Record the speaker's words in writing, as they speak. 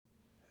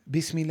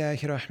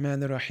Bismillahir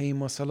Rahmanir Rahim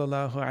wa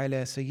sallallahu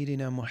ala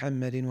Sayyidina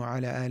Muhammadin wa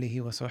ala alihi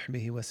wa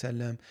sahbihi wa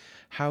sallam.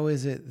 How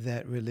is it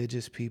that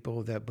religious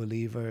people, that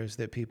believers,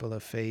 that people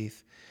of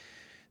faith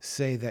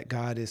say that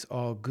God is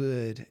all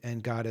good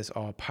and God is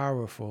all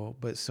powerful,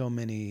 but so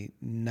many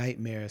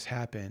nightmares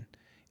happen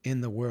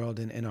in the world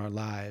and in our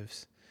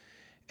lives?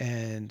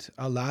 And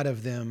a lot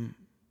of them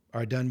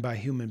are done by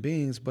human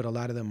beings, but a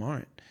lot of them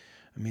aren't.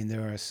 I mean,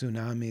 there are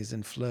tsunamis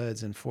and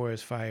floods and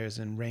forest fires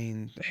and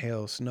rain,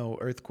 hail, snow,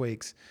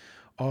 earthquakes,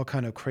 all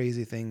kind of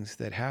crazy things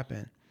that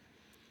happen.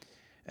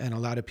 And a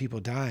lot of people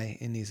die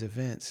in these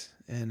events,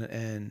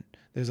 and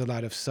there's a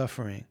lot of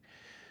suffering.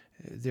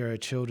 There are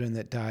children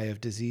that die of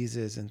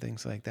diseases and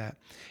things like that.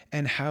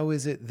 And how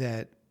is it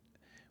that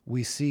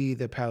we see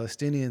the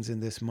Palestinians in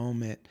this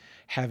moment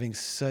having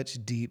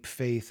such deep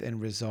faith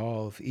and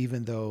resolve,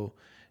 even though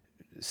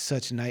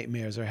such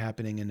nightmares are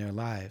happening in their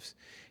lives?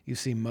 You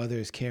see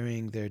mothers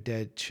carrying their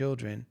dead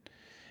children,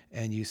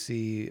 and you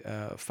see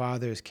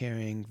fathers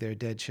carrying their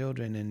dead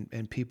children,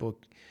 and people,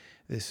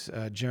 this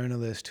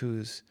journalist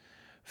whose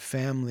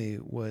family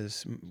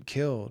was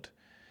killed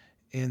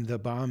in the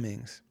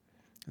bombings,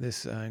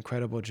 this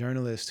incredible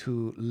journalist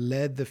who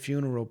led the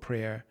funeral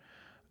prayer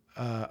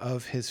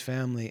of his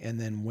family and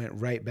then went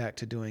right back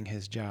to doing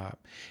his job.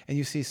 And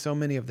you see so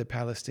many of the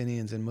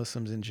Palestinians and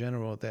Muslims in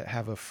general that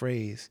have a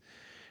phrase.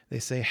 They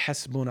say,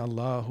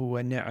 Hasbunallahu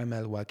wa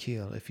ni'mal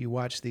wakil. If you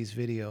watch these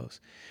videos,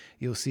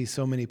 you'll see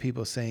so many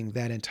people saying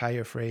that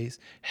entire phrase,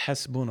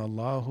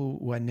 Hasbunallahu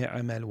wa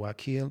ni'mal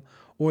wakil,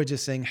 or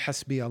just saying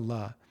Hasbi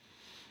Allah.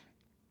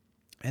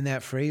 And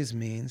that phrase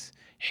means,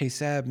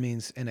 hisab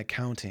means an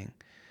accounting.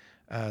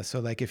 So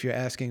like if you're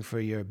asking for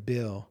your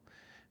bill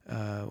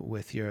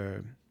with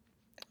your,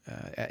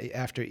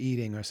 after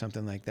eating or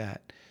something like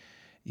that,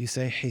 you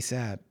say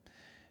hisab.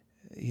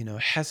 You know,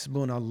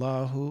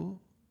 Hasbunallahu,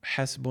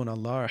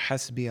 Hasbunallah or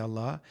Hasbi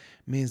Allah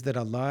means that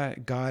Allah,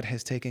 God,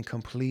 has taken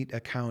complete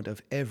account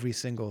of every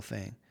single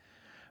thing.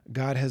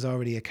 God has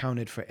already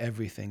accounted for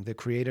everything. The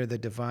Creator, the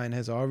Divine,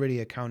 has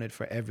already accounted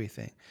for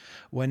everything.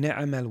 Wa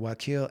ni'mal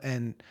wakil,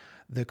 and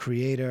the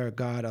Creator,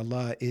 God,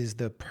 Allah, is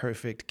the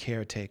perfect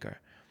caretaker.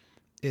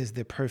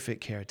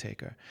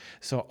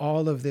 So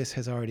all of this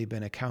has already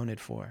been accounted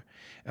for.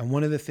 And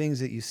one of the things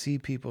that you see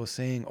people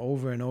saying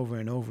over and over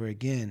and over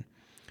again,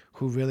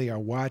 who really are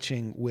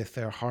watching with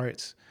their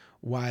hearts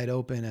wide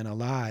open and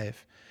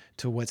alive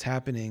to what's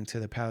happening to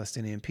the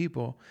Palestinian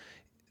people,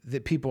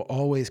 that people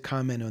always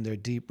comment on their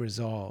deep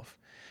resolve.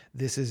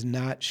 This is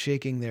not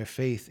shaking their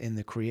faith in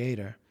the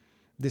Creator.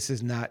 This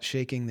is not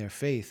shaking their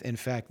faith. In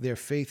fact, their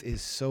faith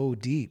is so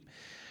deep.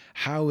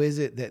 How is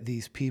it that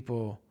these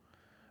people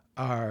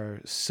are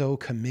so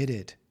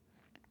committed?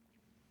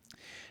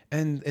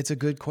 And it's a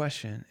good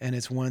question, and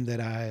it's one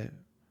that I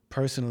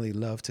personally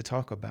love to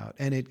talk about.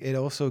 And it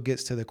also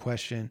gets to the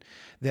question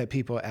that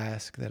people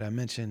ask that I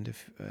mentioned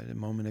a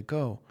moment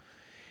ago.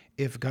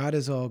 If God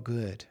is all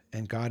good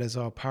and God is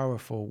all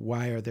powerful,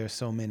 why are there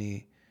so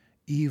many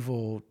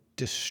evil,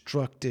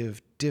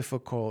 destructive,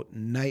 difficult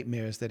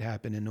nightmares that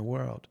happen in the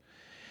world?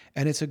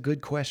 And it's a good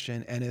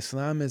question. And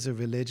Islam is a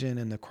religion,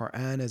 and the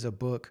Quran is a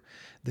book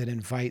that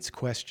invites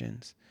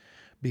questions,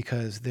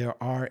 because there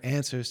are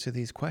answers to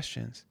these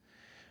questions,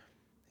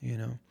 you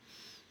know.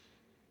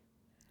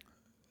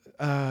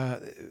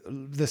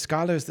 The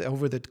scholars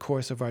over the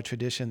course of our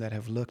tradition that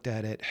have looked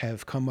at it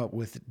have come up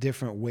with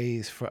different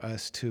ways for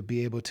us to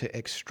be able to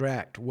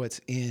extract what's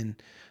in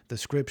the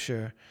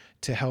scripture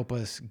to help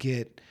us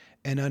get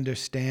an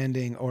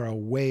understanding or a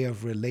way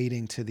of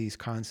relating to these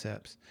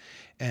concepts.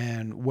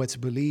 And what's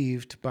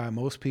believed by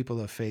most people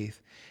of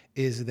faith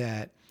is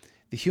that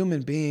the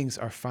human beings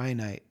are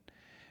finite,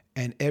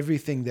 and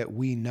everything that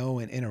we know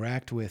and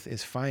interact with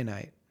is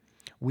finite.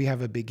 We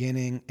have a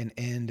beginning, an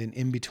end, and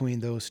in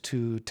between those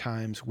two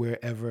times, we're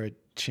ever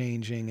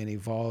changing and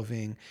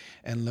evolving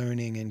and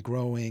learning and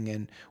growing,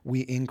 and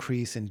we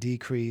increase and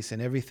decrease, and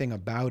everything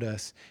about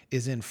us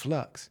is in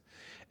flux.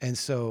 And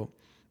so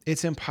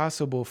it's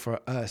impossible for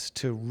us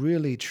to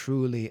really,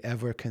 truly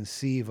ever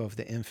conceive of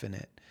the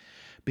infinite,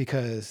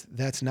 because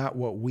that's not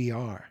what we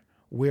are.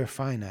 We're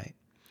finite.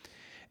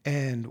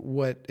 And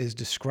what is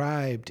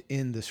described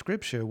in the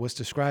scripture, what's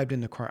described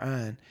in the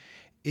Quran,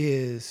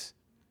 is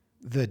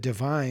the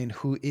divine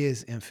who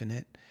is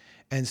infinite.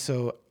 And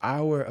so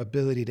our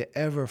ability to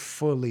ever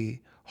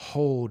fully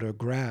hold or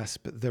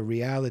grasp the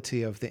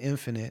reality of the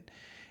infinite,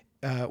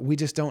 we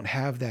just don't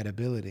have that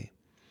ability,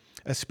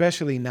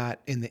 especially not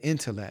in the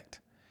intellect.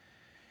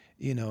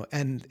 You know,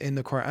 and in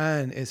the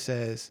Quran, it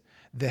says,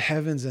 the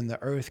heavens and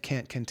the earth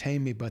can't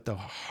contain me, but the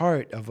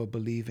heart of a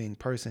believing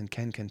person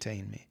can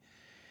contain me.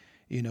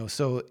 You know,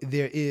 so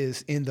there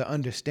is, in the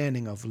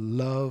understanding of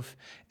love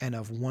and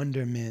of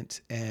wonderment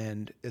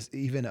and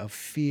even of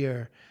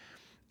fear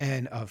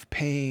and of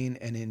pain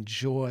and in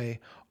joy,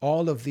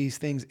 all of these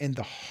things in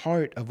the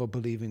heart of a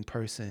believing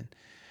person,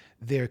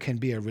 there can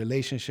be a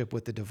relationship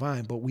with the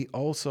divine. But we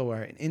also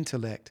are an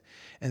intellect.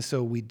 And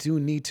so we do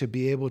need to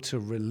be able to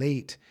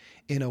relate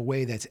in a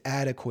way that's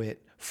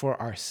adequate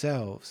for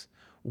ourselves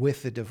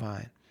with the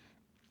divine.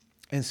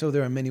 And so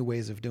there are many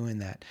ways of doing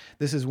that.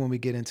 This is when we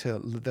get into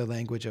the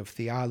language of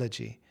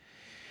theology.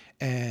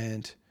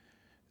 And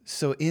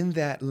so in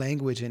that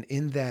language and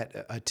in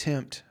that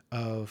attempt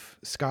of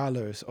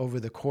scholars over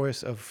the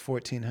course of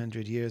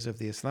 1400 years of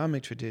the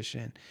Islamic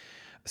tradition,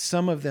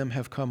 some of them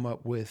have come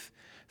up with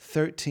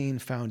 13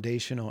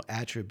 foundational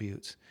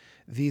attributes.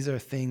 These are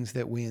things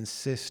that we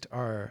insist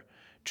are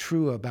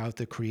true about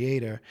the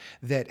Creator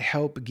that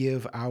help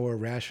give our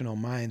rational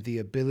mind the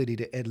ability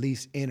to at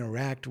least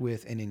interact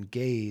with and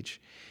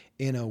engage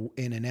in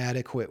an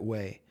adequate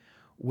way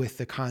with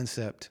the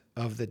concept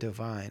of the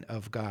divine,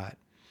 of God.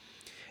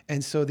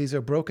 And so these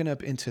are broken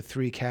up into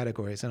 3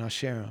 categories, and I'll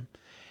share them.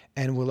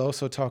 And we'll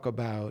also talk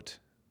about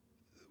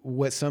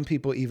what some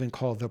people even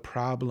call the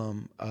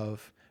problem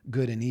of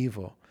good and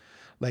evil.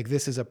 Like,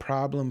 this is a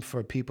problem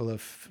for people of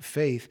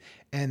faith,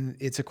 and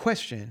it's a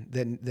question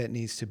that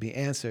needs to be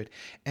answered.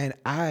 And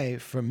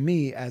for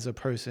me, as a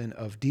person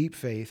of deep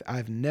faith,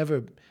 I've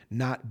never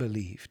not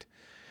believed.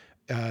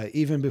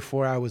 Even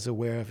before I was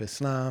aware of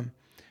Islam,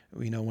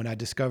 when I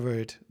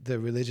discovered the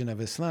religion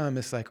of Islam,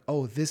 it's like,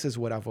 oh, this is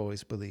what I've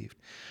always believed.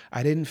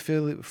 I didn't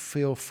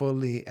feel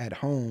fully at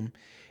home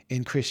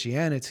in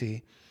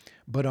Christianity,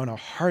 but on a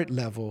heart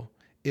level,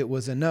 it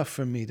was enough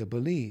for me to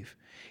believe,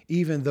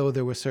 even though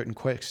there were certain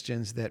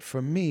questions that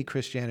for me,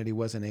 Christianity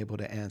wasn't able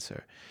to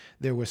answer.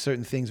 There were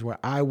certain things where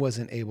I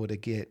wasn't able to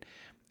get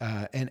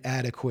an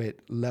adequate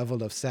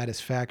level of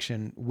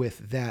satisfaction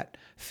with that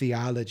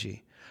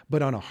theology.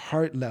 But on a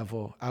heart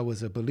level, I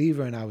was a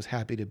believer, and I was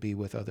happy to be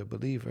with other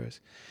believers.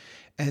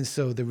 And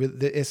so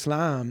the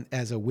Islam,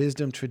 as a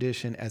wisdom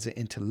tradition, as an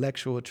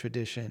intellectual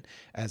tradition,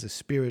 as a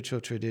spiritual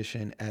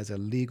tradition, as a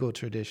legal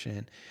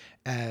tradition,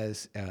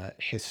 as a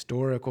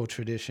historical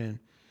tradition,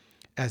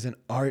 as an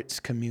arts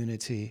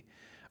community,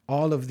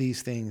 all of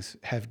these things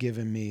have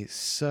given me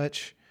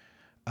such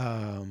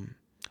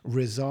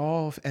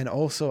resolve, and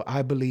also,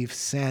 I believe,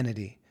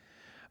 sanity.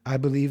 I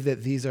believe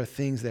that these are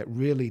things that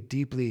really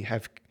deeply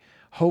have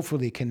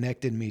hopefully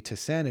connected me to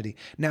sanity.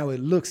 Now, it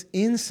looks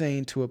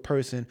insane to a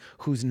person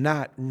who's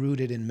not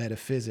rooted in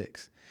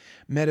metaphysics.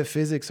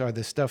 Metaphysics are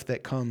the stuff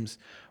that comes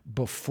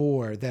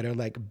before, that are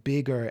like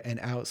bigger and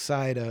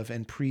outside of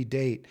and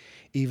predate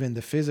even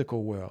the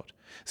physical world.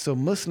 So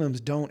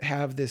Muslims don't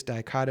have this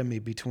dichotomy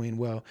between,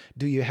 well,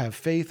 do you have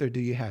faith or do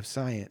you have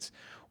science?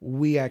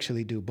 We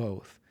actually do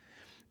both.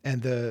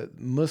 And the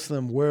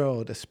Muslim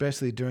world,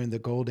 especially during the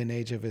golden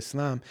age of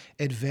Islam,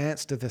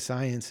 advanced the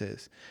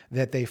sciences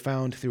that they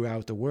found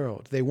throughout the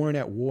world. They weren't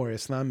at war.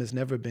 Islam has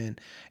never been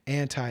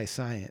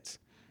anti-science.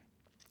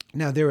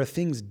 Now, there are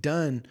things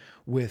done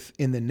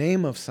in the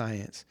name of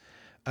science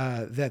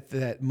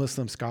that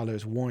Muslim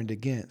scholars warned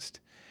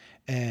against.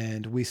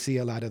 And we see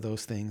a lot of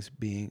those things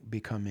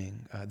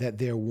becoming that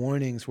their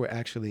warnings were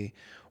actually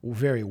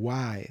very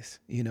wise.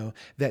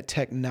 That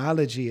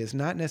technology is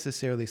not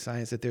necessarily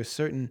science, that there's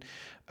certain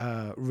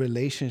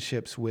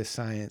relationships with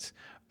science,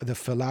 the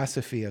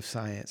philosophy of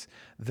science,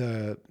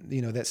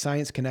 that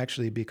science can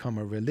actually become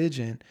a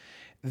religion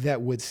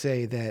that would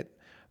say that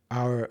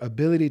our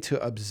ability to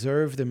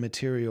observe the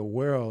material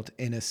world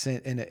in a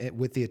sense,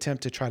 with the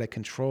attempt to try to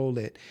control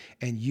it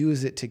and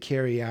use it to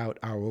carry out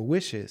our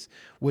wishes,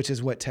 which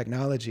is what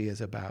technology is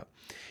about.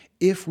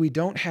 If we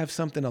don't have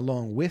something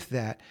along with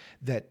that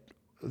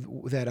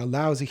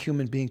allows a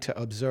human being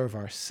to observe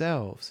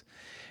ourselves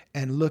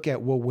and look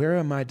at, well, where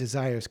are my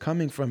desires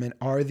coming from? And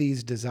are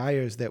these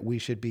desires that we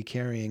should be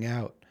carrying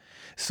out?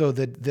 So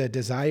the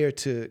desire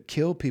to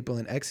kill people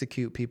and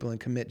execute people and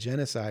commit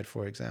genocide,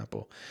 for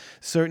example,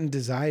 certain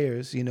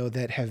desires,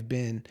 that have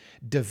been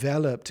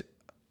developed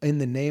in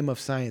the name of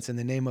science, in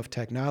the name of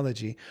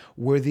technology,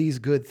 were these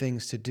good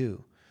things to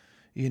do?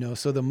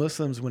 So the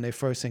Muslims, when they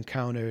first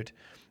encountered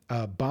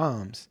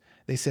bombs,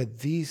 they said,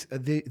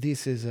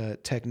 this is a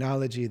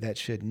technology that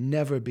should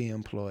never be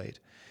employed.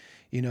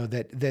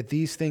 That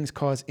these things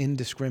cause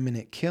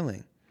indiscriminate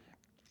killing.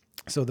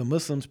 So the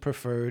Muslims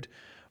preferred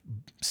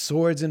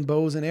swords and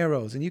bows and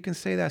arrows. And you can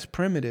say that's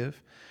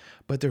primitive,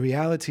 but the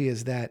reality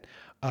is that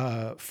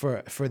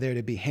for there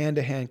to be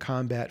hand-to-hand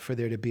combat, for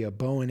there to be a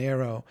bow and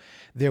arrow,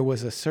 there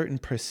was a certain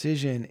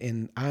precision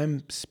in,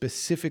 I'm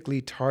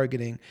specifically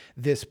targeting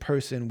this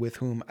person with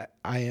whom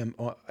I am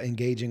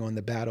engaging on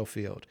the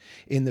battlefield,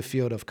 in the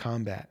field of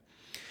combat.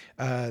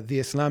 The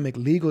Islamic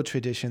legal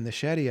tradition, the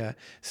Sharia,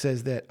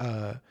 says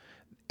that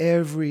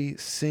every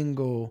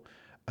single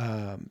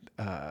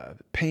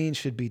pain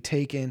should be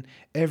taken.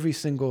 Every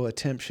single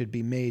attempt should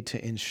be made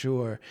to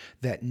ensure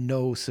that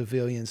no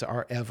civilians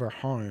are ever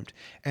harmed.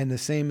 And the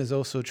same is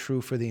also true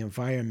for the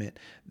environment.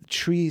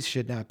 Trees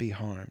should not be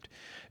harmed.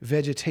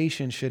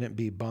 Vegetation shouldn't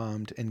be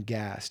bombed and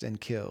gassed and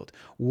killed.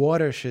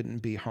 Water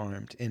shouldn't be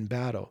harmed in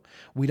battle.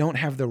 We don't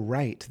have the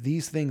right.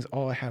 These things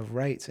all have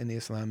rights in the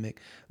Islamic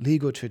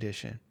legal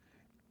tradition.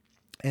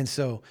 And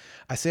so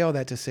I say all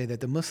that to say that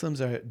the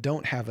Muslims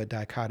don't have a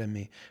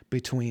dichotomy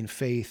between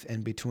faith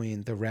and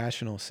between the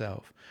rational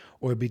self,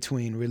 or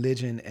between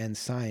religion and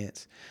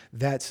science.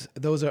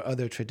 Those are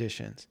other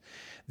traditions.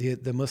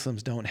 The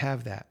Muslims don't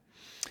have that.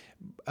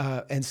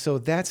 And so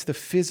that's the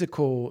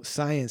physical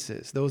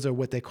sciences. Those are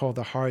what they call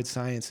the hard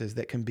sciences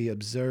that can be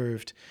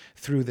observed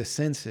through the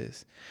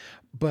senses.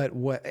 But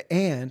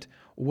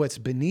what's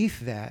beneath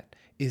that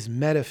is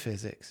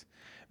metaphysics,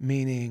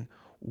 meaning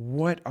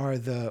what are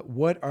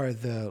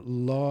the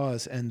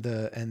laws and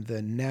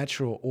the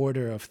natural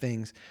order of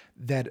things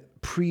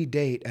that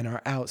predate and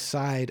are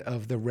outside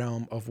of the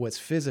realm of what's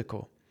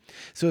physical.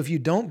 So if you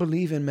don't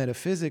believe in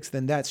metaphysics,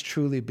 then that's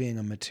truly being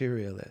a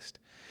materialist.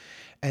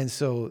 And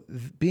so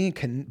being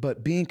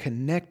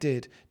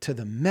connected to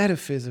the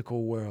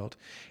metaphysical world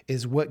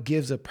is what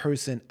gives a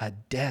person a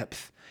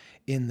depth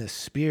in the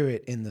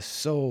spirit, in the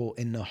soul,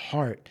 in the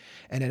heart.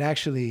 And it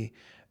actually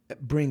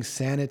brings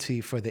sanity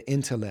for the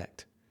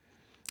intellect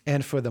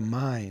and for the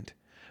mind,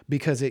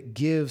 because it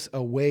gives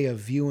a way of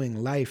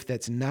viewing life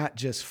that's not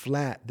just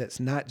flat, that's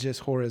not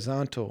just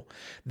horizontal,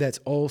 that's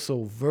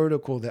also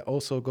vertical, that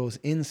also goes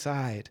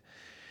inside.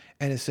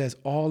 And it says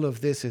all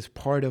of this is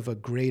part of a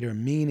greater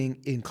meaning,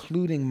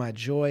 including my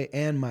joy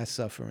and my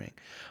suffering,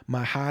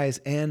 my highs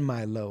and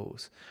my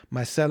lows,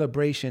 my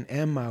celebration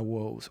and my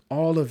woes.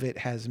 All of it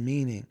has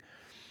meaning.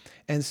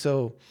 And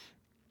so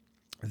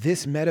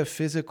this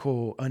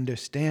metaphysical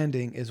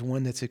understanding is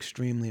one that's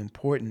extremely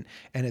important,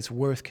 and it's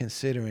worth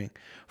considering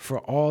for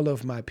all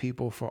of my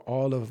people, for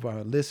all of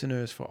our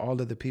listeners, for all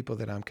of the people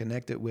that I'm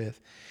connected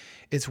with.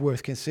 It's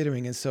worth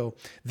considering. And so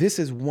this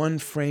is one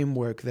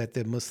framework that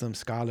the Muslim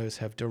scholars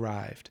have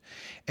derived.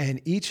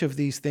 And each of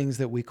these things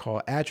that we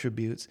call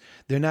attributes,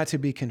 they're not to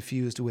be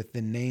confused with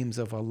the names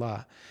of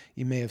Allah.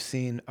 You may have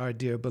seen our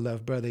dear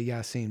beloved brother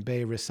Yasin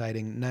Bey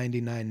reciting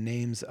 99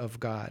 names of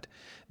God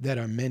that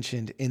are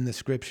mentioned in the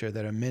scripture,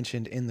 that are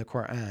mentioned in the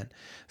Quran.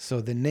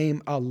 So the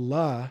name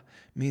Allah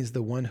means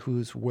the one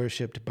who's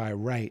worshipped by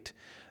right.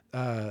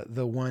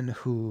 The one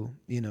who,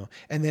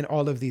 and then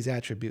all of these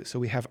attributes. So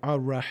we have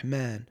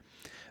Ar-Rahman,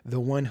 the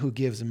one who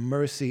gives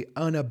mercy,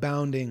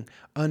 unabounding,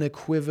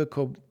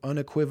 unequivocal,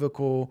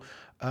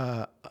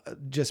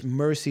 just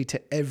mercy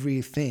to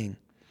everything.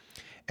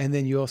 And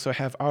then you also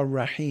have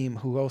Ar-Rahim,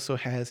 who also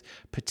has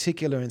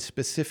particular and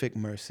specific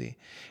mercy.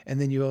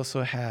 And then you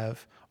also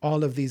have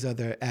all of these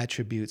other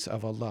attributes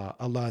of Allah.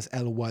 Allah is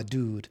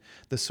Al-Wadud,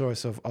 the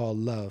source of all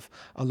love.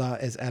 Allah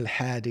is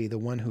Al-Hadi, the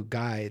one who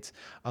guides.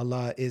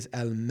 Allah is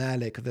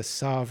Al-Malik, the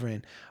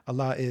sovereign.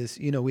 Allah is,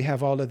 we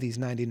have all of these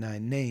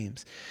 99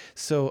 names.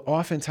 So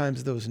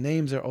oftentimes those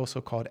names are also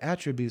called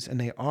attributes, and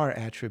they are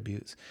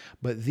attributes.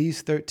 But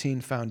these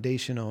 13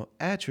 foundational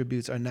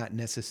attributes are not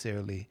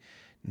necessarily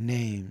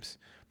names.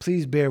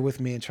 Please bear with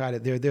me and try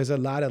to, there's a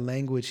lot of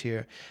language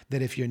here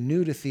that if you're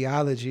new to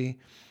theology,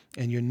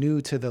 and you're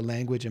new to the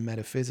language of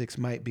metaphysics,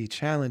 might be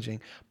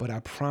challenging, but I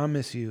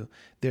promise you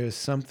there is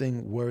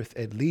something worth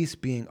at least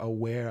being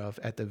aware of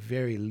at the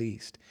very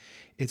least.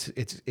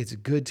 It's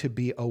good to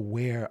be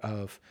aware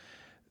of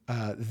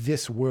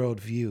this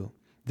worldview.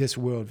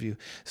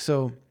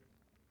 So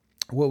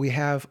what we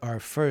have are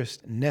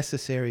first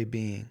necessary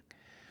being,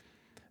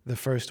 the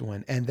first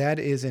one, and that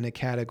is in a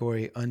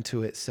category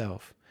unto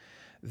itself,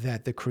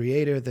 that the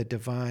creator, the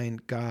divine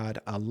God,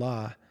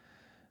 Allah,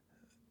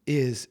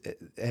 is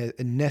a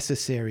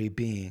necessary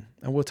being.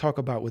 And we'll talk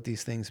about what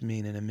these things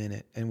mean in a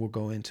minute, and we'll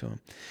go into them.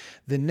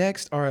 The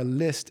next are a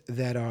list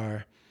that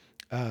are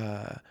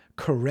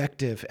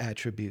corrective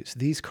attributes.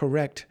 These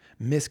correct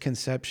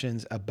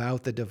misconceptions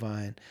about the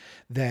divine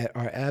that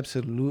are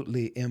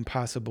absolutely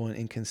impossible and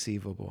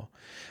inconceivable.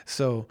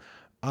 So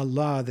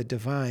Allah, the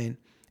divine,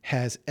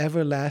 has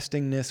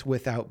everlastingness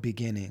without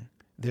beginning.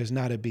 There's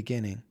not a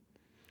beginning.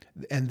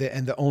 And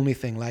the only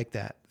thing like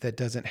that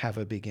doesn't have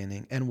a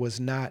beginning and was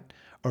not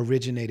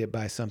originated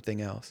by something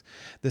else.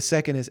 The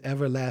second is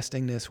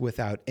everlastingness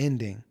without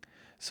ending.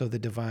 So the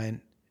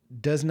divine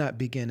does not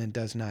begin and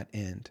does not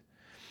end.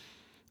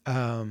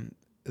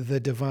 The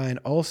divine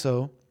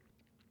also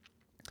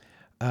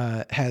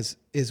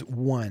is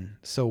one.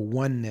 So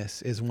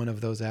oneness is one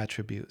of those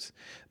attributes,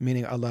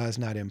 meaning Allah is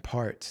not in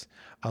parts.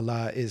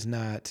 Allah is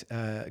not,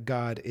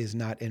 God is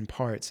not in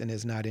parts and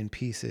is not in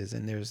pieces,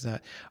 and there's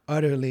not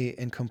utterly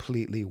and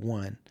completely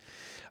one.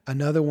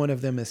 Another one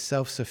of them is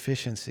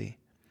self-sufficiency,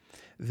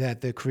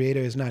 that the creator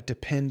is not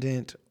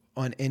dependent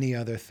on any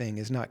other thing,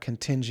 is not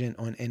contingent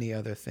on any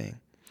other thing.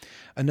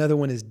 Another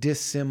one is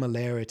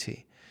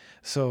dissimilarity.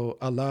 So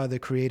Allah, the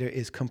creator,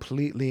 is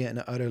completely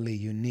and utterly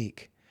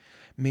unique,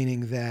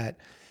 meaning that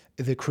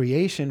the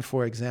creation,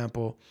 for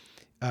example,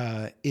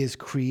 is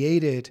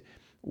created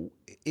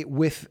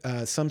with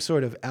some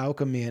sort of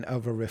alchemy and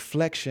of a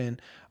reflection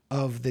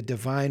of the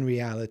divine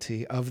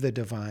reality of the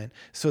divine.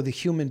 So the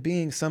human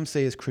being, some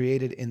say, is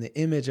created in the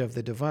image of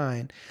the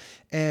divine.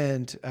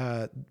 And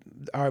a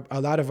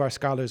lot of our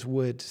scholars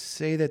would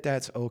say that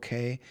that's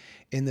okay,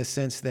 in the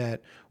sense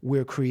that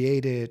we're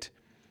created.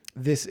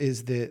 This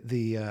is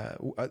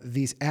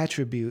these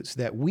attributes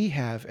that we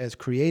have as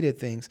created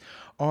things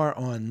are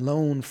on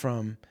loan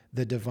from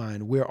the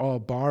divine. We're all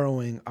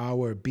borrowing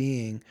our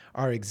being,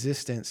 our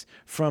existence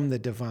from the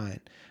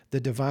divine.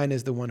 The divine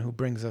is the one who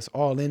brings us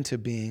all into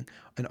being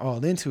and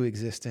all into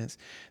existence.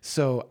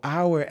 So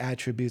our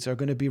attributes are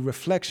going to be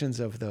reflections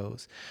of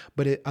those.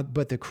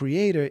 But the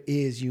Creator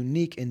is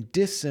unique and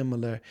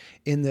dissimilar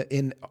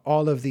in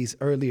all of these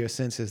earlier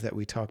senses that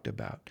we talked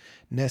about.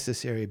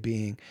 Necessary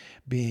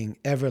being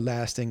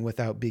everlasting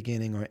without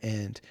beginning or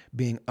end,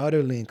 being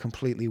utterly and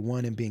completely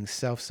one, and being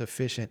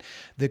self-sufficient.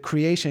 The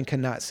creation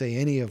cannot say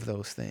any of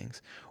those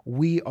things.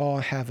 We all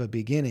have a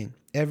beginning.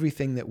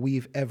 Everything that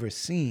we've ever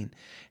seen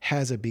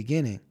has a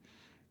beginning.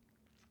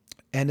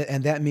 And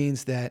that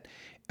means that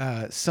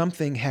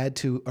something had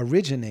to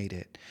originate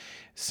it.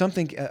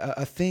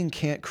 A thing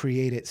can't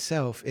create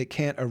itself. It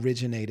can't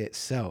originate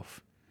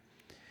itself.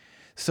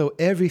 So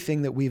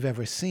everything that we've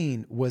ever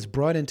seen was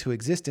brought into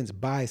existence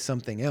by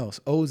something else,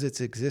 owes its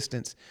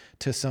existence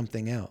to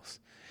something else.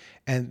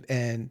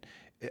 And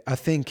a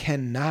thing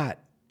cannot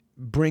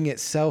bring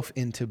itself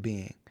into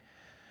being,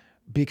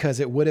 because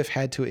it would have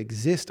had to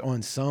exist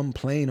on some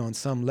plane, on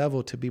some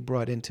level, to be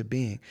brought into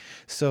being.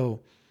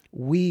 So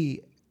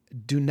we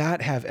do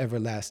not have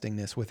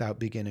everlastingness without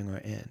beginning or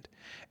end.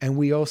 And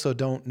we also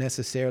don't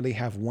necessarily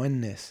have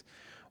oneness.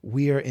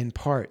 We are in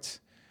parts,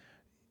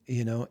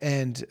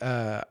 and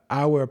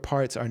our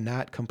parts are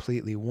not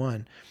completely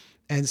one.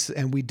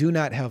 And we do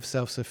not have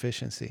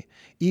self-sufficiency,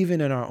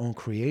 even in our own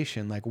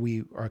creation. Like,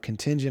 we are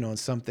contingent on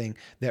something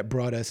that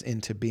brought us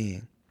into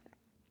being.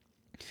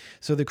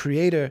 So the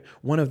Creator,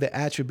 one of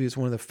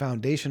the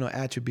foundational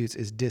attributes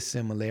is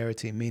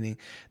dissimilarity, meaning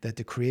that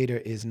the Creator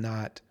is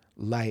not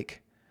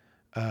like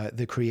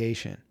the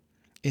creation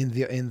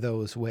in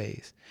those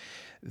ways.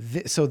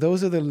 So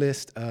those are the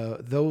list.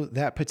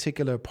 That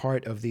particular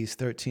part of these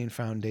 13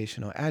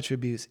 foundational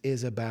attributes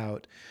is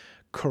about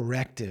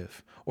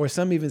corrective, or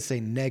some even say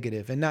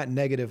negative, and not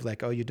negative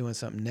like, oh, you're doing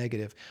something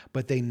negative,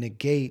 but they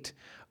negate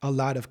a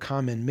lot of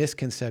common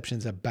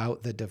misconceptions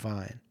about the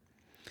divine.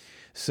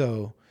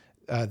 So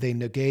they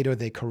negate or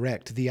they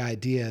correct the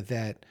idea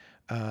that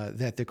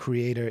the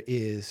Creator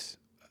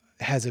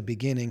has a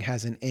beginning,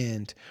 has an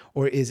end,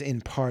 or is in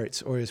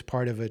parts, or is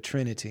part of a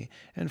Trinity.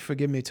 And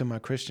forgive me to my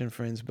Christian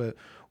friends, but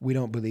we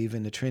don't believe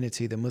in the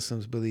Trinity. The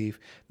Muslims believe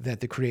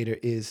that the Creator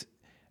is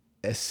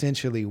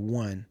essentially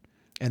one,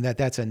 and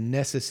that's a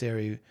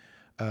necessary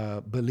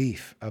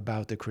belief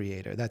about the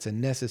Creator. That's a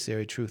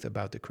necessary truth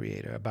about the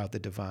Creator, about the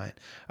divine,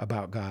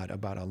 about God,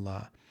 about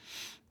Allah.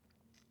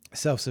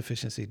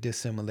 Self-sufficiency,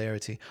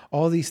 dissimilarity,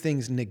 all these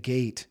things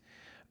negate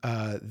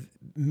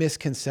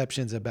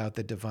misconceptions about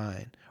the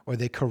divine, or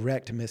they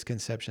correct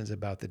misconceptions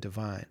about the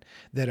divine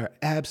that are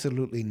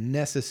absolutely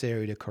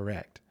necessary to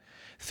correct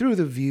through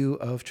the view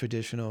of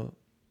traditional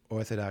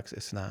Orthodox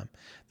Islam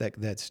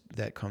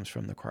that comes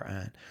from the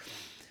Quran.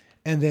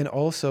 And then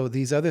also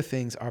these other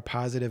things are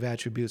positive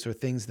attributes, or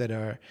things that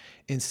are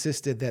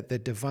insisted that the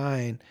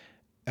divine,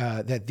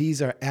 that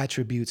these are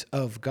attributes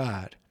of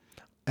God,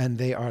 and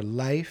they are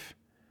life.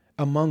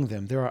 Among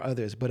them, there are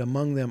others, but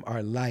among them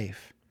are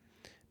life,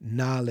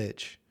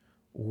 knowledge,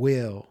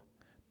 will,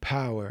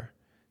 power,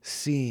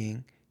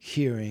 seeing,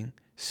 hearing,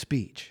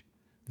 speech.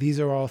 These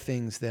are all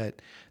things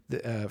that,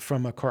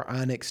 from a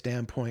Quranic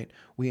standpoint,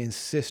 we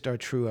insist are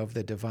true of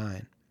the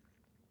divine.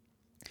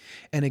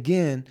 And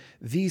again,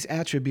 these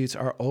attributes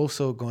are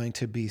also going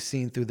to be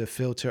seen through the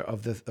filter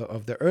of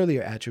the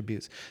earlier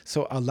attributes.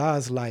 So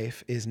Allah's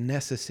life is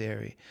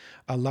necessary.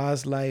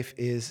 Allah's life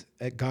is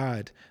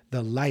God.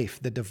 The life,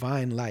 the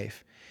divine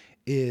life,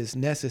 is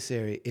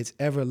necessary. It's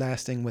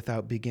everlasting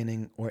without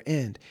beginning or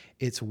end.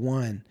 It's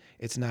one.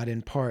 It's not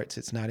in parts.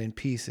 It's not in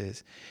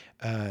pieces.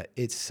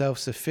 It's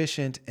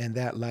self-sufficient, and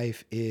that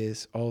life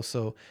is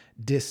also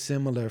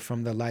dissimilar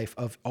from the life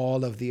of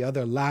all of the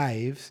other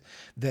lives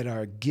that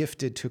are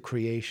gifted to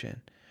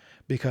creation.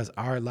 Because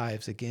our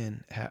lives,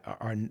 again,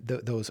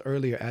 those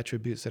earlier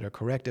attributes that are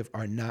corrective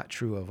are not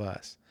true of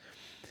us.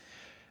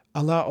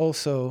 Allah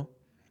also,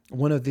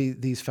 one of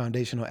these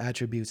foundational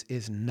attributes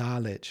is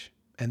knowledge.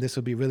 And this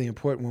will be really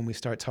important when we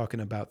start talking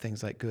about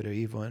things like good or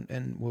evil,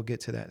 and we'll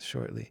get to that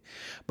shortly.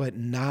 But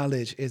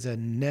knowledge is a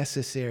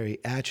necessary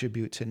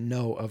attribute to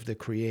know of the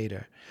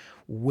Creator.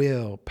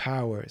 Will,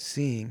 power,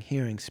 seeing,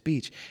 hearing,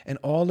 speech, and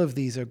all of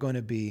these are going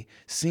to be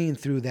seen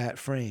through that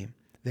frame,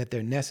 that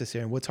they're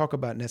necessary. And we'll talk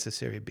about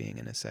necessary being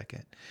in a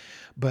second.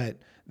 But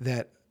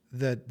that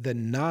the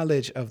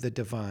knowledge of the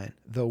divine,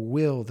 the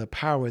will, the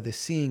power, the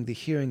seeing, the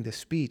hearing, the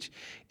speech,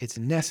 it's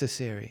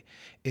necessary.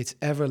 It's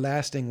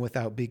everlasting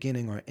without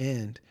beginning or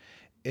end.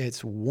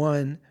 It's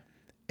one,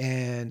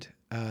 and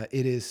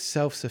it is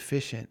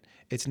self-sufficient.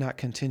 It's not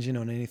contingent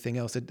on anything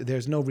else.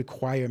 There's no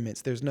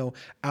requirements. There's no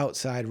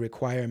outside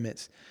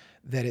requirements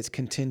that it's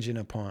contingent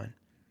upon.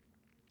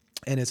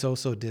 And it's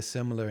also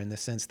dissimilar in the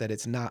sense that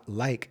it's not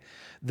like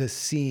the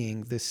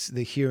seeing,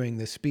 the hearing,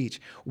 the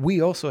speech.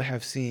 We also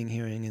have seeing,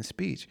 hearing, and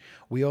speech.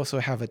 We also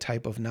have a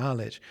type of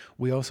knowledge.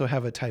 We also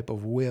have a type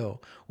of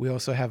will. We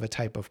also have a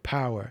type of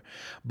power.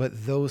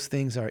 But those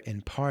things are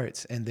in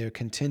parts, and they're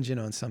contingent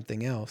on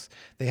something else.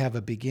 They have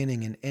a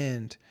beginning and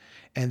end.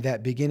 And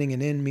that beginning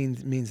and end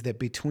means that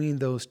between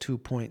those 2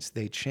 points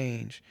they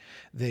change,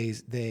 they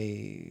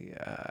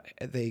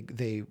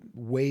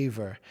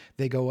waver,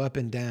 they go up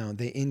and down,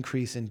 they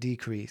increase and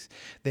decrease.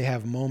 They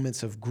have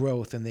moments of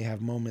growth and they have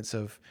moments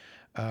of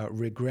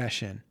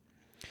regression.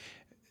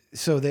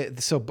 So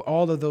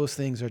all of those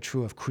things are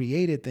true of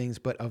created things,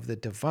 but of the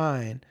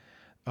divine,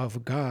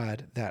 of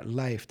God, that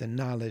life, the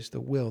knowledge, the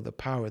will, the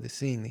power, the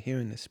seeing, the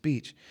hearing, the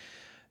speech.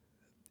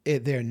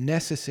 They're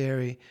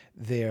necessary,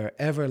 they're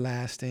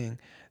everlasting,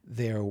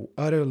 they're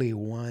utterly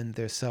one,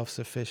 they're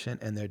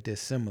self-sufficient, and they're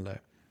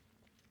dissimilar.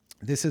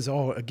 This is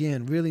all,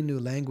 again, really new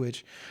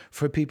language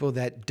for people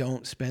that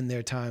don't spend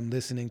their time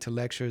listening to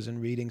lectures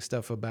and reading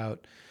stuff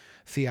about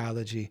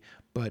theology.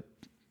 But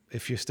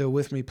if you're still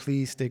with me,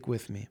 please stick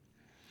with me.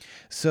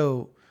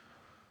 So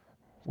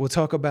we'll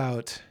talk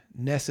about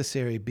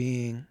necessary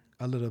being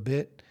a little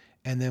bit,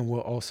 and then we'll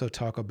also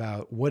talk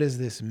about what does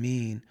this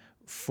mean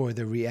for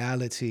the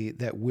reality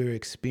that we're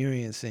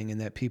experiencing and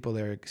that people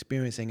are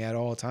experiencing at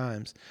all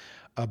times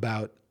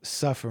about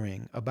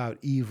suffering, about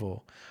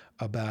evil,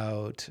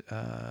 about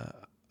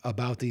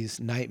these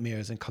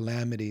nightmares and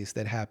calamities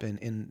that happen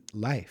in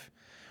life.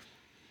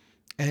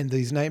 And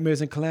these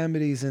nightmares and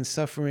calamities and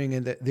suffering,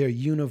 and they're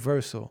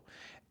universal.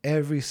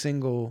 Every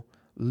single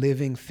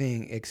living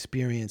thing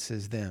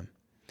experiences them.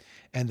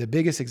 And the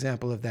biggest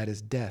example of that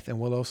is death. And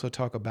we'll also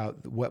talk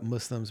about what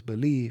Muslims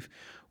believe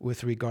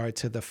with regard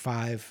to the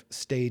 5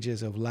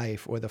 stages of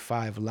life, or the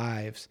 5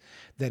 lives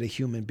that a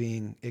human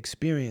being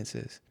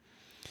experiences.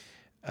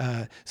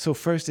 So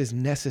first is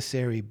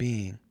necessary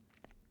being.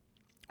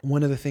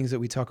 One of the things that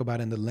we talk about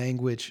in the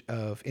language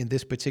of, in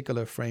this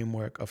particular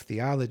framework of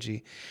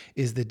theology,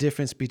 is the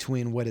difference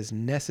between what is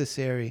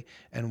necessary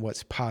and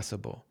what's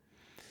possible.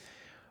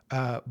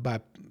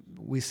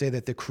 We say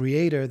that the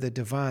creator, the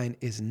divine,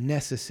 is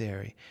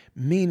necessary,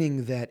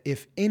 meaning that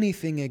if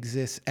anything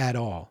exists at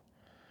all,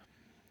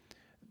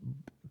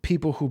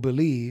 people who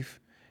believe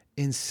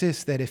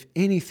insist that if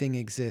anything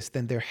exists,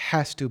 then there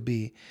has to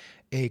be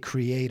a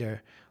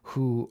creator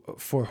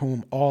for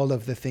whom all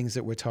of the things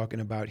that we're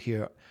talking about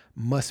here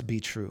must be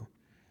true.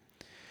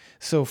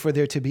 So for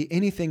there to be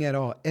anything at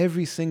all,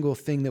 every single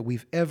thing that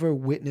we've ever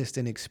witnessed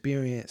and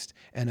experienced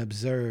and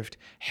observed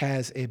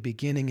has a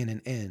beginning and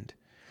an end.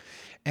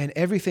 And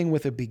everything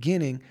with a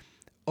beginning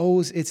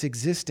owes its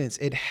existence.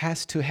 It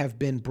has to have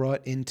been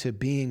brought into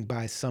being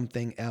by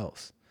something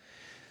else.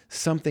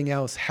 Something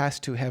else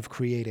has to have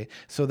created.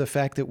 So the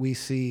fact that we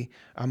see,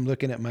 I'm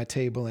looking at my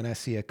table and I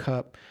see a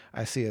cup,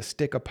 I see a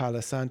stick of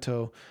Palo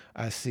Santo,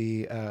 I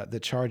see the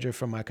charger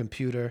for my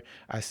computer,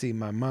 I see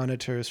my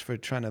monitors for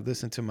trying to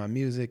listen to my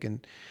music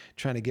and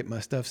trying to get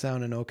my stuff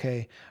sounding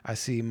okay. I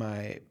see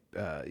my,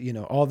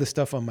 all the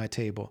stuff on my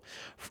table.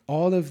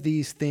 All of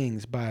these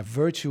things, by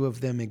virtue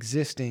of them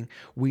existing,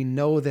 we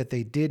know that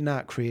they did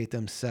not create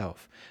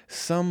themselves.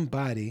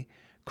 Somebody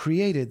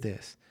created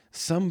this.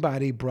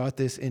 Somebody brought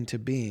this into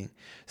being.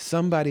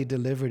 Somebody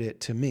delivered it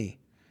to me.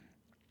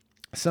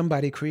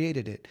 Somebody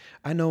created it.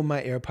 I know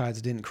my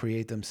AirPods didn't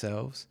create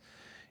themselves.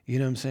 You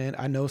know what I'm saying?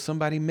 I know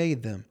somebody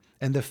made them.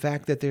 And the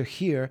fact that they're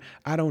here,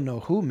 I don't know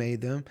who made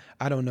them.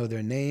 I don't know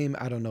their name.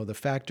 I don't know the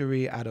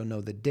factory. I don't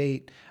know the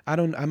date. I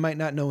might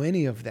not know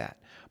any of that.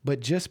 But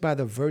just by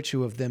the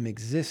virtue of them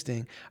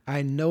existing,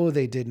 I know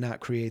they did not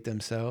create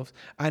themselves.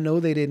 I know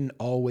they didn't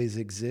always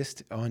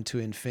exist onto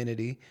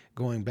infinity,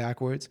 going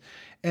backwards.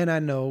 And I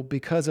know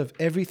because of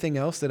everything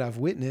else that I've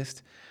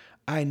witnessed,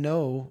 I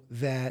know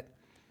that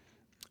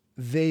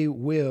they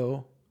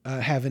will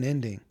have an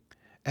ending.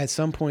 At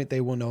some point,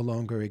 they will no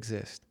longer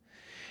exist.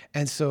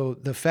 And so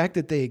the fact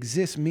that they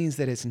exist means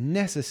that it's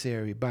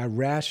necessary by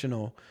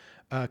rational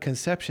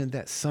conception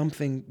that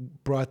something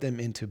brought them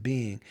into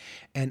being.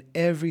 And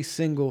every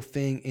single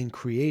thing in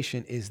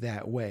creation is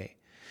that way.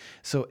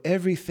 So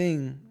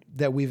everything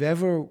that we've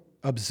ever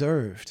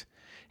observed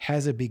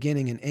has a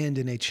beginning and end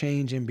and a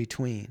change in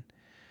between.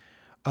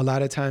 A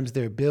lot of times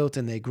they're built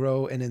and they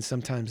grow, and then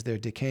sometimes they're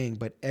decaying,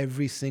 but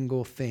every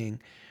single thing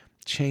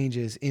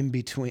changes in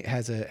between,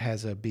 has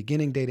a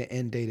beginning date, an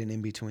end date, and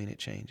in between it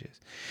changes.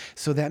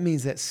 So that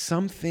means that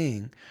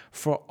something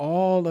for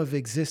all of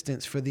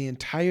existence, for the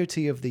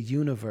entirety of the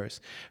universe,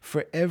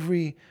 for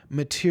every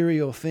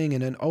material thing,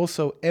 and then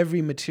also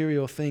every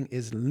material thing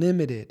is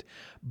limited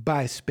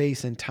by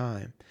space and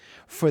time.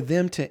 For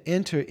them to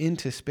enter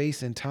into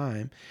space and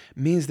time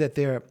means that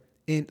they're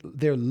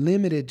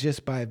limited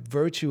just by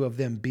virtue of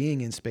them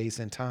being in space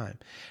and time.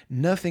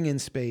 Nothing in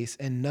space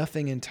and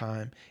nothing in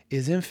time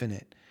is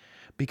infinite,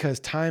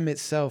 because time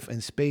itself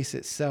and space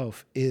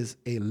itself is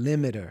a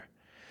limiter.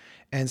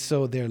 And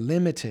so they're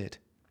limited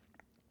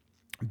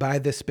by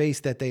the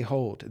space that they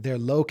hold. They're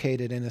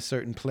located in a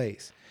certain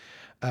place.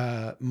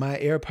 My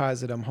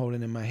AirPods that I'm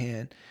holding in my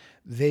hand,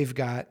 they've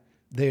got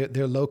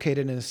They're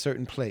located in a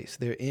certain place.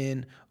 They're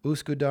in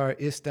Uskudar,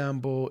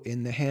 Istanbul,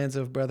 in the hands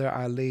of Brother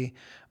Ali.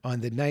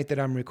 On the night that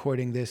I'm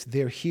recording this,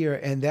 they're here,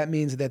 and that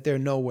means that they're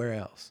nowhere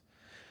else.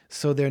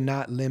 So they're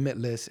not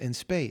limitless in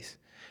space.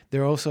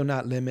 They're also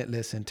not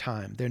limitless in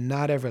time. They're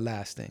not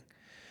everlasting.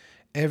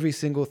 Every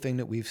single thing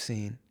that we've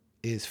seen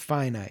is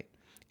finite,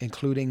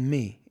 including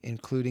me,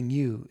 including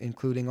you,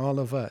 including all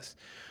of us.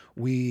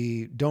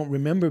 We don't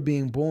remember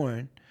being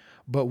born,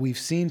 but we've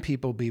seen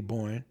people be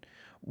born.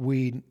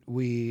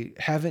 We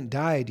haven't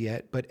died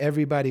yet, but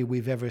everybody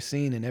we've ever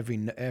seen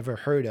and ever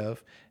heard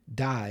of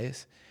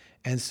dies.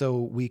 And so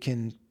we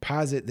can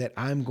posit that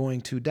I'm going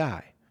to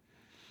die.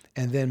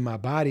 And then my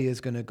body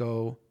is going to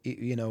go,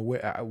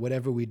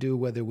 whatever we do,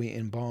 whether we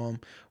embalm,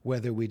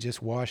 whether we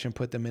just wash and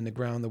put them in the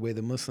ground the way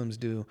the Muslims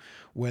do,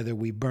 whether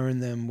we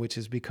burn them, which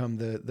has become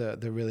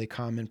the really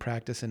common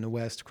practice in the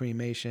West,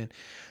 cremation.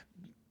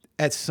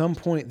 At some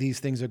point, these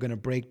things are going to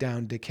break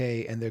down,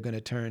 decay, and they're going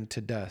to turn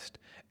to dust.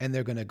 And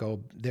they're going to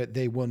go,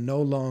 they will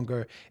no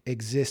longer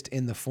exist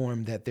in the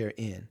form that they're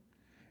in.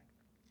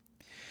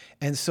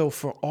 And so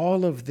for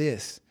all of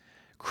this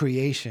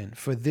creation,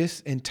 for this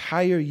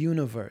entire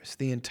universe,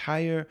 the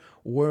entire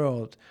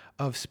world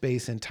of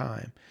space and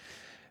time,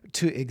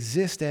 to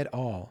exist at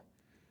all,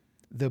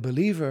 the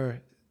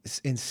believer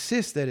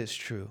insists that it's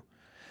true,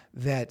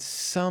 that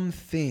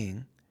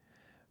something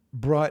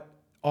brought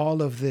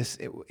all of this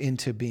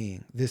into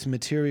being. This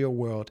material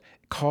world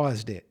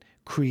caused it,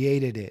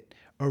 created it,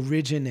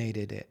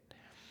 originated it.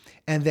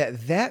 And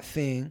that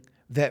thing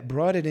that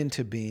brought it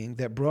into being,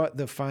 that brought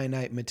the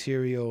finite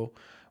material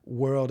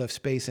world of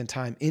space and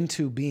time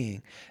into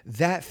being,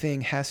 that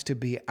thing has to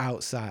be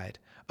outside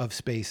of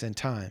space and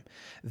time.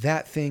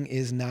 That thing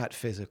is not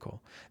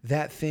physical.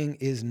 That thing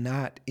is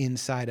not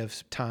inside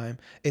of time.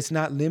 It's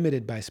not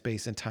limited by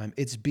space and time.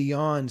 It's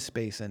beyond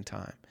space and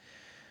time.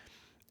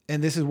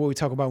 And this is what we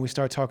talk about when we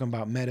start talking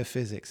about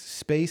metaphysics.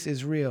 Space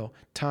is real.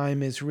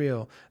 Time is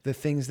real. The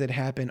things that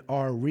happen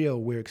are real.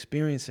 We're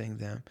experiencing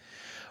them.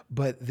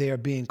 But they are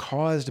being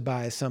caused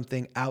by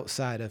something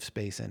outside of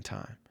space and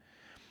time.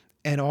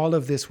 And all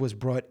of this was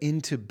brought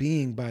into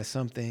being by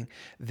something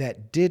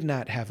that did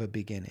not have a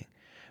beginning.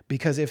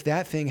 Because if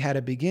that thing had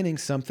a beginning,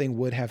 something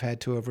would have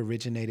had to have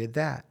originated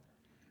that.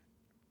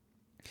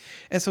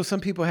 And so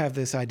some people have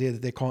this idea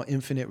that they call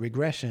infinite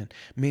regression,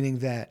 meaning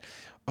that,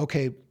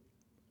 okay,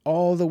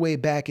 all the way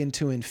back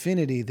into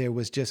infinity, there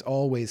was just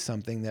always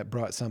something that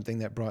brought something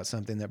that brought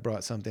something that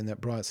brought something that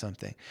brought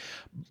something.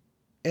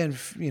 And,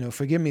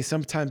 forgive me,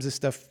 sometimes this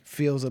stuff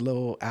feels a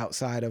little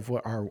outside of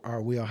what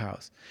our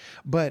wheelhouse.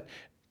 But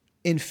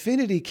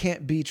infinity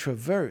can't be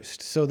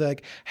traversed. So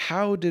like,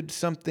 how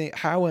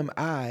am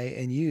I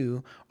and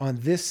you on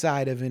this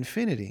side of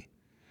infinity?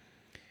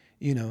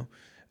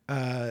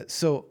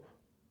 So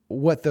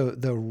what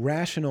the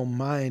rational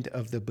mind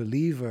of the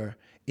believer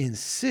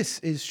insists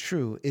is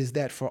true is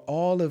that for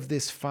all of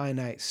this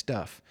finite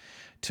stuff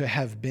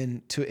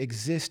to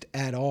exist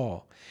at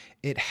all,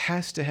 it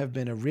has to have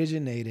been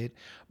originated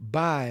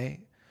by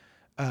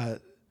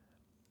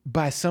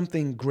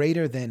something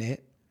greater than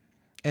it.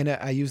 And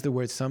I use the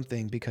word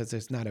something because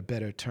there's not a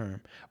better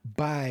term,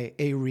 by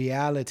a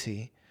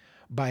reality,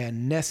 by a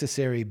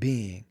necessary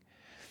being.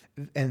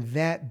 And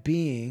that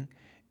being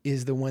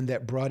is the one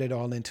that brought it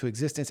all into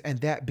existence.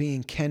 And that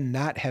being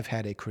cannot have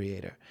had a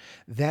creator.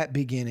 That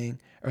being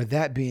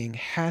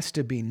has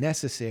to be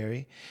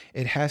necessary.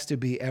 It has to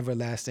be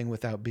everlasting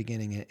without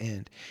beginning and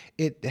end.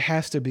 It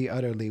has to be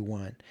utterly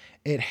one.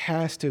 It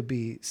has to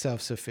be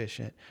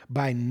self-sufficient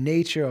by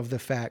nature of the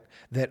fact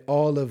that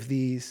all of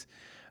these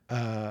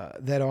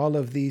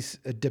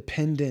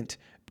dependent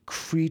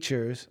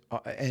creatures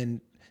and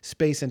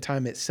space and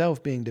time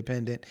itself being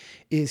dependent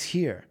is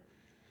here.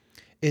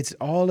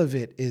 All of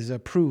it is a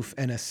proof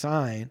and a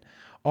sign,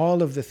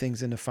 all of the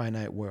things in the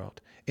finite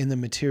world, in the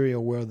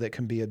material world that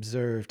can be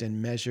observed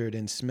and measured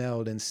and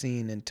smelled and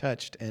seen and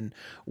touched and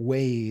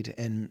weighed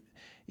and,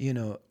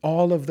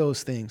 all of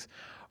those things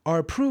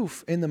are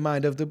proof in the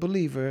mind of the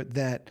believer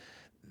that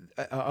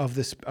of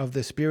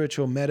the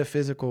spiritual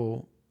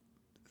metaphysical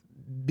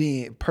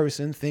being,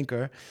 person,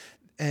 thinker,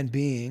 and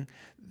being,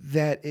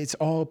 that it's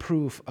all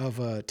proof of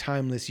a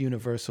timeless,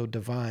 universal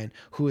divine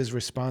who is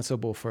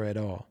responsible for it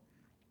all.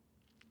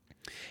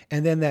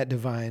 And then that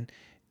divine,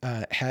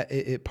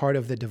 part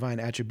of the divine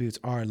attributes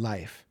are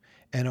life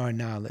and our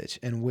knowledge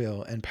and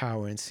will and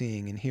power and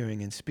seeing and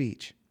hearing and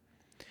speech.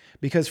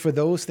 Because for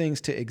those things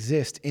to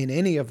exist in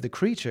any of the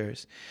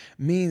creatures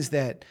means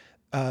that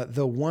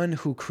the one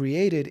who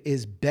created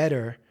is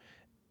better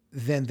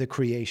than the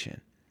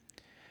creation.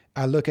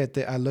 I look at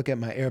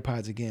my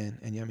AirPods again,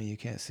 and you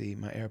can't see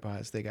my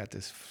AirPods. They got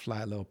this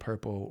fly little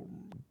purple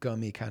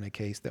gummy kind of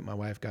case that my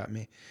wife got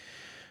me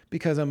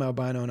because I'm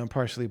albino and I'm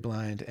partially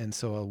blind. And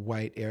so a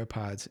white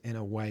AirPods and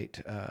a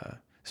white,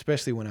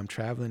 especially when I'm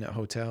traveling at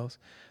hotels,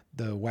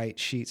 the white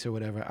sheets or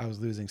whatever, I was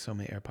losing so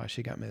many AirPods.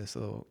 She got me this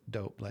little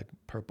dope, like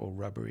purple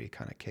rubbery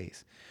kind of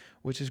case,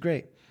 which is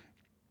great.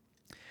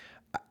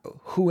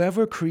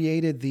 Whoever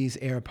created these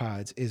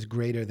AirPods is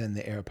greater than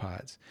the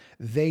AirPods.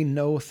 They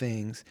know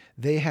things,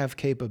 they have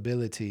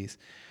capabilities.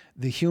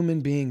 The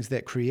human beings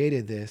that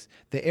created this,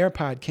 the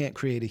AirPod can't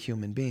create a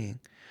human being,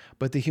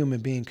 but the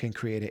human being can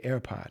create an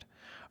AirPod.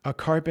 A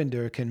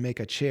carpenter can make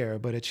a chair,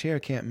 but a chair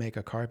can't make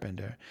a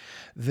carpenter.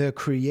 The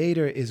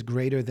creator is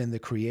greater than the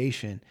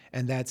creation,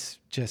 and that's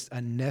just a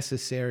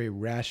necessary,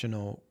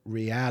 rational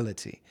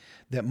reality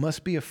that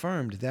must be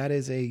affirmed. That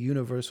is a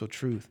universal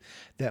truth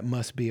that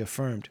must be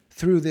affirmed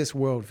through this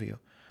worldview.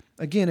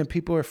 Again, and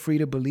people are free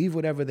to believe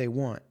whatever they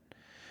want.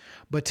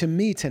 But to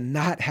me, to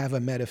not have a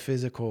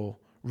metaphysical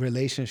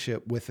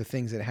relationship with the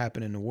things that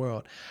happen in the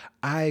world,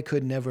 I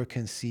could never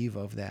conceive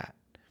of that.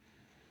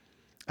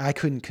 I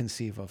couldn't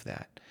conceive of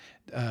that,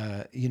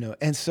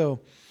 and so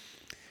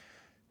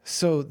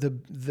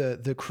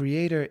the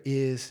creator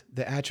is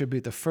the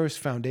attribute, the first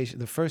foundation,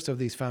 the first of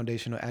these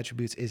foundational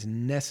attributes is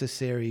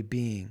necessary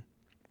being.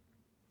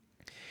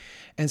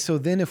 And so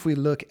then if we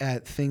look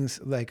at things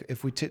like,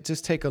 if we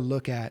just take a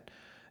look at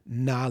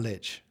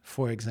knowledge,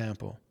 for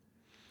example,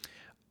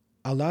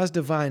 Allah's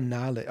divine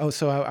knowledge.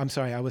 I'm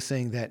sorry. I was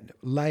saying that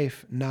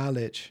life,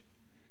 knowledge,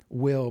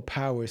 will,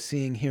 power,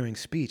 seeing, hearing,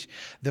 speech.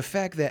 The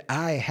fact that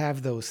I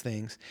have those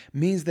things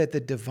means that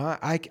the divine,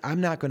 I'm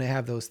not going to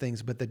have those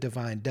things, but the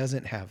divine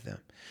doesn't have them.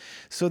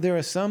 So there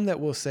are some that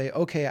will say,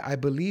 okay, I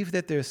believe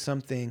that there's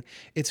something,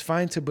 it's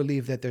fine to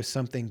believe that there's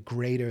something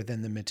greater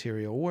than the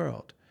material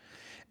world.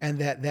 And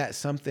that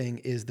something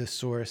is the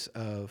source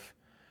of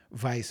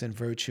vice and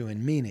virtue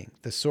and meaning,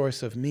 the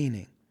source of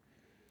meaning.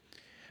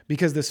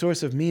 Because the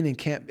source of meaning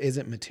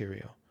isn't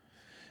material.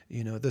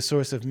 The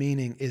source of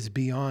meaning is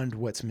beyond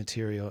what's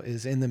material,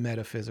 is in the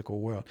metaphysical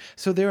world.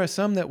 So there are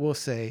some that will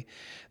say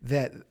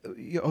that,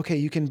 okay,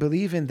 you can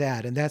believe in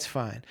that and that's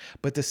fine.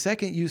 But the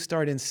second you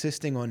start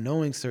insisting on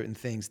knowing certain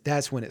things,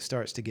 that's when it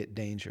starts to get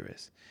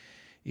dangerous.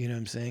 You know what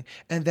I'm saying?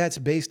 And that's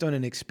based on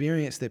an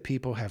experience that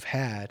people have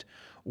had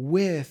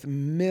with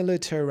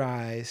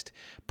militarized,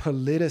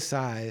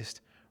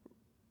 politicized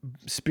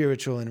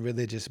spiritual and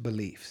religious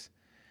beliefs.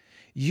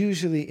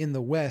 Usually in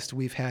the West,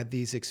 we've had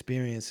these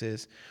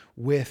experiences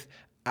with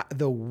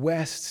the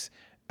West's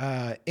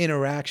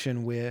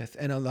interaction with,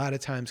 and a lot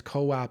of times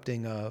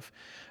co-opting of,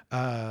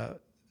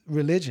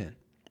 religion.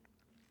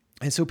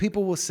 And so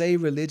people will say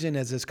religion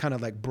as this kind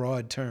of like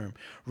broad term.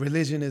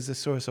 Religion is the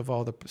source of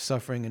all the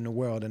suffering in the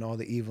world and all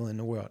the evil in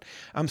the world.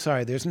 I'm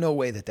sorry, there's no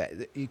way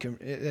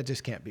that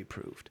just can't be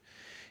proved.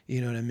 You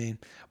know what I mean?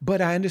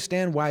 But I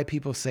understand why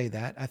people say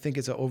that. I think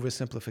it's an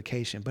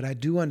oversimplification. But I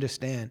do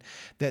understand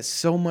that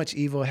so much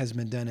evil has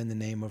been done in the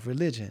name of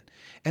religion.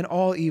 And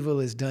all evil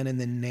is done in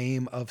the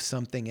name of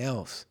something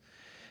else.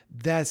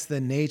 That's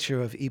the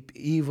nature of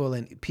evil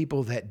and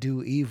people that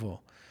do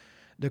evil.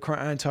 The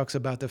Quran talks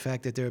about the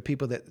fact that there are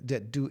people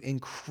that do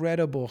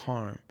incredible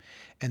harm,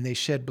 and they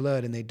shed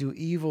blood and they do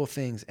evil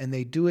things, and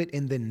they do it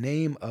in the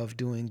name of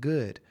doing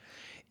good.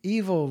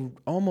 Evil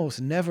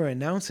almost never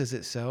announces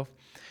itself,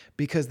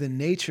 because the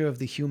nature of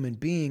the human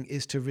being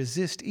is to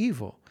resist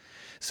evil.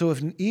 So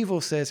if evil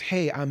says,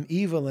 hey, I'm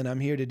evil and I'm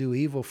here to do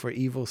evil for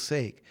evil's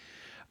sake,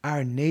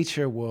 our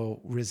nature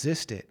will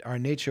resist it. Our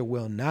nature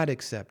will not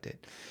accept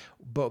it.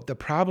 But the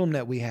problem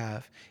that we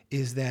have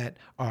is that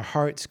our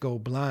hearts go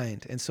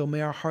blind. And so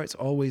may our hearts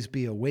always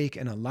be awake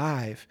and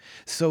alive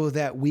so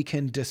that we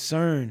can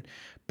discern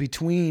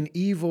between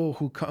evil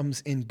who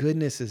comes in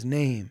goodness'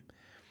 name.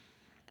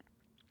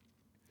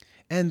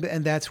 And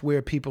that's where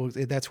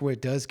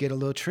it does get a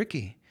little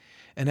tricky.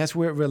 And that's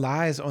where it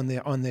relies on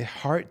the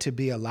heart to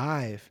be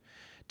alive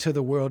to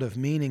the world of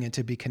meaning and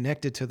to be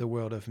connected to the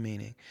world of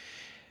meaning.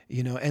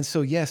 And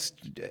so yes,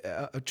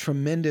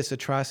 tremendous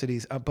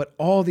atrocities, but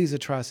all these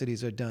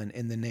atrocities are done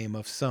in the name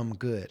of some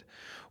good,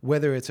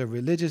 whether it's a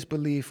religious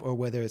belief or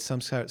whether it's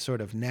some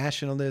sort of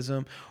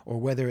nationalism or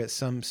whether it's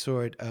some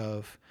sort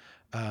of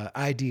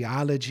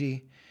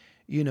ideology.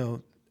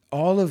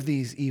 All of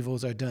these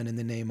evils are done in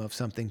the name of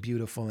something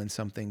beautiful and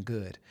something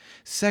good.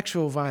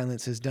 Sexual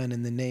violence is done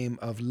in the name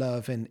of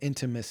love and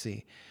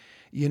intimacy.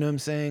 You know what I'm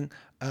saying?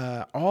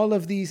 All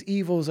of these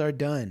evils are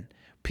done.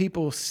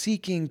 People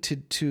seeking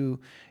to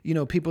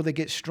people that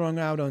get strung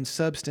out on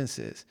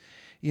substances.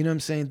 You know what I'm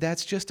saying?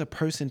 That's just a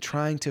person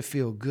trying to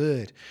feel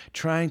good,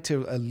 trying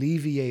to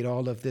alleviate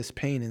all of this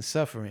pain and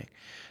suffering.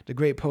 The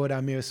great poet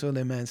Amir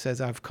Suleiman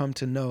says, I've come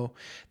to know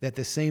that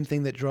the same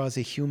thing that draws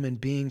a human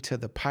being to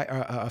the pipe,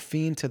 a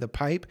fiend to the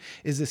pipe,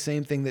 is the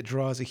same thing that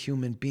draws a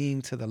human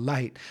being to the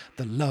light,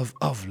 the love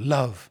of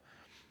love.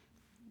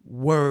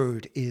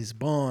 Word is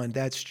bond.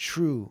 That's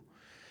true.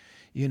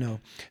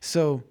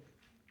 So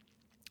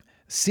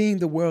seeing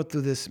the world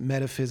through this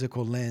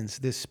metaphysical lens,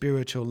 this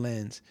spiritual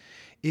lens,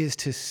 is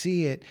to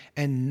see it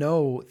and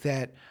know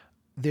that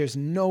there's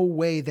no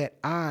way that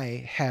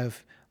I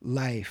have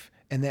life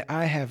and that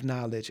I have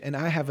knowledge and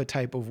I have a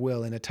type of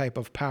will and a type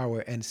of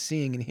power and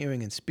seeing and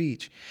hearing and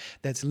speech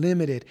that's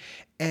limited.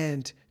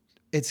 And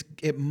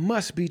it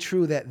must be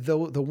true that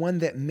though the one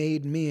that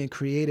made me and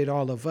created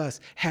all of us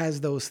has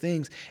those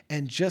things,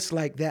 and just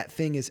like that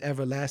thing is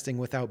everlasting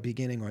without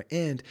beginning or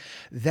end,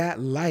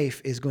 that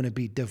life is going to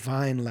be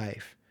divine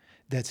life.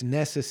 That's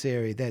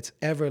necessary, that's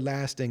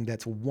everlasting,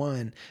 that's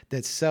one,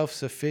 that's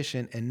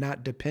self-sufficient and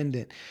not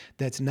dependent,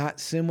 that's not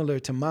similar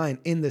to mine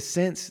in the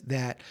sense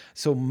that,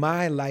 so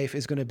my life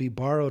is going to be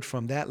borrowed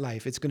from that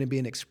life. It's going to be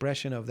an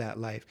expression of that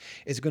life.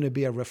 It's going to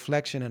be a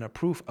reflection and a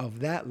proof of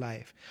that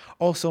life.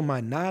 Also, my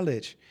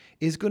knowledge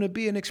is going to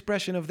be an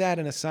expression of that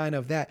and a sign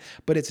of that,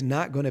 but it's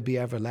not going to be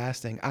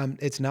everlasting.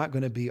 It's not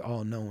going to be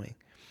all-knowing.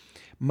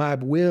 My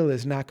will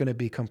is not going to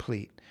be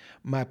complete.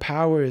 My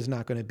power is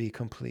not going to be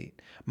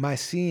complete. My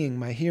seeing,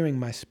 my hearing,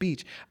 my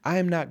speech, I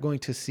am not going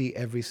to see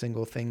every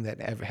single thing that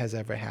has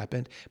ever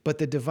happened, but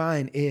the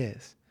divine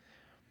is.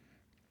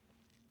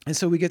 And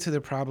so we get to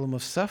the problem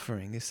of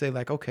suffering. You say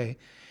like, okay,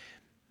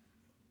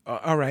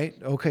 all right,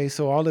 okay,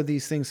 so all of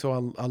these things,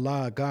 so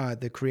Allah,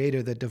 God, the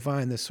creator, the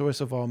divine, the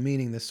source of all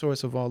meaning, the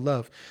source of all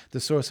love,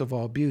 the source of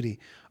all beauty.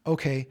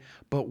 Okay,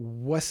 but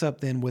what's up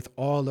then with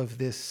all of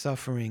this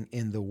suffering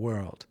in the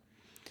world?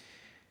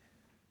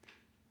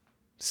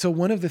 So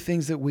one of the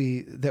things that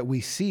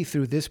we see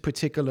through this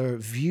particular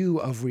view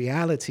of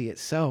reality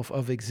itself,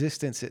 of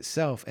existence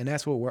itself, and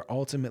that's what we're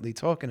ultimately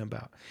talking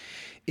about,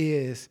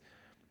 is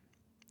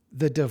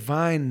the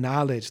divine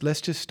knowledge.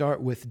 Let's just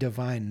start with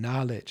divine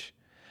knowledge.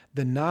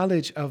 The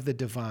knowledge of the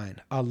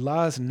divine.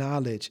 Allah's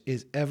knowledge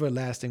is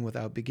everlasting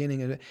without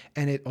beginning,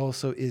 and it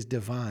also is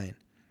divine.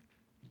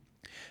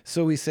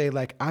 So we say,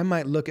 like, I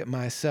might look at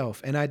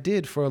myself, and I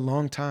did for a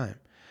long time.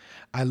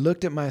 I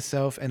looked at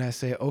myself and I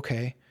say,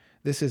 okay,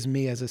 this is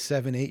me as a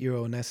 7,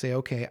 8-year-old. And I say,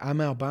 okay, I'm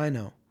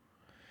albino.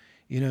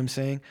 You know what I'm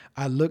saying?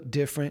 I look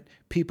different.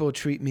 People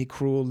treat me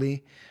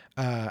cruelly.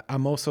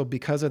 I'm also,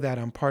 because of that,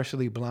 I'm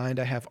partially blind.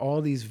 I have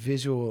all these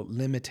visual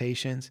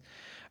limitations.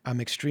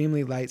 I'm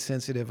extremely light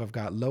sensitive. I've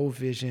got low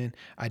vision.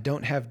 I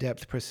don't have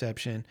depth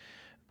perception.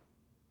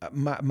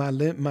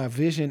 My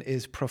vision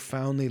is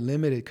profoundly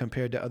limited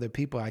compared to other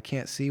people. I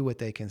can't see what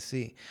they can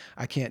see.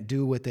 I can't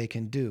do what they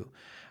can do.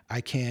 I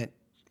can't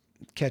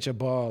catch a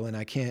ball, and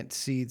I can't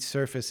see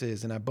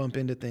surfaces, and I bump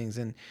into things,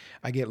 and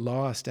I get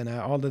lost, and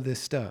all of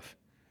this stuff.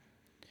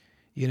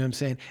 You know what I'm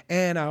saying?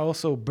 And I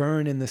also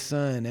burn in the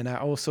sun,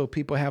 and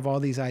people have all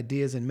these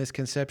ideas and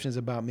misconceptions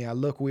about me. I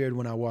look weird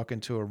when I walk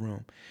into a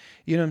room.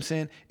 You know what I'm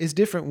saying? It's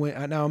different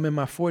now I'm in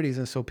my 40s,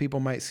 and so people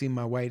might see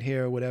my white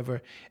hair or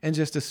whatever and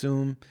just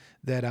assume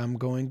that I'm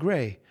going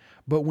gray.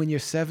 But when you're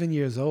 7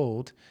 years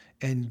old,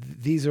 and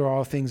these are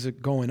all things that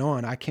are going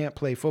on, I can't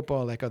play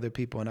football like other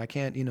people, and I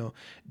can't,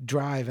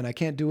 drive, and I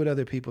can't do what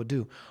other people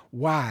do.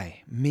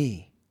 Why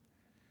me?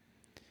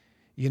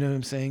 You know what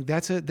I'm saying?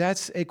 That's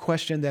a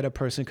question that a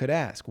person could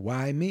ask.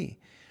 Why me?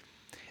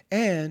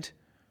 And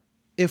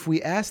if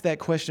we ask that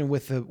question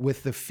with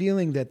the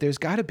feeling that there's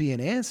got to be an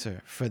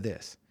answer for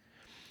this.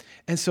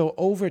 And so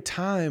over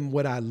time,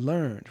 what I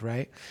learned,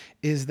 right,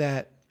 is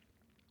that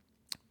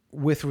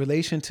with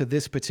relation to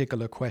this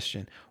particular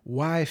question,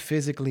 why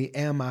physically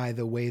am I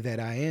the way that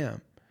I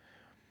am?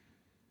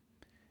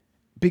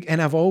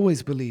 And I've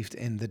always believed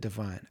in the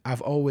divine.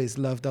 I've always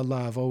loved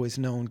Allah. I've always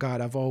known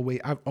God. I've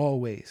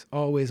always.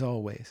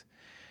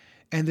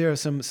 And there are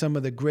some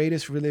of the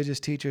greatest religious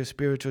teachers,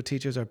 spiritual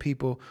teachers, are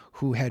people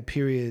who had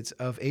periods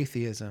of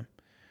atheism.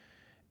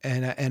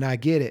 And I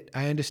get it.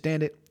 I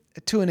understand it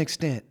to an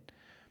extent.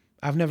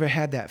 I've never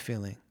had that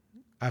feeling.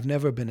 I've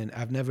never been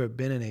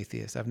an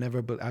atheist. I've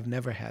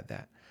never had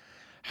that.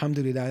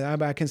 Alhamdulillah,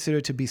 I consider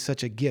it to be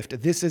such a gift.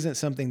 This isn't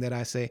something that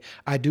I say,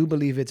 I do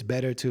believe it's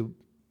better to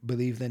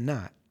believe than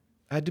not.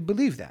 I do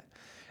believe that.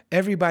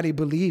 Everybody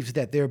believes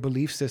that their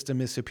belief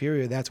system is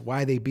superior. That's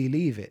why they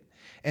believe it.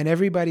 And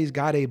everybody's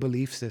got a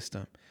belief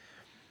system.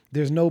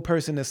 There's no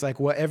person that's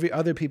like, well, every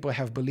other people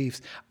have beliefs.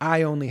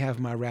 I only have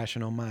my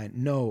rational mind.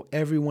 No,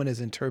 everyone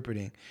is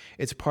interpreting.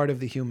 It's part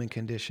of the human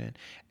condition.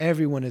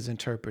 Everyone is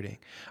interpreting.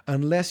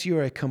 Unless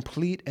you're a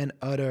complete and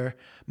utter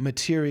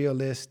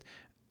materialist,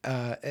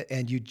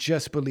 and you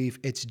just believe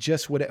it's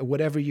just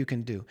whatever you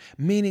can do,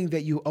 meaning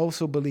that you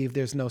also believe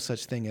there's no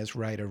such thing as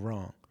right or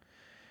wrong.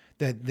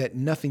 That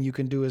nothing you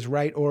can do is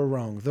right or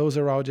wrong. Those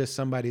are all just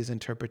somebody's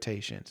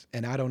interpretations,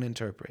 and I don't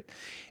interpret.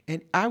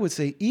 And I would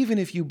say, even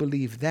if you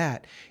believe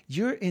that,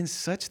 you're in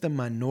such the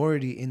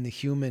minority in the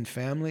human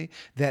family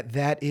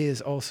that is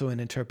also an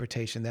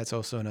interpretation. That's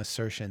also an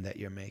assertion that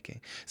you're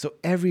making. So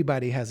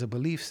everybody has a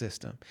belief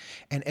system,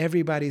 and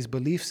everybody's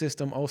belief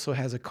system also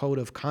has a code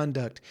of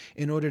conduct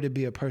in order to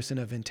be a person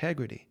of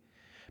integrity.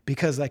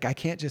 Because I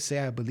can't just say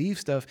I believe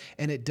stuff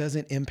and it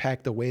doesn't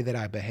impact the way that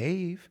I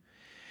behave.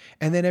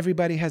 And then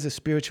everybody has a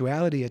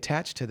spirituality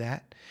attached to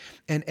that.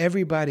 And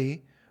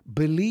everybody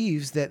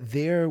believes that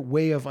their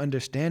way of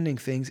understanding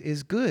things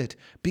is good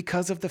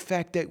because of the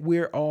fact that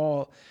we're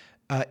all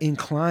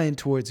inclined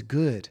towards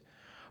good.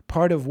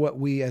 part of what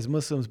we as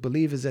Muslims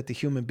believe is that the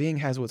human being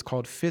has what's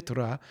called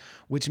fitra,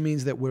 which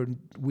means that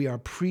we are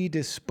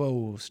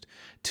predisposed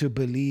to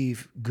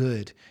believe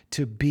good,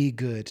 to be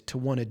good, to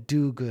want to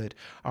do good.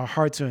 Our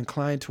hearts are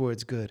inclined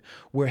towards good.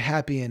 We're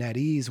happy and at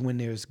ease when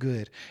there's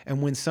good.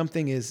 And when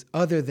something is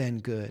other than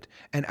good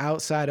and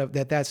outside of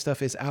that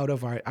stuff is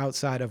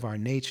outside of our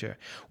nature,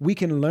 we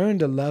can learn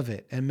to love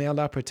it. And may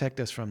Allah protect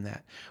us from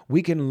that.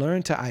 We can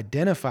learn to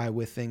identify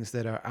with things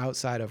that are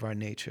outside of our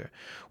nature.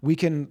 We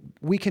can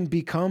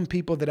become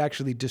people that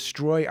actually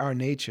destroy our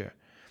nature.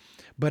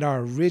 But our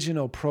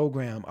original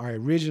program, our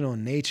original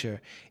nature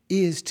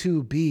is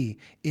to be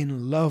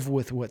in love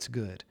with what's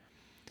good.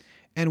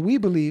 And we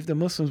believe, the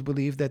Muslims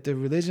believe, that the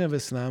religion of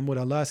Islam, what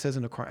Allah says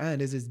in the Quran,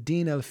 is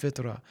Deen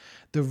al-Fitra,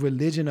 the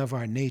religion of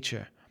our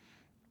nature.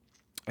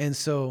 And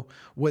so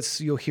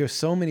you'll hear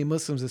so many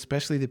Muslims,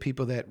 especially the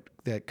people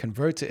that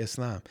convert to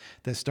Islam,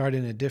 that start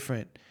in a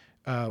different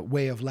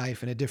way of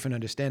life and a different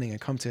understanding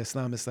and come to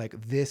Islam. It's like,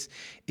 this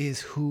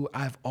is who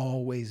I've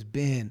always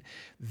been.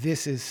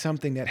 This is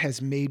something that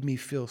has made me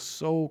feel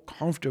so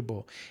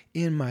comfortable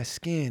in my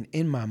skin,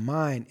 in my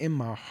mind, in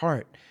my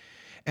heart.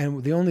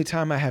 And the only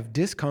time I have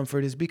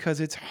discomfort is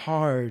because it's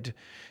hard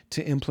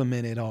to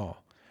implement it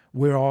all.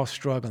 We're all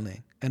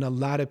struggling. And a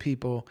lot of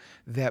people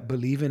that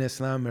believe in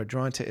Islam or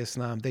drawn to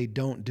Islam, they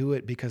don't do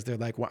it because they're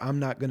like, well, I'm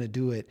not going to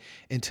do it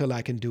until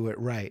I can do it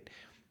right.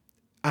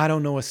 I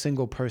don't know a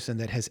single person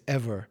that has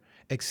ever,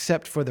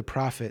 except for the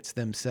prophets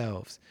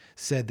themselves,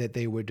 said that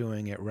they were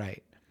doing it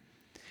right.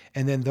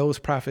 And then those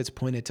prophets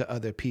pointed to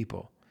other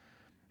people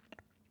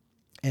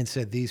and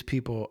said these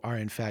people are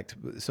in fact,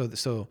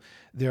 so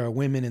there are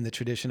women in the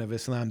tradition of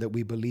Islam that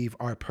we believe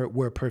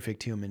were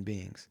perfect human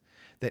beings,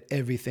 that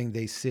everything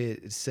they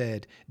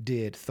said,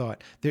 did,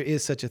 thought. There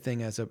is such a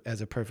thing as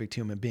a perfect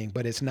human being,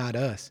 but it's not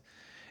us,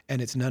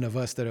 and it's none of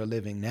us that are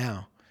living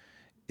now.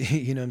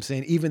 You know what I'm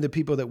saying? Even the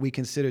people that we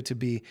consider to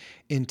be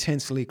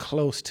intensely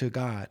close to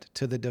God,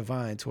 to the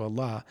divine, to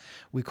Allah,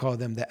 we call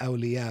them the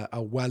awliya,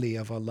 a wali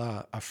of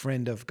Allah, a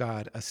friend of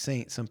God, a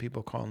saint, some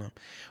people call them.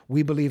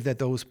 We believe that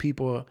those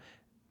people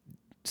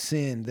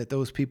sin, that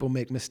those people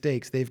make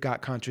mistakes. They've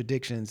got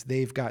contradictions.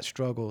 They've got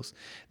struggles.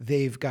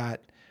 They've got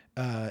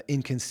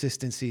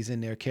inconsistencies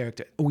in their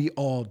character. We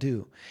all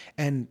do.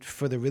 And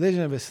for the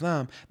religion of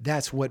Islam,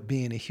 that's what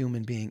being a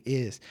human being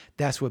is.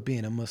 That's what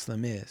being a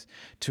Muslim is.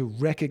 To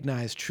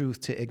recognize truth,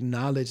 to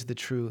acknowledge the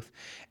truth,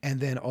 and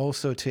then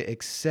also to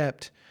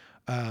accept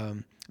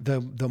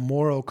the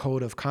moral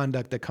code of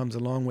conduct that comes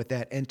along with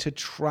that, and to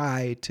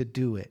try to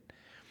do it.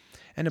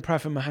 And the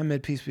Prophet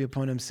Muhammad, peace be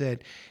upon him,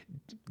 said,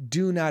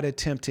 do not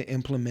attempt to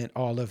implement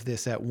all of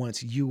this at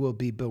once. You will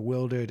be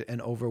bewildered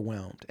and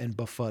overwhelmed and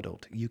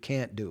befuddled. You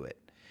can't do it.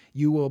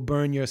 You will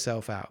burn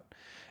yourself out.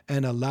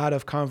 And a lot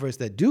of converts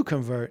that do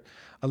convert,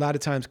 a lot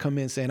of times come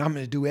in saying, I'm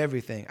going to do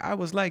everything. I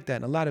was like that.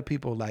 And a lot of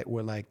people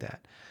were like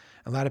that.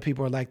 A lot of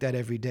people are like that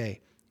every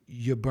day.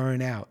 You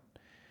burn out.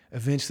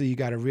 Eventually, you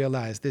got to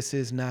realize this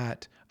is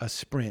not a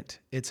sprint.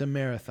 It's a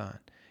marathon.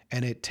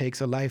 And it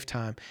takes a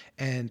lifetime.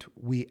 And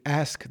we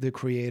ask the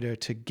Creator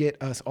to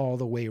get us all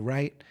the way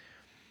right.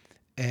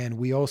 And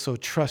we also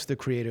trust the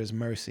Creator's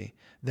mercy,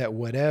 that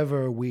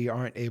whatever we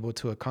aren't able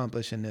to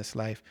accomplish in this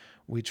life,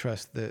 we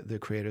trust the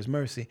Creator's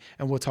mercy.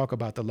 And we'll talk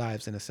about the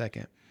lives in a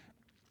second.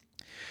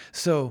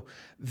 So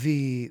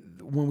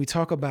when we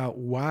talk about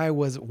why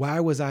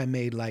was I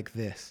made like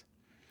this,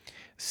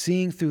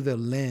 seeing through the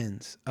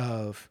lens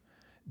of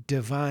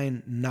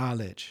divine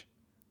knowledge,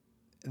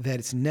 that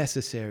it's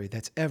necessary,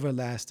 that's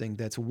everlasting,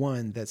 that's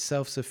one, that's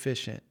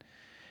self-sufficient,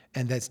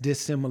 and that's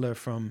dissimilar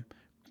from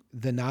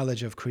the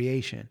knowledge of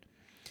creation.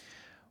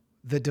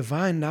 The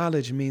divine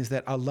knowledge means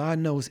that Allah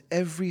knows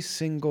every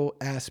single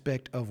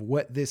aspect of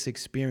what this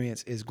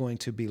experience is going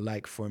to be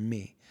like for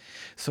me.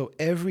 So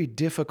every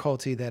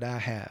difficulty that I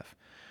have,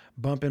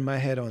 bumping my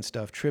head on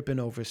stuff, tripping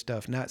over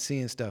stuff, not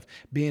seeing stuff,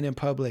 being in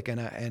public,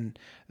 and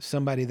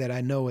somebody that I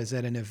know is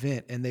at an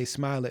event and they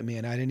smile at me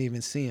and I didn't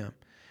even see them.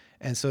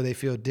 And so they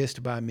feel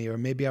dissed by me, or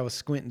maybe I was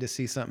squinting to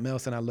see something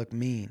else and I look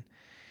mean.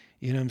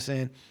 You know what I'm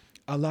saying?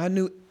 Allah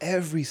knew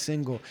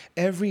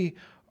every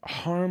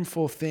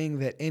harmful thing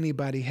that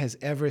anybody has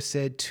ever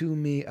said to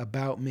me,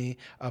 about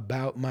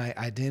my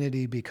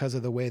identity because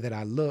of the way that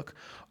I look,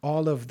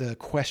 all of the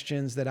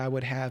questions that I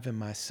would have in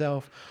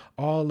myself,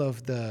 all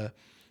of the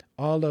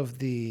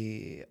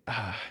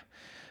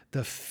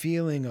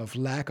feeling of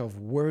lack of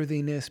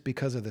worthiness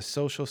because of the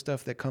social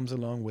stuff that comes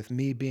along with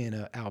me being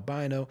an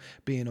albino,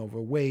 being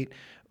overweight,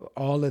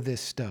 all of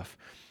this stuff.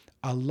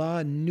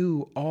 Allah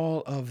knew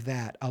all of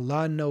that.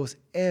 Allah knows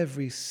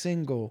every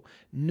single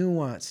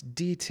nuance,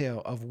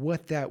 detail of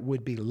what that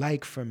would be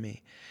like for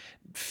me.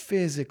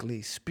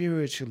 Physically,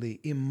 spiritually,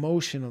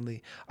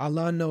 emotionally.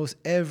 Allah knows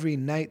every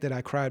night that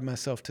I cried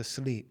myself to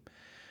sleep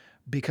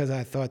because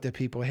I thought that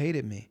people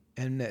hated me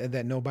and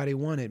that nobody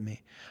wanted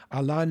me.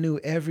 Allah knew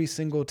every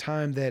single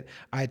time that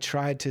I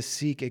tried to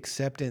seek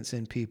acceptance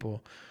in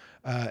people.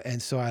 And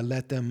so I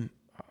let them,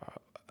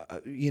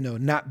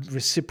 not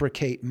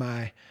reciprocate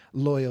my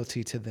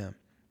loyalty to them.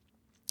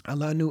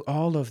 Allah knew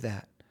all of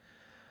that.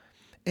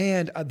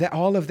 And that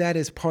all of that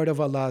is part of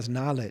Allah's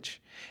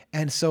knowledge.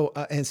 And so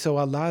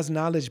Allah's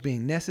knowledge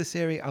being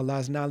necessary,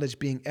 Allah's knowledge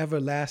being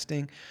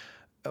everlasting,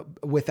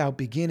 without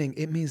beginning,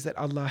 it means that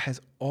Allah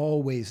has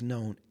always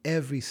known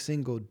every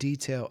single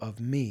detail of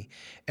me,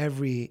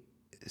 every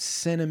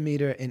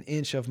centimeter and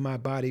inch of my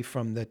body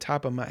from the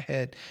top of my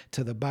head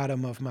to the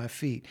bottom of my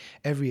feet,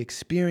 every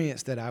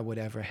experience that I would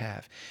ever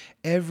have,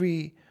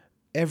 every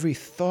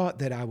thought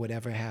that I would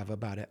ever have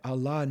about it.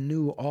 Allah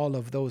knew all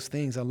of those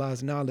things.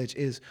 Allah's knowledge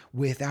is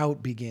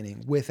without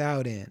beginning,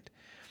 without end.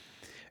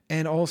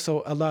 And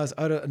also Allah's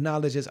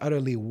knowledge is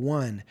utterly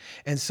one.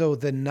 And so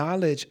the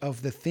knowledge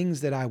of the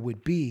things that I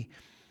would be,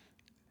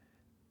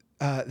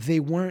 I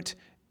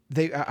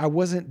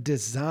wasn't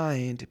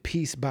designed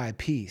piece by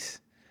piece.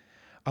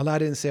 Allah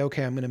didn't say,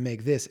 okay, I'm going to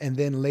make this, and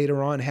then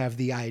later on have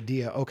the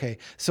idea. Okay,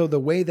 so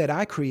the way that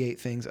I create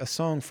things, a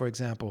song, for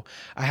example,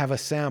 I have a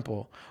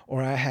sample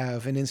or I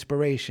have an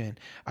inspiration.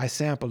 I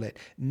sample it.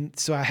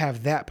 So I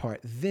have that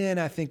part. Then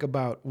I think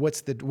about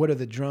what are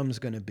the drums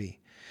going to be?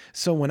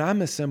 So when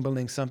I'm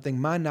assembling something,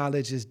 my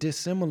knowledge is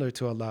dissimilar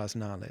to Allah's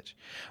knowledge.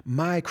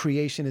 My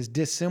creation is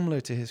dissimilar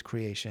to His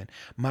creation.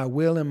 My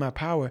will and my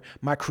power,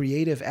 my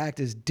creative act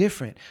is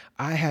different.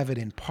 I have it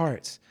in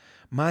parts.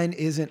 Mine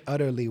isn't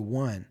utterly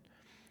one.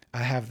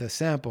 I have the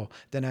sample,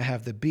 then I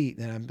have the beat,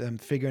 then I'm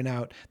figuring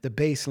out the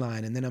bass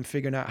line, and then I'm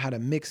figuring out how to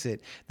mix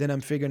it. Then I'm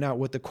figuring out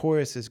what the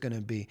chorus is going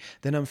to be.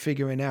 Then I'm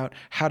figuring out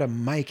how to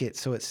mic it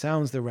so it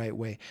sounds the right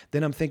way.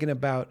 Then I'm thinking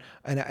about,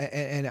 and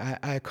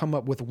I come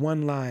up with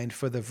one line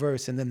for the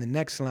verse and then the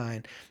next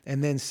line,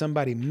 and then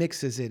somebody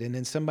mixes it, and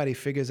then somebody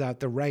figures out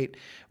the right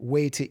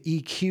way to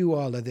EQ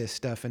all of this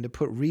stuff and to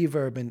put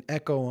reverb and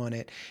echo on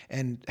it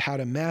and how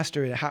to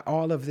master it,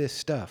 all of this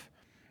stuff.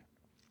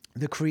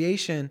 The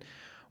creation...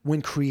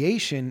 When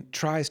creation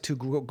tries to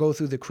go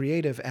through the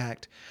creative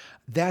act,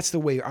 that's the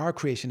way our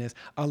creation is.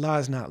 Allah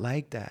is not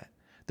like that.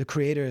 The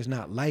Creator is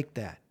not like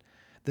that.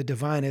 The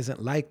divine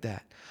isn't like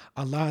that.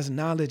 Allah's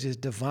knowledge is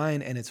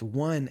divine and it's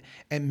one,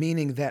 and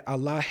meaning that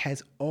Allah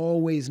has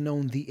always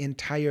known the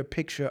entire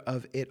picture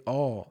of it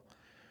all.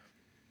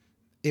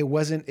 It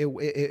wasn't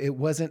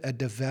a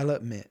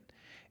development.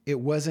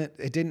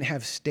 It didn't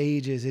have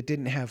stages. It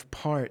didn't have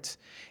parts.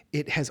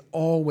 It has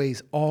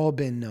always all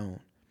been known.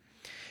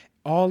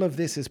 All of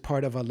this is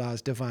part of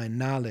Allah's divine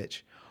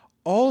knowledge.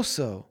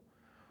 Also,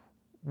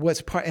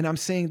 and I'm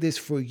saying this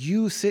for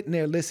you sitting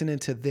there listening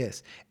to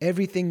this,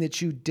 everything that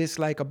you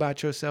dislike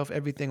about yourself,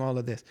 everything, all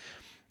of this.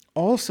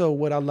 Also,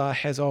 what Allah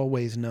has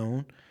always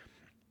known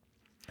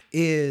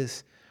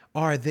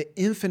are the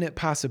infinite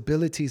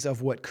possibilities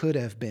of what could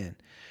have been.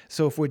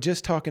 So if we're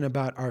just talking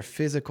about our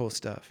physical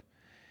stuff,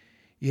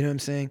 you know what I'm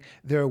saying?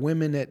 There are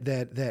women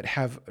that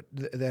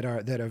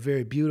are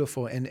very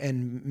beautiful,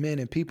 and men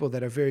and people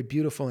that are very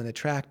beautiful and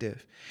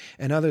attractive.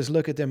 And others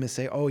look at them and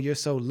say, oh, you're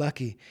so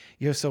lucky.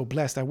 You're so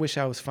blessed. I wish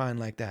I was fine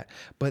like that.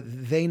 But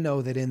they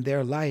know that in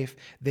their life,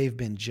 they've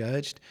been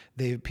judged.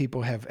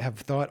 People have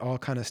thought all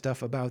kind of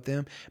stuff about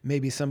them.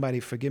 Maybe somebody,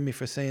 forgive me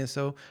for saying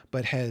so,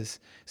 but has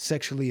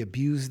sexually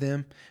abused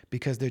them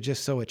because they're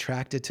just so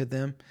attracted to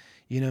them.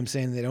 You know what I'm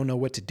saying? They don't know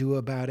what to do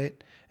about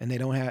it. And they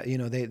don't have,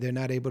 they're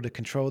not able to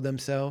control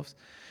themselves.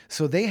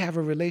 So they have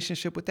a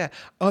relationship with that.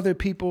 Other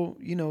people,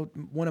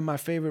 one of my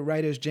favorite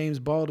writers, James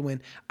Baldwin,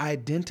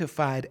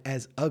 identified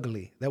as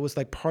ugly. That was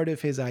like part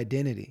of his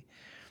identity.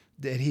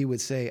 That he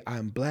would say,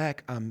 I'm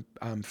black, I'm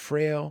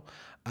frail,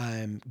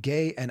 I'm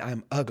gay, and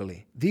I'm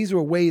ugly. These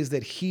were ways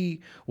that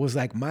he was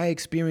like, my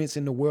experience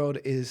in the world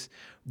is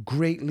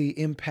greatly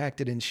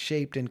impacted and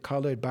shaped and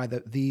colored by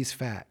these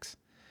facts.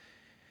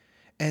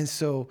 And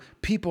so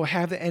people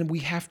have that, and we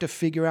have to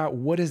figure out,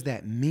 what does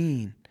that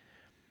mean?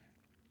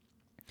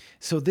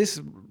 So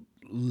this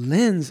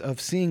lens of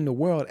seeing the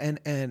world,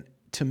 and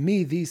to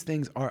me, these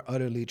things are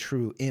utterly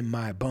true in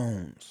my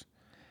bones.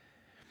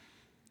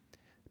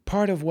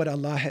 Part of what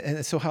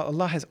and so how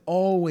Allah has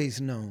always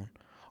known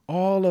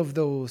all of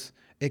those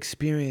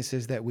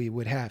experiences that we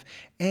would have.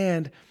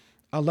 And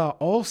Allah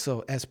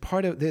also, as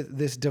part of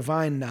this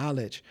divine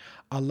knowledge,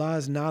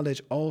 Allah's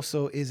knowledge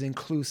also is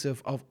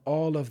inclusive of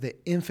all of the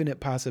infinite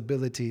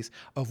possibilities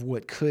of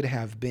what could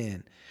have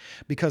been.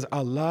 Because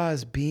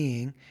Allah's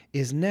being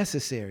is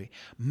necessary.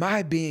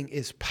 My being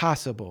is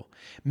possible.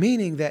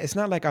 Meaning that it's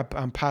not like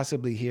I'm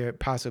possibly here,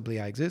 possibly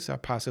I exist, or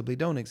possibly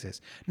don't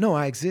exist. No,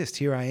 I exist.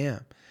 Here I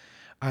am.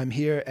 I'm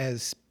here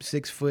as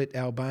 6-foot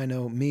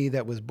albino me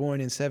that was born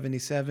in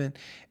 1977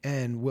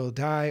 and will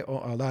die, or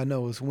Allah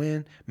knows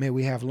when. May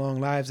we have long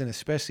lives, and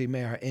especially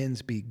may our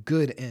ends be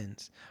good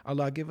ends.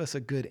 Allah, give us a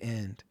good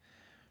end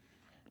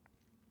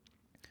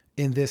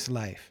in this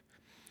life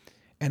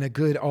and a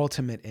good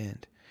ultimate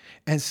end.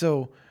 And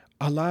so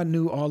Allah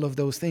knew all of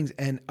those things,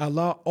 and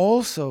Allah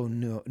also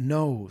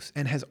knows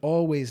and has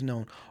always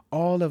known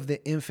all of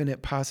the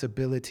infinite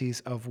possibilities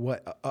of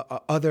what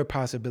other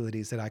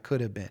possibilities that I could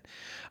have been.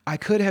 I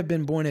could have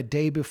been born a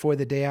day before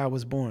the day I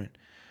was born.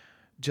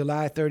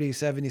 July 30,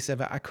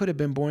 77. I could have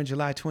been born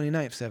July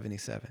 29th,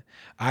 77.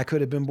 I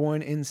could have been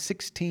born in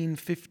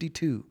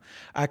 1652.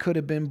 I could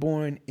have been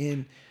born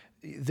in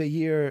the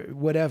year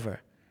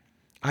whatever.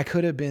 I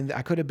could have been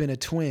a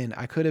twin.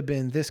 I could have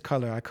been this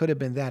color. I could have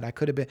been that. I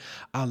could have been.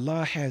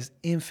 Allah has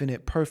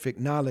infinite perfect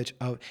knowledge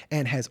of,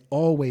 and has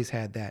always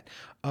had that,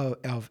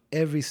 of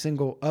every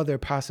single other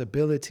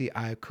possibility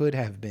I could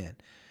have been.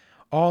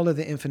 All of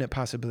the infinite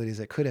possibilities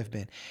that could have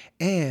been.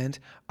 And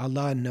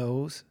Allah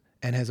knows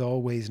and has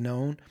always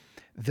known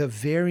the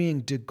varying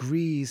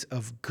degrees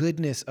of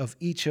goodness of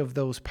each of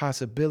those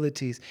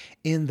possibilities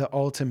in the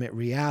ultimate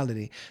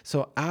reality.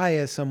 So I,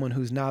 as someone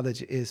whose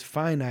knowledge is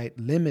finite,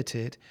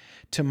 limited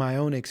to my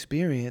own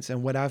experience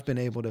and what I've been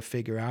able to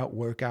figure out,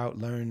 work out,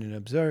 learn, and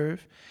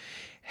observe,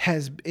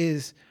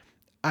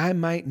 I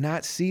might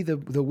not see the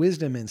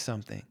wisdom in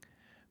something.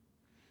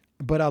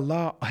 But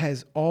Allah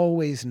has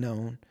always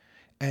known,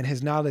 and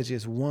his knowledge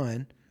is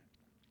one,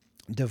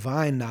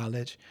 divine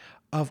knowledge,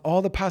 of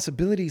all the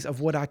possibilities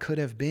of what I could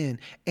have been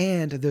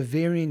and the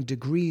varying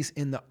degrees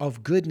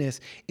of goodness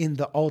in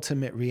the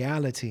ultimate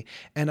reality.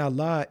 And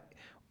Allah,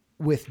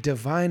 with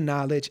divine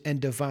knowledge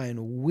and divine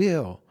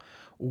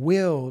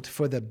willed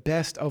for the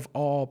best of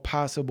all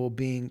possible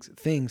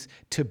things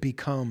to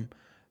become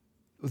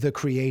the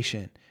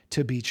creation,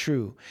 to be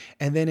true.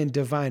 And then in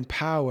divine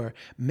power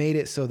made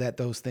it so that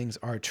those things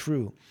are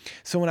true.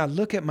 So when I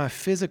look at my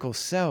physical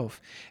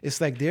self,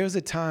 it's like there's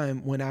a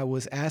time when I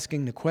was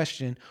asking the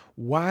question,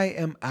 why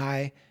am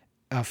I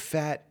a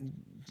fat,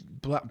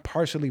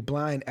 partially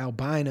blind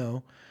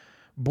albino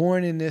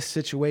born in this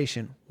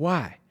situation?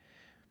 Why?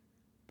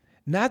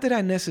 Not that I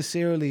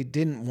necessarily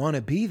didn't want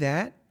to be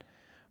that,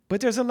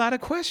 but there's a lot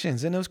of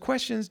questions, and those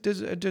questions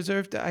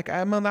deserve to,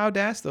 I'm allowed to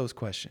ask those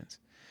questions.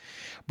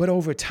 But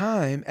over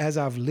time, as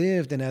I've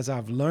lived and as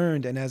I've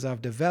learned and as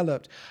I've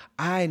developed,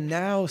 I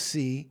now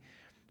see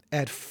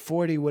at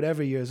 40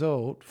 whatever years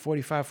old,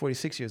 45,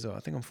 46 years old, I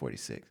think I'm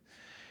 46,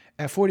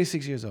 at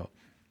 46 years old,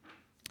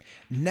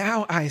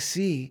 now I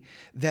see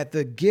that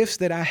the gifts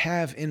that I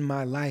have in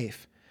my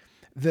life,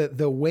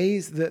 the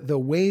ways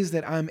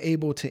that I'm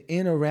able to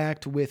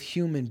interact with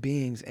human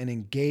beings and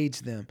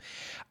engage them,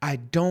 I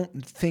don't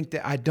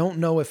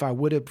know if I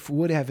would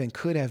have and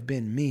could have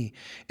been me.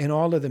 And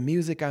all of the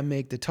music I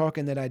make, the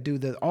talking that I do,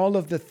 all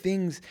of the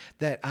things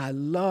that I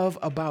love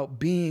about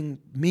being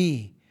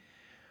me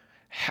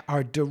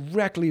are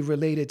directly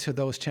related to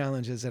those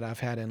challenges that I've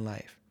had in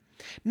life.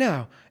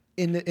 Now,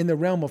 in the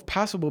realm of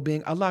possible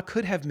being, Allah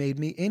could have made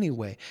me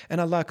anyway.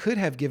 And Allah could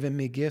have given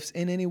me gifts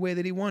in any way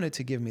that he wanted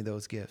to give me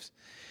those gifts.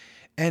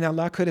 And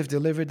Allah could have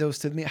delivered those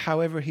to me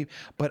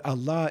but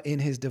Allah in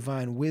his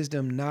divine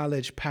wisdom,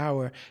 knowledge,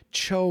 power,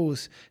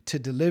 chose to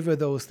deliver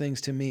those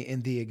things to me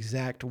in the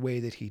exact way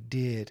that he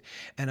did.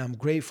 And I'm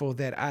grateful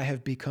that I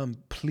have become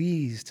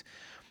pleased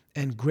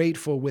and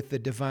grateful with the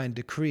divine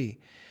decree.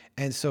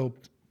 And so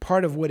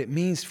part of what it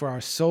means for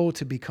our soul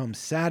to become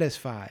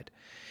satisfied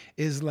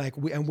is like,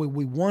 what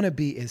we want to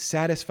be is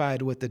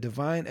satisfied with the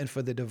divine, and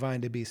for the divine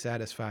to be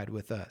satisfied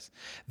with us.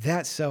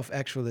 That's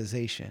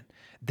self-actualization.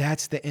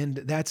 That's the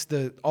end. That's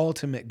the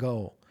ultimate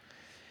goal,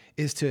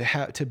 is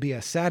to be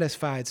a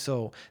satisfied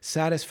soul,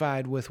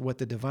 satisfied with what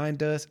the divine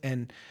does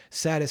and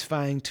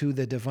satisfying to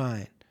the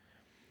divine.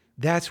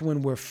 That's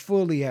when we're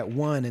fully at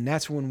one, and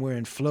that's when we're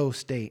in flow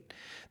state.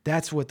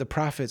 That's what the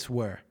prophets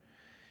were.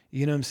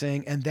 You know what I'm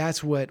saying? And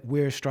that's what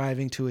we're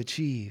striving to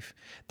achieve.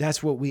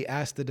 That's what we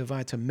ask the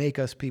divine to make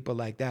us people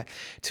like that,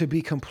 to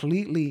be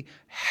completely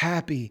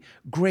happy,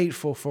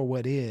 grateful for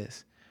what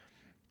is.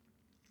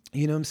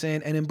 You know what I'm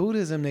saying? And in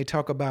Buddhism, they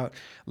talk about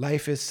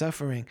life is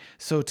suffering.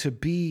 So to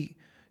be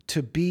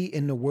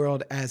in the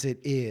world as it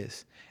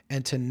is,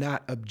 and to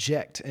not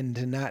object, and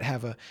to not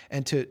have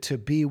and to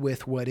be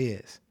with what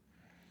is.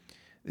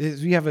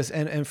 We have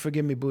and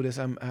forgive me, Buddhists,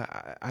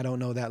 I don't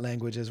know that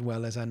language as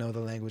well as I know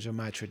the language of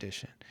my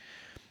tradition.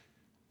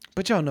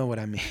 But y'all know what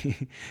I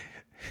mean.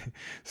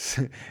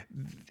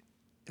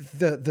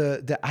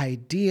 The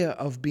idea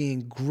of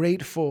being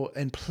grateful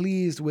and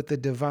pleased with the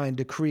divine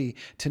decree,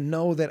 to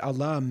know that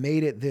Allah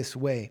made it this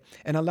way,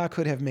 and Allah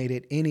could have made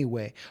it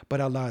anyway,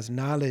 but Allah's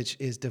knowledge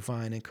is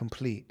divine and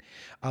complete.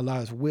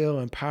 Allah's will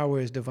and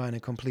power is divine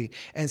and complete.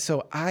 And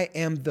so I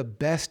am the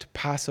best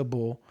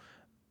possible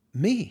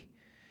me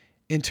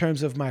in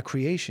terms of my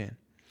creation.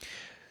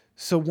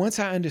 So once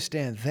I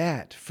understand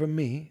that, for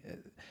me,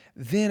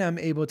 then I'm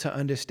able to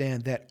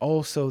understand that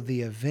also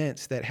the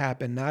events that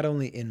happen not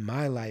only in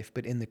my life,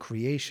 but in the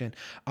creation,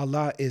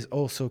 Allah is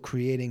also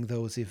creating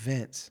those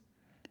events.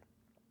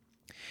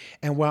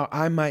 And while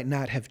I might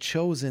not have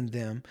chosen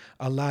them,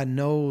 Allah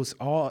knows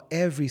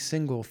every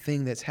single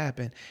thing that's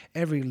happened,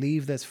 every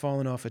leaf that's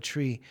fallen off a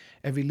tree,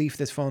 every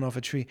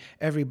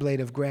blade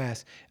of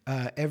grass,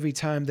 every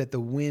time that the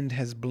wind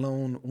has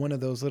blown one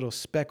of those little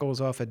speckles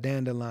off a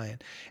dandelion,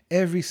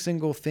 every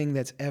single thing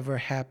that's ever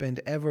happened,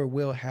 ever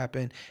will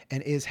happen,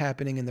 and is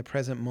happening in the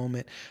present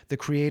moment. The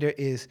Creator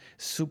is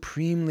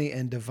supremely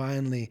and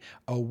divinely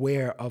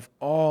aware of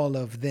all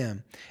of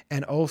them,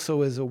 and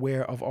also is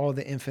aware of all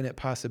the infinite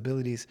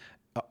possibilities,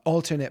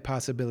 alternate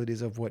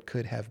possibilities of what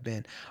could have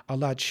been.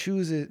 Allah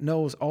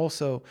knows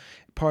also,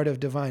 part of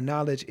divine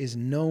knowledge is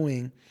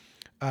knowing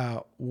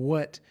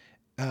what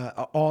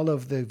all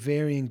of the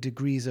varying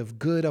degrees of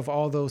good of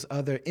all those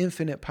other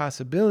infinite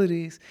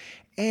possibilities,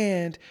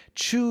 and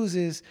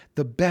chooses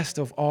the best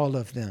of all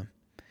of them.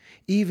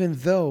 Even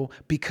though,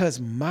 because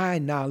my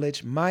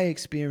knowledge, my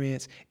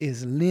experience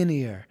is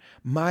linear,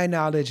 my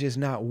knowledge is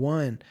not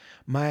one.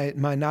 My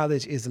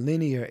knowledge is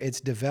linear, it's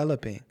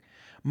developing.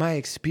 My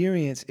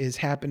experience is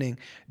happening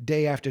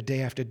day after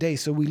day after day.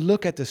 So we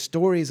look at the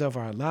stories of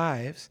our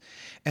lives,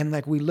 and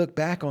like we look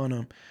back on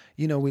them,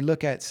 we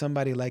look at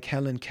somebody like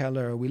Helen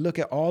Keller, or we look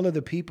at all of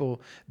the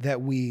people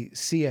that we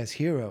see as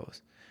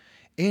heroes.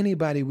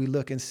 Anybody we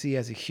look and see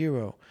as a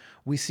hero,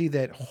 we see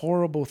that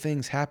horrible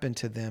things happen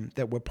to them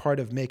that were part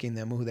of making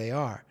them who they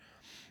are.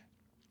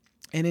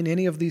 And in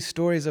any of these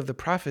stories of the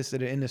prophets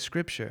that are in the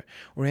scripture,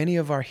 or any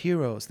of our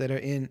heroes that are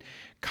in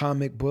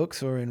comic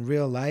books or in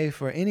real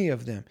life, or any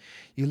of them,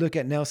 you look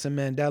at Nelson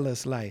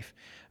Mandela's life,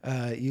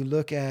 you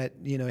look at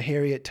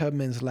Harriet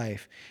Tubman's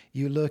life,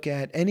 you look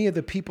at any of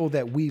the people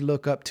that we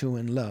look up to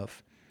and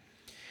love.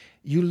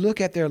 You look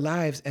at their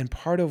lives, and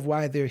part of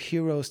why they're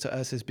heroes to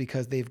us is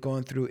because they've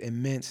gone through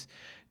immense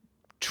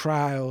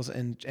trials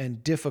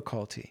and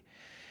difficulty.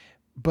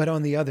 But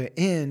on the other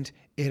end,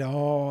 it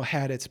all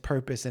had its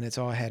purpose and it's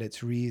all had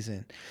its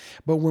reason.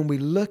 But when we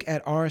look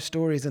at our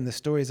stories and the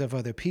stories of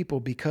other people,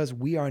 because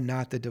we are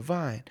not the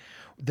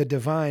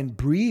divine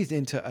breathed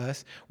into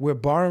us, we're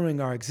borrowing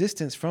our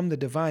existence from the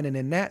divine. And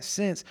in that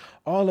sense,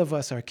 all of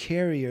us are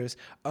carriers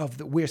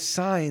we're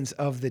signs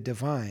of the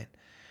divine.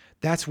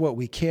 That's what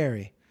we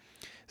carry.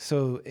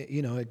 So,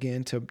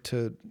 again,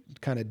 to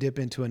kind of dip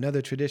into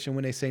another tradition,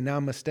 when they say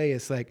namaste,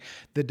 it's like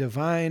the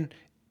divine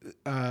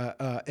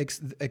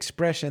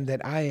expression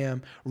that I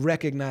am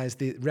recognizes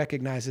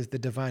the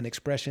divine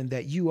expression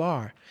that you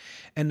are.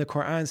 And the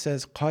Quran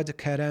says, قَدْ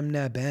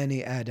كَرَمْنَا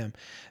بَنِي Adam.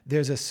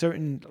 There's a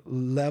certain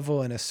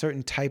level and a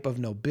certain type of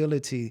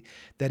nobility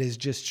that is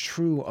just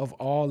true of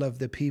all of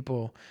the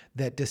people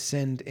that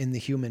descend in the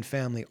human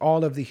family.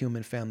 All of the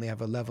human family have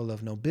a level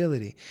of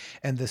nobility.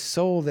 And the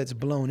soul that's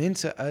blown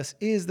into us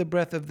is the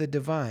breath of the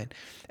divine.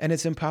 And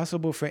it's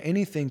impossible for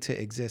anything to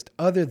exist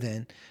other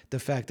than the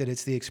fact that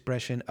it's the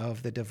expression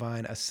of the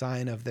divine, a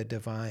sign of the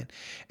divine.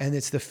 And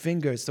it's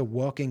the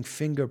walking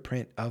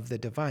fingerprint of the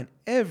divine,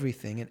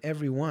 everything and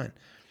everyone.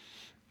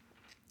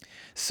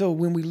 So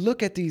when we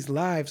look at these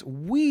lives,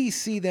 we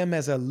see them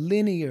as a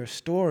linear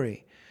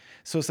story.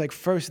 So it's like,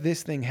 first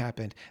this thing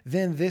happened,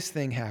 then this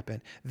thing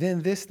happened,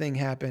 then this thing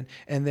happened,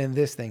 and then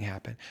this thing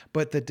happened.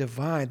 But the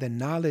divine, the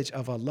knowledge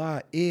of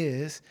Allah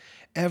is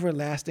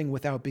everlasting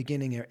without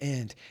beginning or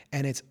end,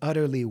 and it's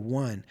utterly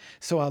one.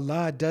 So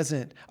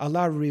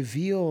Allah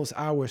reveals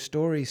our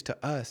stories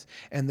to us,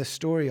 and the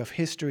story of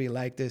history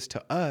like this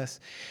to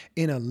us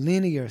in a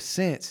linear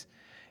sense,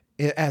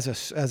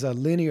 as a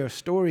linear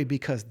story,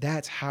 because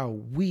that's how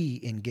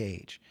we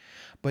engage.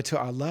 But to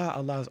Allah,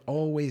 Allah's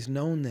always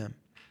known them.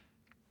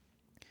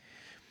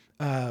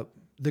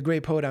 The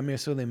great poet Amir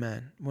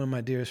Suleiman, one of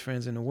my dearest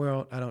friends in the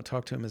world. I don't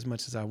talk to him as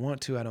much as I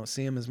want to. I don't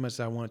see him as much as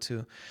I want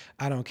to.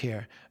 I don't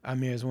care.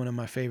 Amir is one of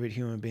my favorite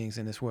human beings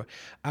in this world.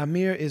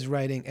 Amir is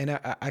writing, and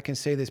I can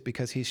say this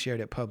because he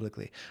shared it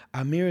publicly.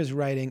 Amir is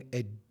writing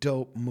a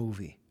dope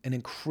movie, an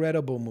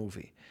incredible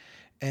movie.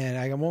 And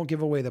I won't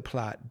give away the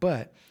plot,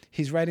 but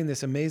he's writing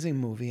this amazing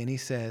movie, and he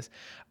says,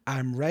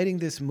 I'm writing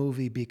this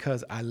movie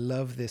because I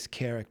love this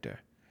character.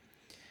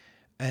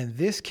 And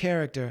this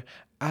character,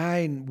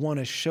 I want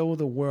to show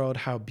the world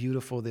how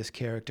beautiful this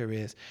character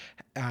is,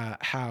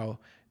 how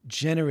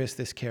generous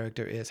this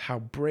character is, how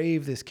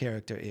brave this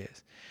character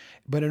is.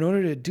 But in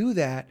order to do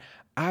that,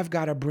 I've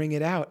got to bring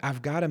it out.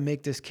 I've got to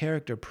make this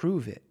character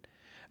prove it.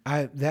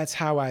 That's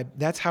how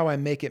I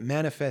make it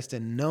manifest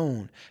and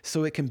known,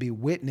 so it can be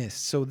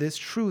witnessed, so this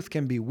truth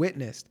can be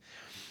witnessed.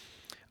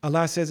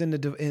 Allah says in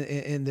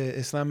the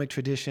Islamic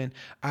tradition,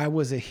 I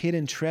was a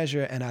hidden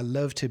treasure and I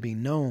love to be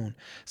known.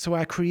 So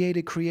I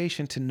created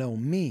creation to know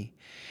me.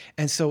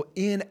 And so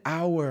in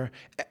our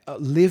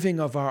living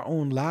of our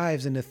own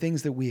lives and the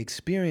things that we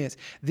experience,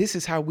 this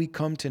is how we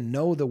come to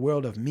know the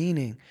world of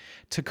meaning,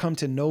 to come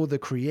to know the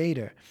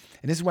Creator.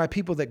 And this is why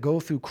people that go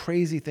through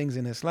crazy things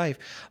in this life,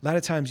 a lot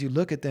of times you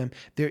look at them,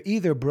 they're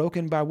either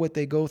broken by what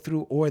they go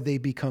through or they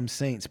become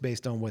saints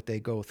based on what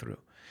they go through.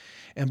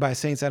 And by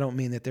saints, I don't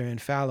mean that they're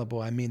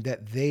infallible. I mean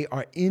that they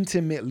are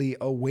intimately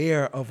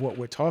aware of what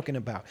we're talking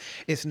about.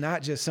 It's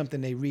not just something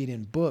they read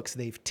in books.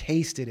 They've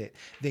tasted it.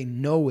 They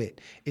know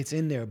it. It's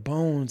in their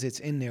bones. It's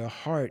in their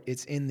heart.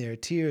 It's in their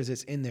tears.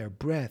 It's in their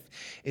breath.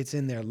 It's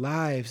in their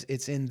lives.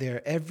 It's in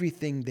their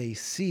everything they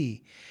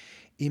see.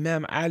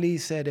 Imam Ali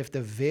said, if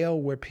the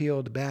veil were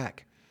peeled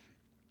back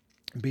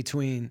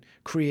between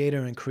creator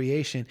and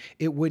creation,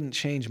 it wouldn't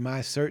change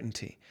my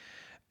certainty.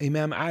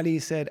 Imam Ali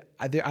said,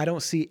 I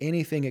don't see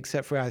anything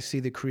except for I see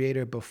the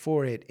Creator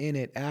before it, in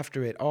it,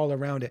 after it, all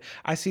around it.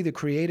 I see the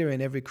Creator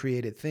in every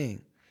created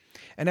thing.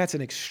 And that's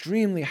an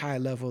extremely high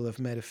level of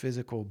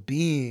metaphysical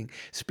being,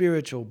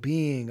 spiritual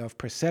being, of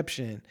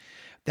perception.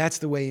 That's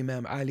the way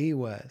Imam Ali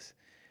was,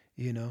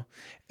 And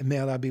may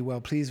Allah be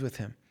well pleased with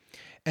him.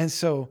 And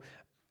so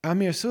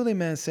Amir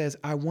Suleiman says,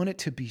 I want it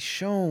to be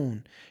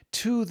shown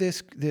to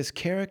this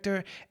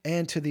character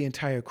and to the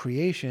entire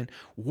creation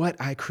what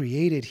I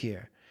created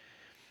here.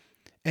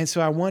 And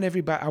so I want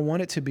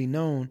it to be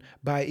known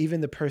by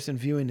even the person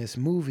viewing this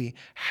movie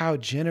how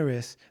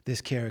generous this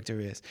character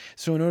is.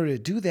 So in order to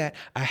do that,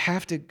 I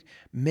have to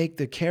make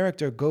the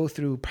character go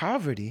through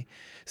poverty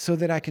so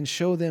that I can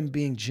show them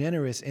being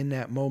generous in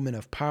that moment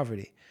of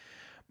poverty.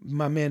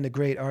 My man, the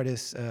great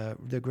artist,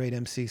 the great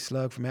MC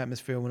Slug from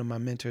Atmosphere, one of my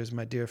mentors,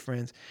 my dear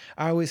friends,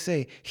 I always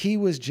say he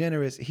was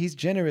generous. He's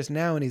generous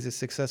now and he's a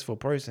successful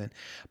person.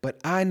 But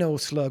I know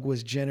Slug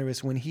was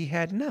generous when he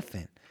had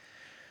nothing.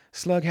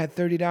 Slug had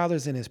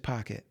 $30 in his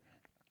pocket.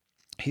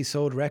 He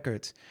sold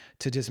records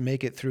to just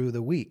make it through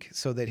the week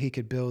so that he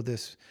could build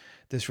this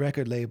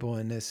record label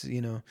and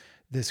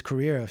this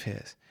career of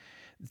his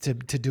to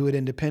do it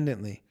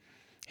independently.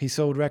 He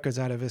sold records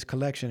out of his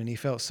collection and he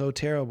felt so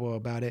terrible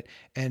about it.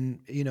 And,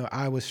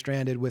 I was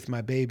stranded with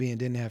my baby and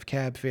didn't have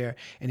cab fare.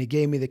 And he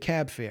gave me the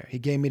cab fare. He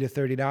gave me the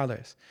 $30.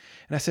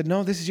 And I said,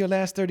 no, this is your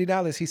last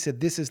 $30. He said,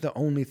 this is the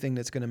only thing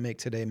that's going to make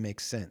today make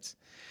sense.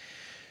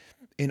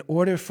 In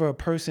order for a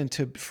person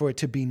for it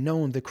to be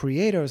known, the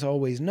creator is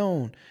always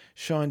known.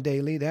 Sean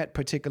Daly, that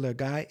particular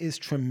guy, is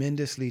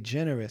tremendously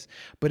generous.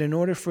 But in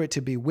order for it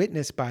to be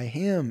witnessed by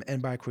him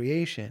and by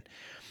creation,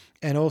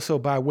 and also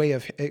by way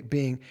of it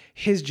being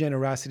his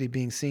generosity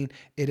being seen,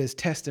 it is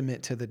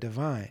testament to the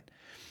divine.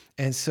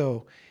 And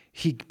so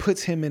he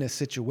puts him in a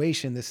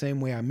situation the same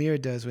way Amir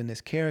does when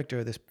this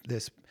character,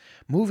 this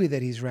movie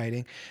that he's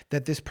writing,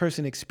 that this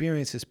person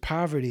experiences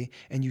poverty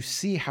and you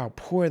see how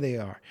poor they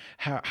are,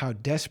 how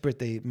desperate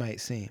they might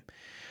seem.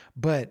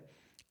 But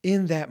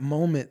in that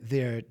moment,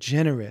 they're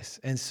generous.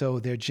 And so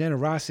their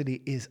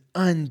generosity is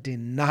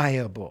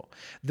undeniable.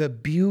 The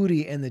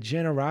beauty and the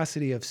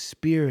generosity of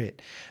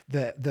spirit,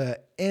 the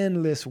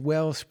endless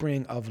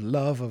wellspring of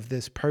love of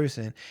this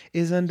person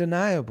is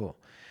undeniable.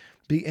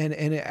 And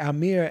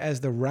Amir,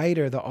 as the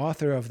writer, the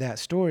author of that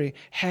story,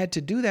 had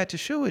to do that to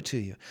show it to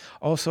you.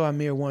 Also,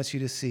 Amir wants you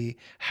to see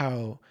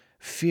how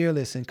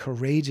fearless and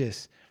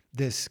courageous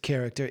this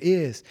character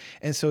is.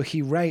 And so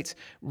he writes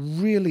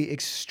really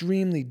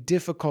extremely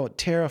difficult,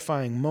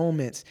 terrifying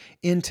moments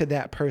into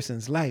that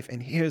person's life.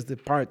 And here's the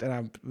part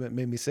that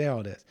made me say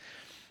all this.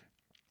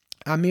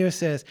 Amir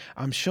says,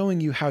 I'm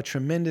showing you how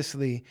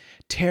tremendously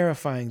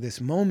terrifying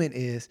this moment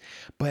is.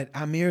 But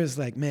Amir is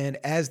like, man,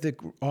 as the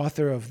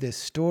author of this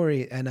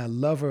story and a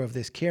lover of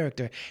this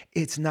character,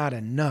 it's not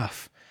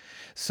enough.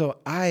 So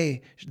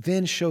I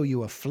then show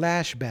you a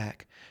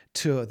flashback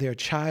to their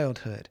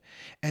childhood,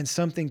 and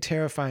something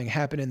terrifying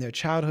happened in their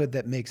childhood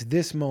that makes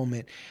this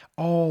moment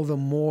all the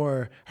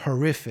more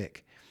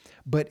horrific.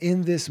 But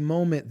in this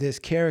moment, this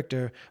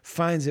character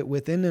finds it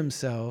within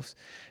themselves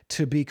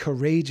to be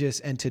courageous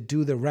and to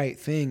do the right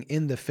thing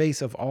in the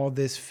face of all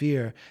this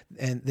fear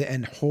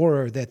and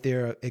horror that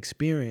they're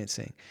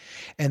experiencing.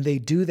 And they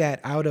do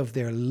that out of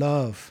their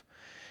love.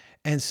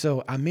 And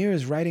so Amir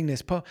is writing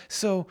this poem.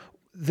 So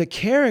the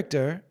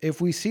character,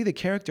 if we see the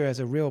character as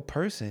a real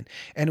person,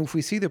 and if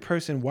we see the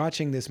person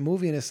watching this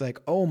movie and it's like,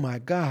 oh my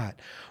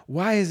God,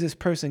 why is this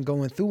person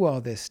going through all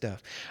this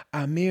stuff?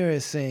 Amir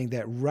is saying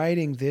that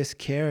writing this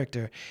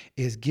character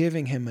is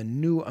giving him a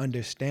new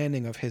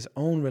understanding of his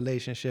own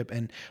relationship,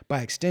 and by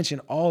extension,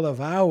 all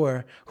of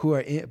our who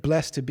are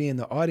blessed to be in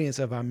the audience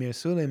of Amir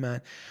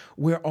Suleiman,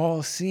 we're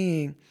all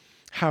seeing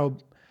how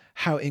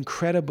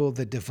incredible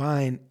the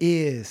divine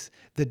is,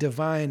 the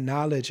divine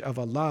knowledge of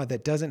Allah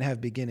that doesn't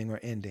have beginning or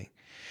ending,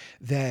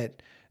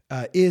 that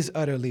is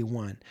utterly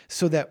one.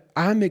 So that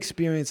I'm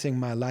experiencing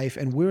my life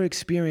and we're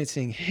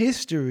experiencing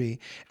history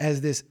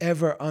as this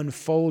ever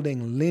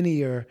unfolding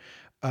linear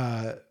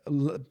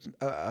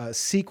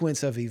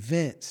sequence of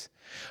events.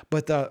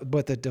 But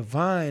the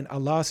divine,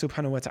 Allah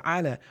subhanahu wa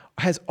ta'ala,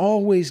 has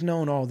always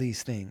known all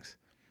these things.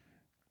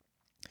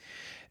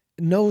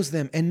 Knows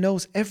them and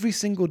knows every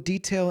single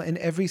detail and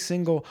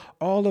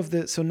all of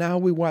the. So now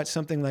we watch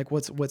something like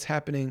what's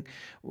happening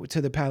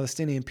to the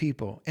Palestinian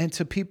people and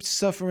to people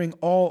suffering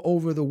all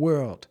over the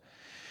world,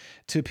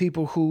 to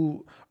people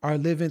who are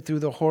living through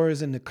the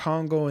horrors in the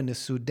Congo and the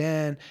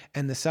Sudan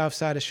and the south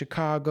side of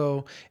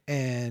Chicago,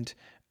 and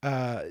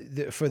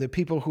for the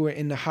people who are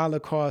in the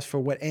Holocaust, for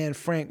what Anne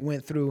Frank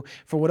went through,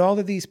 for what all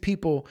of these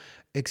people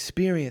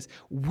experienced.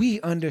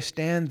 We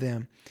understand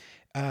them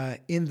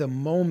in the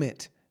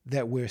moment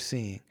that we're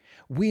seeing.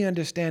 We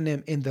understand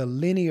them in the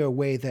linear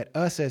way that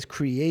us as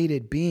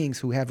created beings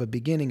who have a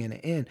beginning and an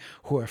end,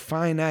 who are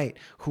finite,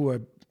 who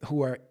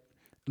are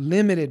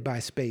limited by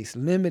space,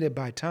 limited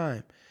by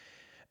time,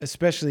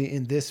 especially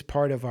in this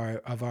part of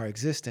our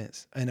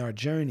existence and our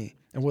journey.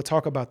 And we'll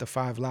talk about the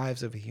 5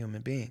 lives of a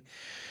human being.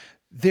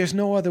 There's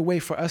no other way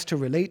for us to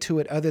relate to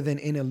it other than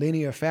in a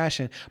linear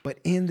fashion. But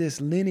in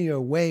this linear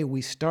way,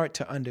 we start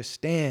to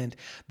understand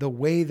the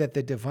way that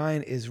the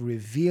divine is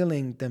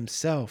revealing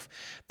themselves,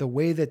 the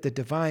way that the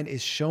divine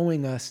is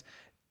showing us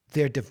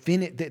the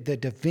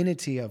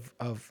divinity of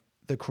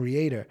the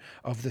creator,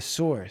 of the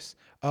source,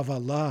 of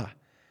Allah.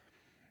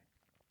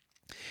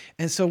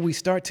 And so we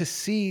start to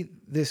see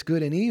this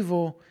good and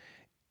evil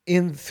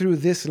in through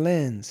this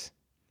lens.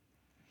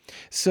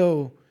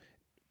 So,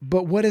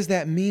 but what does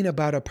that mean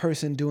about a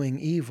person doing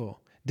evil?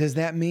 Does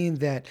that mean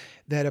that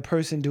a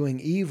person doing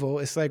evil,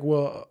 it's like,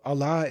 well,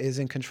 Allah is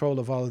in control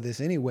of all of this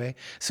anyway.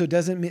 So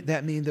doesn't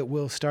that mean that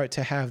we'll start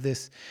to have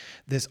this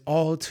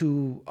all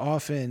too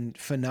often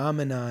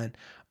phenomenon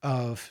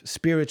of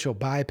spiritual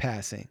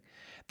bypassing?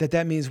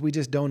 That means we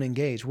just don't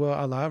engage. Well,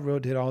 Allah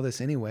did all this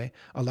anyway.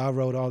 Allah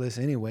wrote all this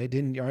anyway.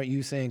 Aren't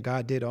you saying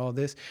God did all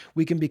this?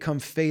 We can become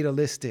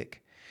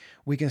fatalistic.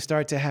 We can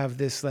start to have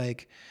this,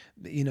 like,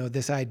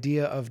 this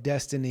idea of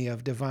destiny,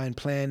 of divine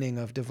planning,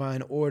 of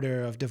divine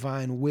order, of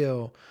divine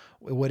will,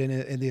 what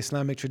in the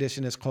Islamic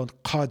tradition is called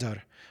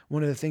qadar.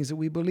 One of the things that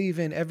we believe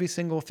in, every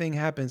single thing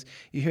happens.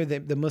 You hear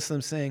the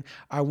Muslims saying,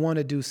 I want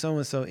to do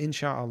so-and-so,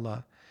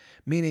 inshallah,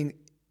 meaning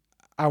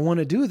I want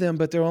to do them,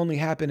 but they'll only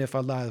happen if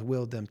Allah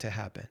willed them to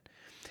happen.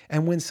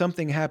 And when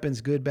something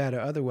happens, good, bad,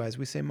 or otherwise,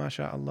 we say,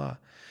 MashaAllah.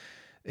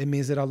 It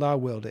means that Allah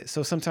willed it.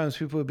 So sometimes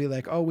people would be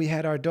like, oh, we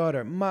had our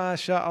daughter.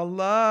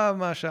 MashaAllah,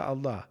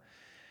 MashaAllah.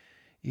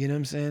 You know what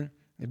I'm saying?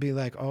 It'd be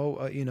like, oh,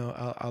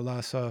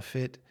 Allah saw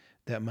fit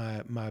that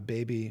my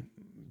baby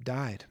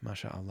died.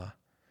 MashaAllah.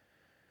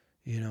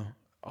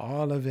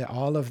 All of it,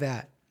 all of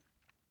that.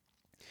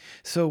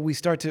 So we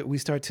start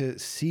to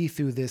see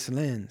through this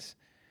lens.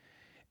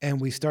 And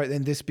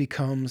this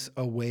becomes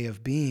a way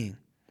of being.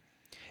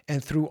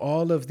 And through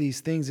all of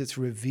these things, it's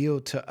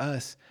revealed to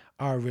us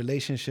our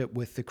relationship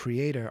with the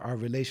Creator, our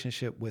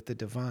relationship with the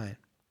divine.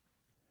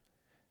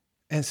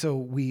 And so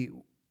we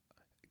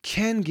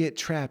can get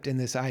trapped in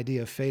this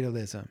idea of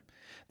fatalism.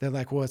 They're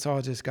like, well, it's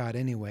all just God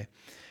anyway.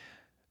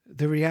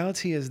 The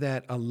reality is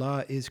that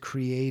Allah is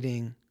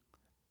creating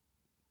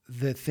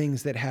the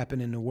things that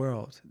happen in the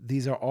world.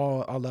 These are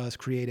all Allah's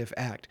creative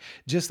act.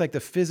 Just like the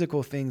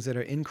physical things that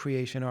are in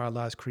creation are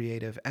Allah's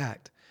creative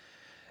act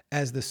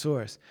as the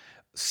source.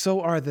 So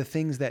are the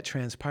things that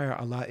transpire.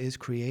 Allah is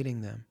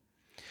creating them.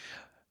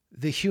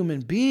 The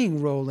human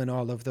being role in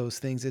all of those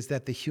things is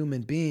that the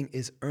human being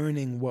is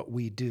earning what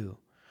we do.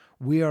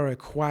 We are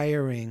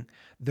acquiring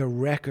the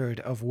record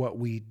of what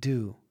we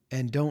do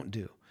and don't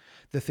do.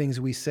 The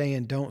things we say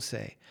and don't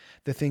say.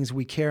 The things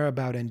we care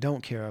about and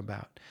don't care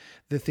about.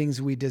 The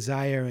things we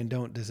desire and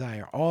don't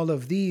desire. All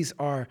of these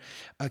are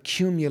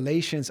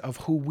accumulations of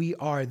who we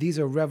are. These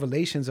are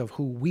revelations of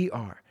who we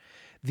are.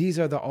 These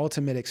are the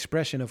ultimate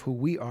expression of who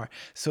we are.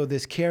 So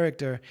this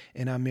character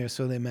in Amir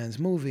Suleiman's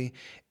movie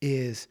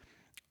is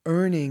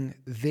earning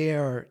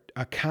their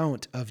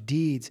account of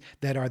deeds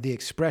that are the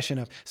expression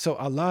of. So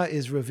Allah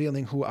is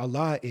revealing who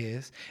Allah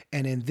is.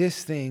 And in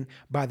this thing,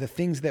 by the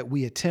things that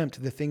we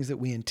attempt, the things that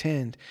we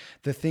intend,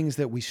 the things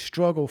that we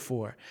struggle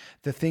for,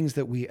 the things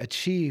that we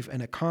achieve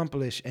and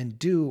accomplish and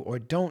do or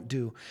don't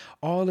do,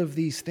 all of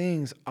these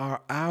things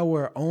are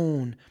our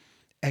own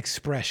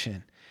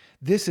expression.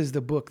 This is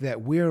the book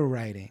that we're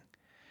writing.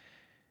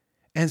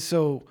 And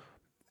so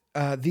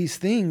these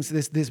things,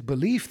 this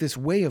belief, this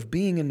way of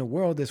being in the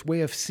world, this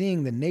way of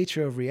seeing the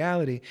nature of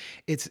reality,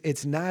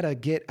 it's not a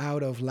get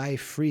out of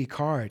life free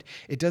card.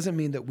 It doesn't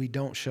mean that we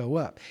don't show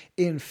up.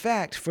 In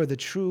fact, for the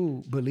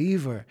true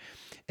believer,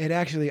 it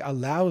actually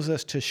allows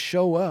us to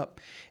show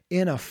up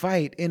in a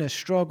fight, in a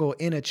struggle,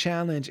 in a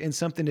challenge, in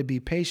something to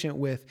be patient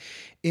with,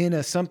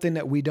 in something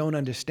that we don't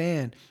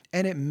understand.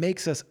 And it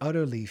makes us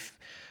utterly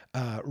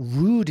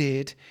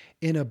rooted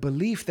in a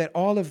belief that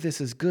all of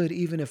this is good,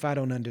 even if I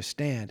don't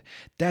understand.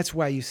 That's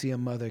why you see a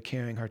mother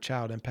carrying her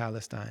child in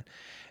Palestine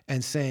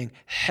and saying,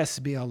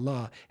 Hasbi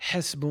Allah,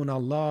 Hasbun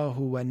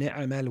Allahu wa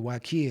ni'mal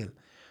wakil.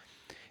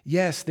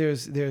 Yes,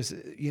 there's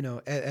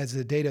as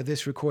the date of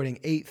this recording,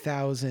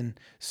 8,000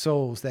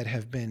 souls that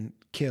have been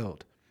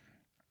killed.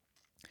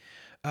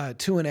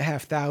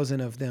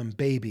 2,500 of them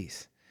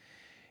babies.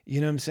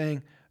 You know what I'm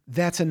saying?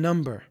 That's a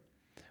number.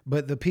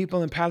 But the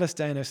people in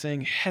Palestine are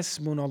saying,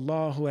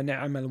 Hasbunallahu wa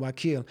ni'mal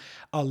wakil.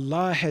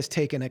 Allah has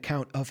taken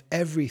account of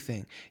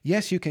everything.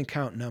 Yes, you can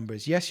count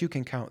numbers. Yes, you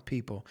can count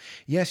people.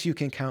 Yes, you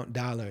can count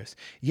dollars.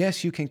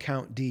 Yes, you can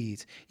count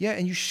deeds. Yeah,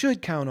 and you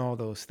should count all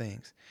those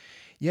things.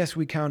 Yes,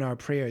 we count our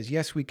prayers.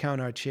 Yes, we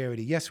count our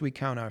charity. Yes, we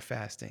count our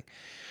fasting.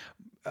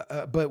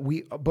 But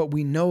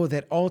we know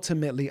that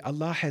ultimately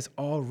Allah has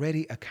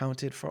already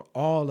accounted for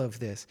all of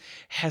this.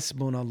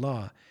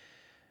 Hasbunallah.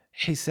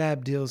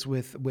 Hisab deals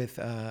with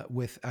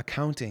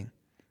accounting,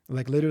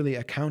 like literally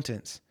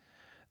accountants.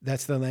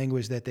 That's the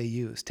language that they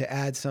use to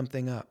add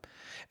something up.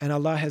 And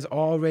Allah has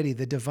already,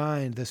 the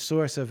divine, the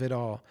source of it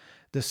all,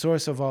 the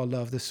source of all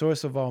love, the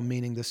source of all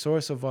meaning, the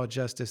source of all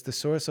justice, the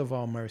source of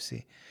all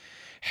mercy,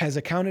 has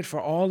accounted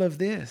for all of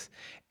this.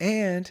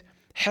 And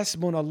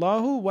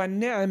Hasbunallahu wa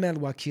ni'mal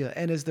wakil,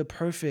 and is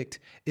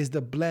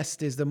the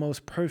blessed, is the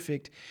most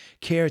perfect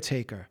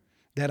caretaker.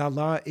 That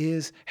Allah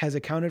has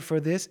accounted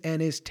for this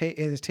and is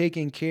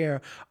taking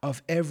care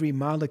of every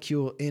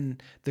molecule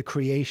in the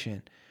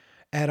creation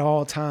at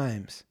all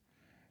times.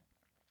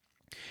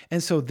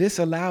 And so this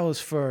allows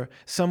for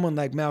someone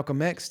like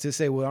Malcolm X to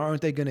say, well,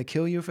 aren't they going to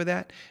kill you for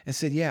that? And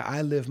said, yeah,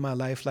 I live my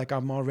life like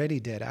I'm already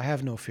dead. I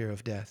have no fear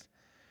of death.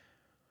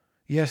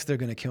 Yes, they're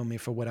going to kill me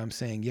for what I'm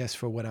saying. Yes,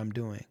 for what I'm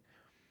doing.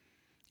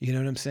 You know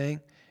what I'm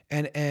saying?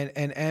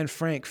 And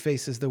Frank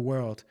faces the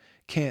world,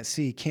 can't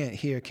see, can't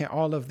hear, can't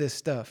all of this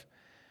stuff.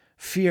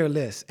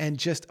 Fearless, and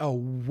just a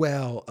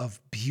well of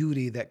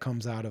beauty that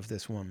comes out of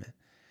this woman.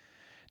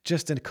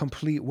 Just a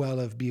complete well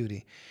of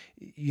beauty.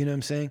 You know what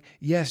I'm saying?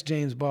 Yes,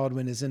 James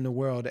Baldwin is in the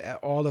world,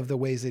 all of the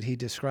ways that he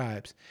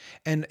describes.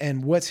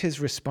 And what's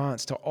his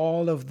response to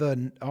all of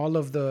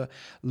the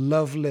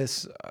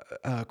loveless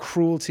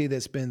cruelty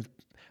that's been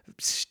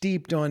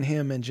steeped on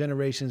him and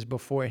generations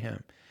before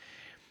him?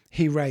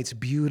 He writes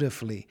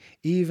beautifully,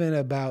 even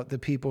about the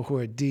people who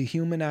are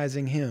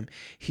dehumanizing him.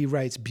 He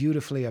writes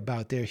beautifully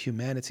about their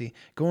humanity.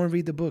 Go and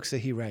read the books that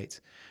he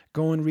writes.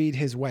 Go and read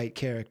his white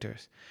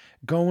characters.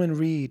 Go and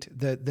read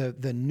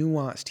the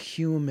nuanced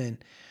human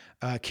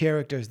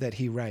characters that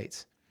he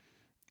writes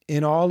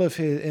in all of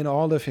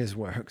his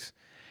works.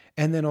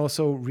 And then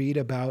also read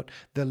about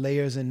the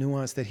layers and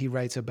nuance that he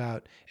writes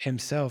about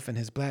himself and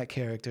his black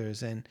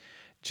characters, and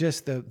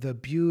just the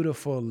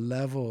beautiful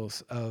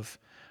levels of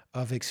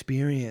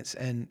experience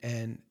and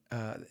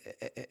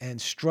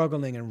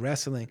struggling and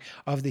wrestling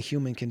of the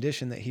human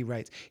condition that he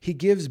writes. He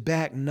gives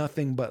back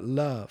nothing but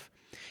love.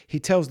 He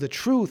tells the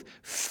truth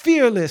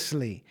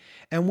fearlessly.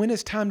 And when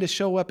it's time to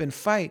show up and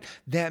fight,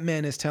 that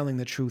man is telling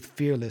the truth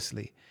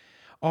fearlessly.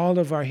 All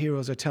of our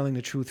heroes are telling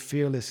the truth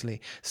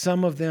fearlessly.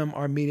 Some of them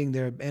are meeting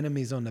their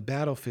enemies on the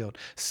battlefield.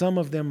 Some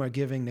of them are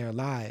giving their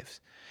lives.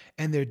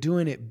 And they're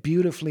doing it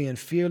beautifully and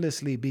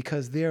fearlessly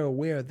because they're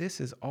aware this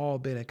has all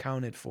been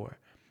accounted for.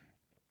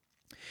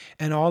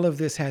 And all of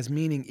this has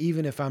meaning,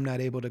 even if I'm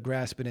not able to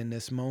grasp it in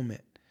this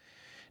moment.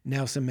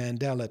 Nelson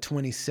Mandela,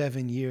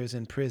 27 years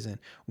in prison.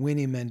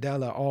 Winnie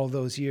Mandela, all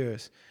those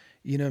years,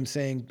 you know what I'm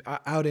saying,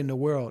 out in the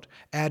world,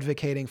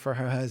 advocating for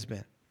her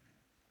husband.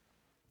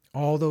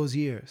 All those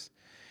years.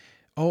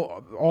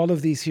 Oh, all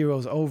of these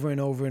heroes over and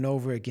over and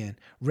over again.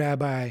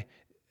 Rabbi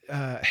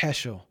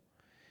Heschel,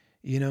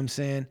 you know what I'm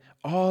saying?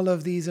 All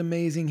of these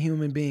amazing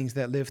human beings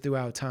that live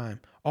throughout time.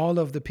 All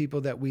of the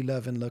people that we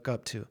love and look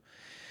up to.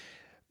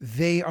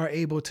 They are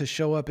able to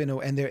show up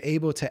and they're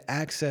able to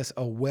access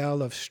a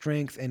well of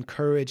strength and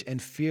courage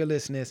and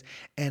fearlessness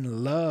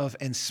and love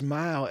and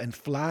smile and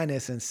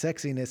flyness and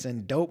sexiness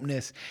and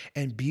dopeness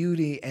and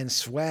beauty and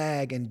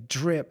swag and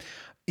drip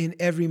in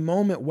every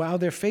moment while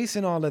they're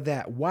facing all of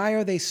that. Why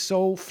are they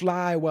so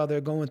fly while they're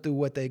going through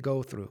what they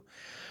go through?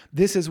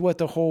 This is what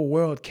the whole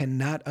world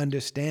cannot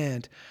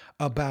understand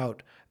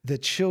about the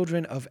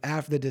children of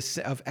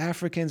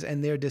Africans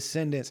and their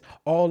descendants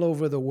all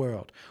over the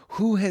world.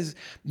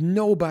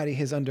 Nobody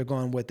has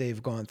undergone what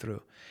they've gone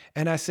through.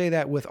 And I say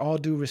that with all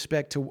due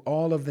respect to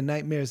all of the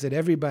nightmares that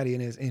everybody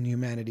in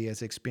humanity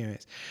has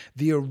experienced.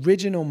 The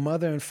original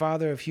mother and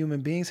father of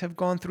human beings have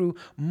gone through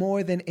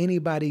more than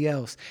anybody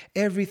else.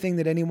 Everything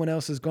that anyone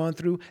else has gone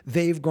through,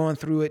 they've gone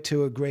through it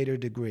to a greater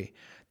degree.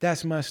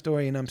 That's my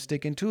story, and I'm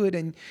sticking to it.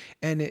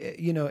 And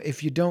you know,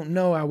 if you don't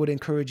know, I would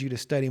encourage you to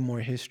study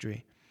more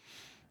history.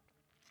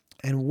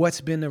 And what's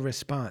been the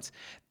response?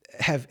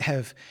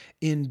 Have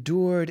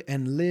endured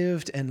and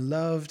lived and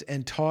loved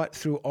and taught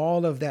through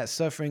all of that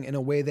suffering in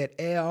a way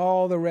that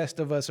all the rest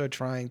of us are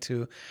trying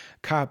to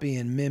copy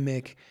and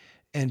mimic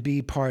and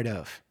be part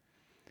of.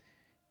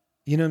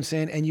 You know what I'm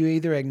saying? And you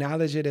either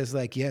acknowledge it as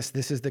like, yes,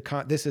 this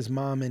is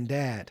mom and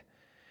dad.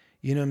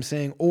 You know what I'm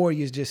saying? Or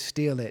you just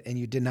steal it and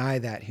you deny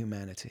that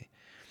humanity.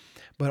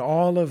 But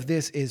all of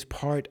this is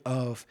part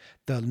of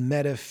the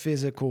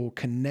metaphysical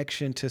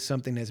connection to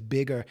something that's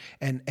bigger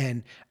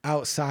and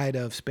outside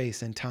of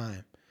space and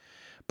time.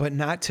 But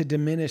not to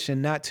diminish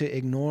and not to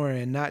ignore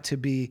and not to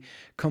be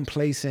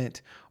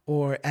complacent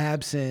or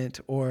absent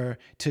or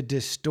to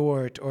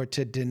distort or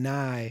to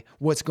deny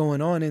what's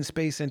going on in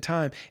space and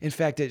time. In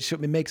fact, it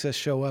makes us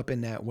show up in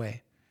that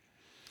way.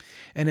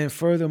 And then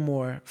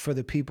furthermore, for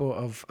the people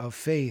of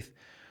faith,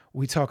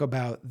 we talk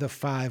about the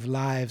 5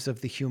 lives of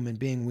the human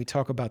being. We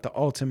talk about the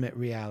ultimate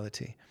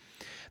reality.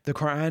 The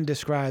Quran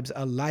describes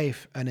a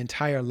life, an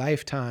entire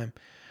lifetime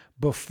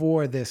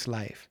before this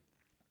life,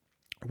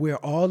 where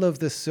all of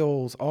the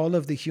souls, all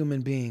of the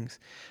human beings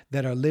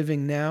that are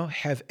living now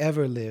have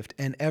ever lived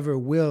and ever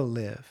will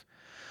live.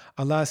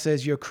 Allah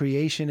says your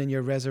creation and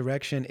your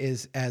resurrection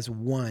is as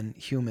one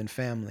human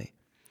family.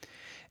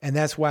 And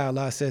that's why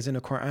Allah says in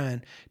the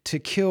Quran, to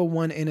kill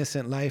one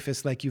innocent life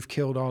is like you've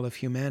killed all of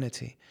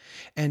humanity.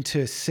 And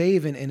to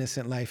save an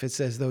innocent life, it's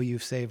as though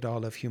you've saved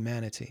all of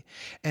humanity.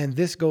 And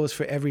this goes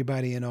for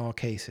everybody in all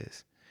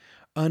cases,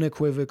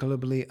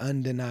 unequivocally,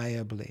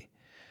 undeniably.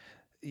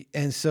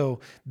 And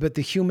so, but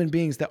the human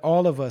beings, that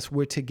all of us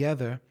were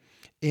together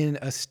in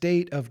a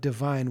state of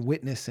divine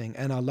witnessing.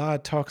 And Allah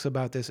talks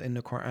about this in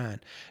the Quran,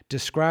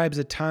 describes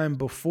a time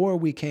before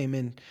we came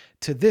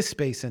into this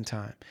space and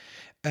time.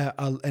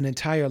 An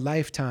entire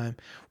lifetime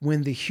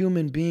when the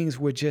human beings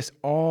were just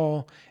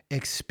all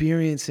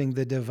experiencing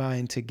the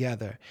divine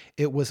together.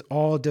 It was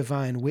all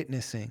divine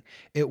witnessing.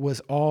 It was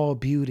all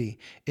beauty.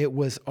 It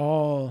was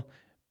all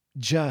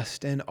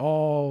just and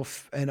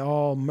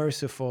all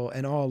merciful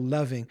and all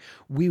loving.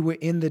 We were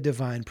in the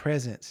divine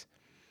presence.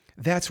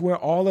 That's where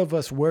all of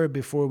us were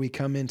before we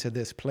come into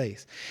this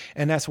place.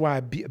 And that's why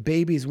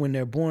babies, when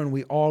they're born,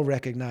 we all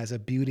recognize a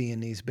beauty in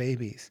these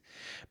babies,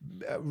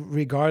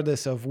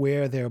 regardless of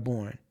where they're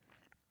born.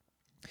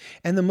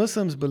 And the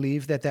Muslims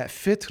believe that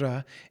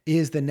fitra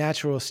is the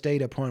natural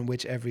state upon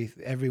which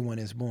everyone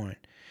is born.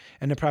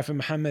 And the Prophet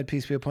Muhammad,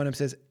 peace be upon him,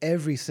 says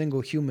every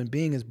single human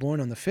being is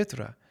born on the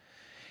fitra.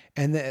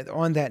 And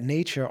on that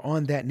nature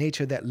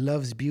that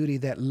loves beauty,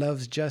 that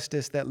loves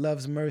justice, that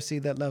loves mercy,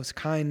 that loves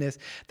kindness,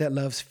 that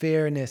loves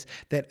fairness,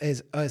 that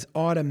is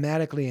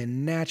automatically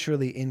and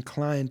naturally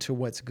inclined to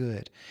what's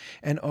good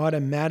and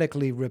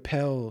automatically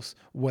repels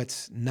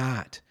what's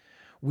not.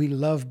 We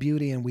love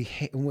beauty, and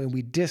when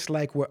we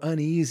dislike, we're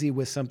uneasy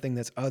with something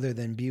that's other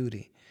than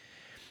beauty.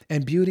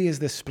 And beauty is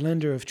the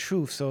splendor of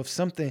truth.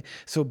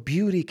 So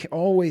beauty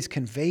always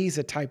conveys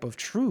a type of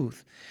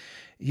truth.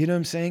 You know what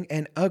I'm saying?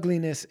 And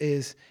ugliness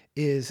is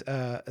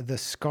the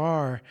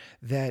scar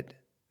that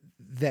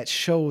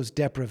shows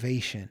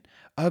deprivation.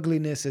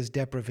 Ugliness is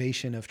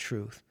deprivation of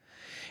truth.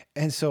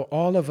 And so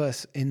all of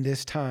us in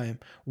this time,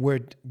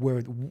 we're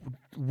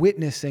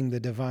witnessing the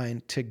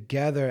divine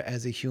together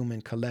as a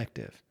human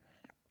collective.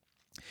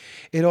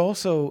 It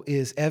also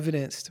is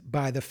evidenced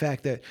by the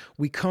fact that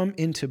we come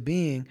into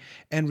being,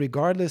 and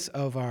regardless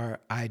of our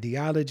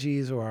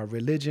ideologies or our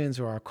religions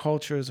or our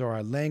cultures or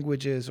our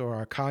languages or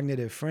our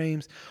cognitive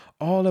frames,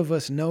 all of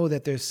us know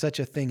that there's such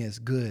a thing as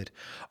good.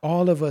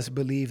 All of us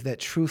believe that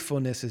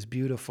truthfulness is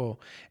beautiful,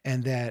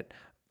 and that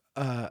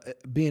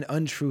being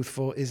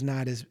untruthful is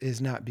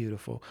not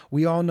beautiful.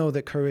 We all know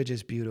that courage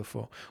is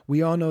beautiful.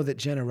 We all know that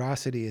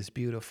generosity is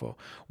beautiful.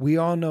 We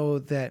all know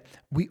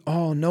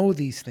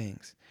these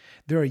things.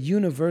 There are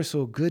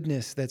universal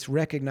goodness that's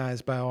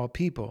recognized by all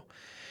people.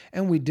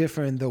 And we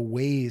differ in the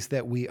ways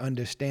that we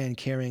understand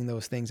carrying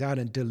those things out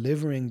and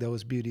delivering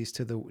those beauties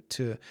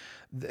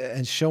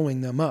and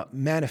showing them up,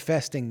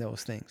 manifesting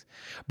those things.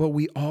 But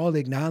we all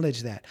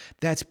acknowledge that.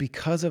 That's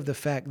because of the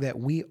fact that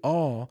we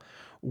all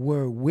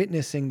were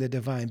witnessing the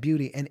divine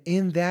beauty. And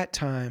in that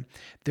time,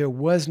 there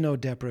was no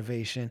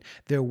deprivation,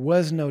 there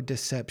was no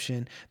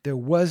deception, there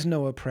was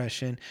no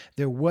oppression,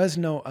 there was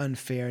no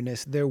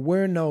unfairness, there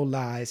were no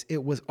lies.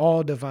 It was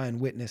all divine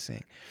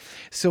witnessing.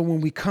 So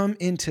when we come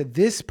into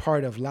this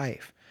part of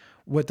life,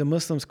 what the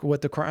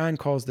Quran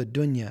calls the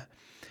dunya,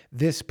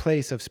 this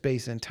place of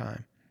space and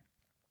time,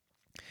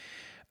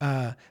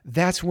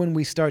 that's when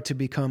we start to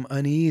become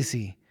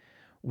uneasy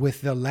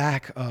with the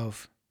lack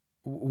of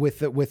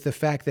with the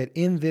fact that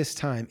in this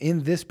time,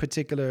 in this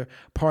particular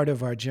part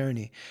of our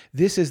journey,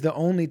 this is the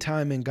only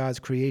time in God's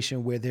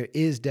creation where there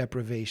is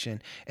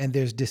deprivation and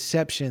there's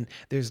deception,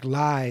 there's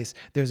lies,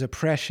 there's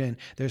oppression,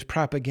 there's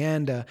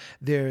propaganda,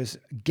 there's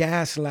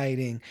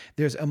gaslighting,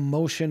 there's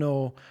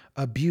emotional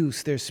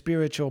abuse, there's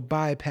spiritual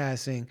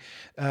bypassing,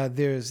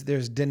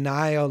 there's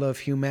denial of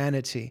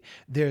humanity,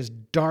 there's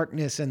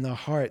darkness in the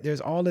heart, there's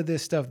all of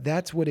this stuff.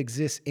 That's what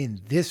exists in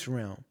this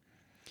realm.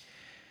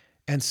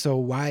 And so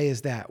why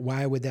is that?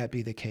 Why would that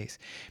be the case?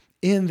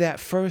 In the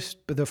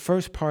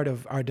first part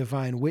of our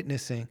divine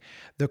witnessing,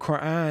 the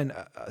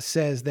Quran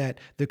says that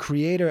the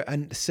Creator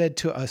said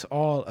to us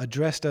all,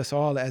 addressed us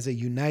all as a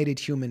united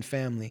human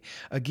family.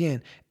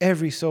 Again,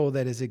 every soul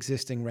that is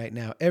existing right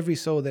now, every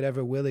soul that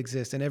ever will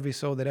exist, and every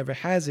soul that ever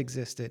has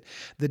existed.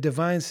 The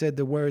divine said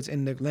the words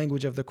in the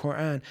language of the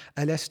Quran,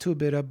 Alastu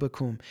bi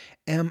rabbikum,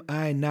 am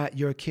I not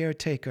your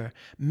caretaker?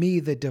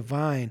 Me, the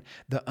divine,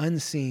 the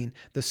unseen,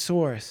 the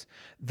source,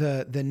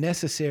 the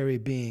necessary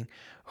being,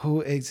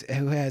 who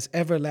has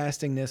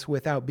everlastingness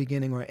without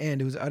beginning or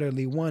end, who's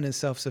utterly one and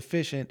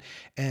self-sufficient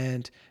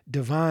and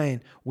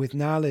divine with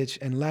knowledge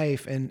and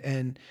life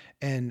and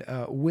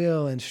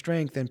will and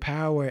strength and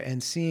power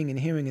and seeing and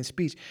hearing and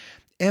speech.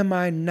 Am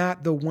I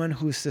not the one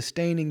who's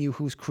sustaining you,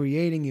 who's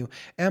creating you?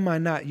 Am I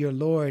not your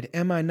Lord?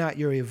 Am I not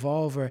your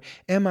evolver?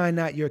 Am I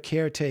not your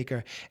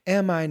caretaker?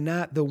 Am I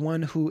not the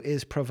one who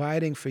is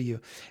providing for you?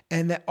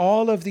 And that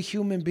all of the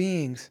human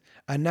beings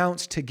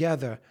announce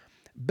together,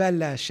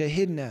 Bella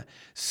Shahidna,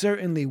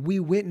 certainly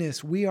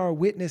we are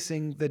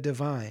witnessing the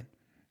divine.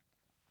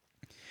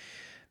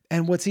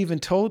 And what's even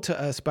told to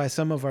us by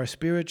some of our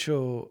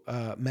spiritual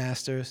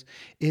masters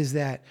is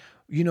that,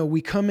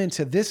 we come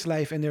into this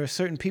life and there are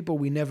certain people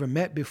we never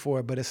met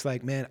before, but it's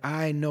like, man,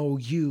 I know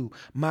you.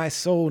 My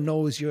soul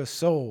knows your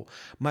soul.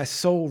 My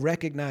soul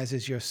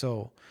recognizes your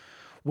soul.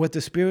 What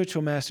the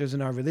spiritual masters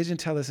in our religion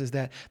tell us is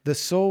that the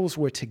souls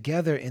were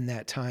together in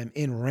that time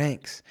in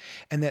ranks,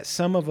 and that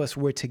some of us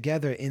were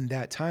together in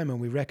that time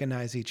and we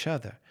recognize each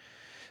other.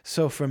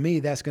 So for me,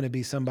 that's going to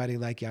be somebody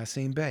like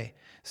Yasin Bey,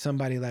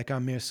 somebody like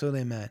Amir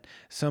Suleiman,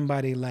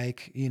 somebody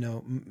like,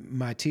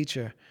 my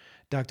teacher,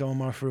 Dr.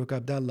 Omar Farouk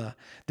Abdullah.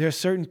 There are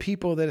certain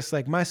people that it's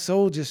like, my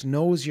soul just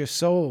knows your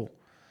soul.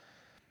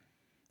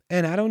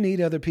 And I don't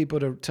need other people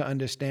to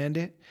understand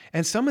it.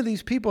 And some of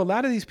these people, a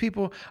lot of these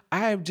people,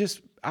 I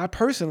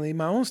personally,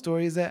 my own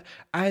story is that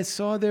I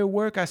saw their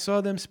work, I saw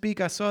them speak,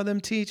 I saw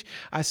them teach,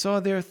 I saw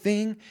their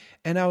thing.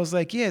 And I was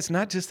like, yeah, it's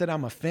not just that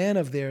I'm a fan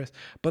of theirs,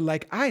 but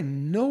like, I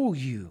know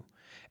you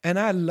and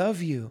I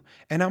love you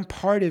and I'm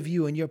part of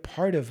you and you're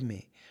part of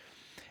me.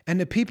 And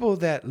the people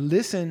that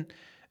listen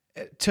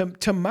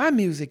to my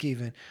music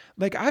even,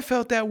 like I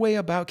felt that way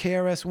about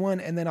KRS-One,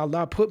 and then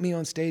Allah put me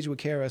on stage with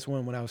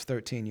KRS-One when I was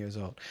 13 years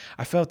old.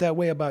 I felt that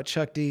way about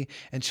Chuck D,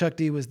 and Chuck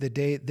D was the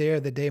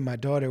day my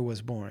daughter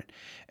was born.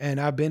 And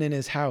I've been in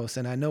his house,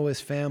 and I know his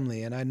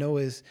family, and I know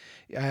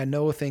I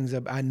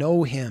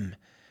know him,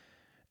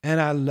 and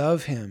I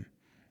love him.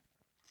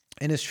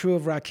 And it's true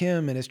of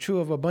Rakim, and it's true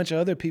of a bunch of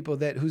other people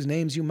whose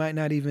names you might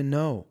not even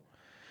know.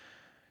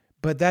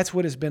 But that's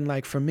what it's been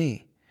like for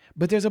me.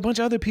 But there's a bunch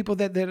of other people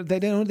that they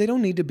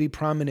don't need to be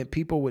prominent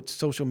people with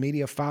social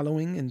media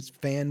following and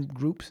fan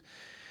groups.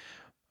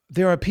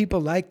 There are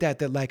people like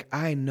that like,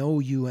 I know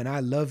you and I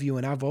love you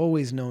and I've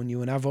always known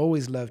you and I've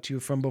always loved you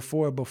from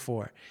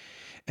before.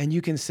 And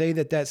you can say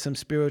that that's some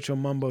spiritual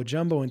mumbo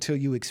jumbo until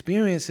you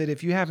experience it.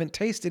 If you haven't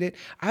tasted it,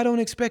 I don't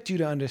expect you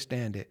to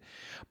understand it.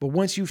 But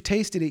once you've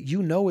tasted it,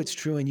 you know it's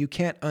true and you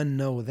can't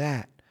unknow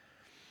that.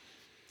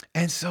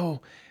 And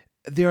so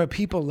there are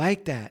people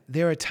like that.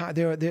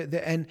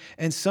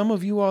 And some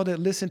of you all that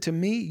listen to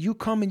me, you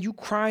come and you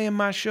cry in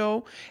my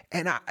show,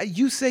 and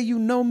you say you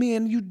know me,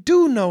 and you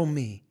do know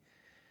me,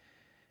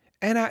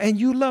 and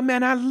you love me,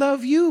 and I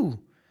love you,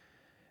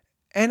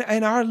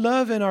 and our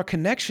love and our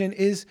connection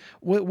is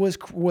what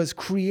was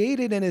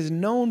created and is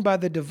known by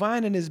the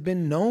divine and has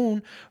been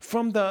known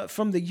from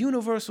the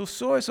universal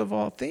source of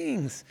all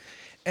things,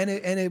 and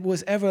it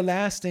was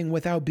everlasting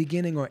without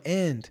beginning or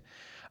end.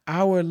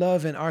 Our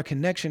love and our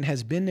connection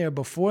has been there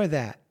before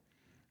that.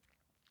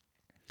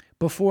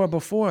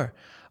 Before.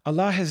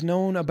 Allah has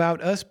known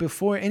about us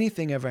before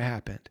anything ever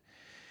happened.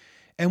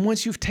 And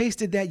once you've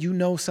tasted that, you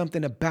know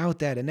something about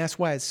that. And that's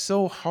why it's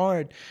so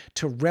hard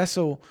to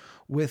wrestle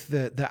with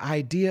the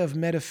idea of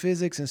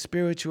metaphysics and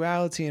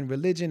spirituality and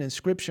religion and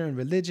scripture and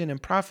religion and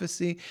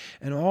prophecy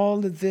and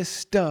all of this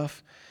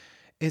stuff.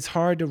 It's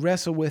hard to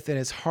wrestle with it.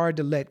 It's hard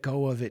to let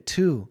go of it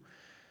too.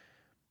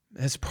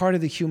 It's part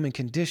of the human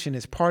condition.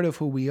 It's part of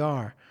who we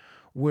are.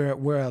 We're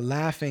a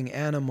laughing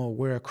animal.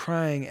 We're a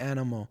crying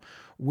animal.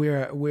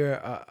 We're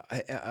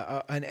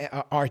an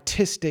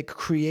artistic,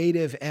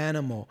 creative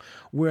animal.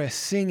 We're a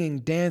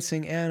singing,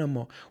 dancing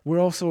animal. We're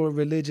also a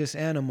religious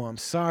animal. I'm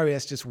sorry,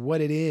 that's just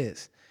what it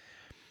is.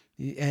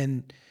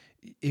 And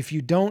if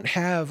you don't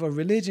have a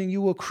religion,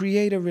 you will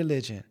create a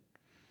religion.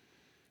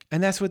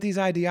 And that's what these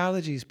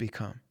ideologies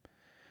become.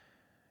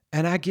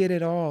 And I get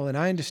it all, and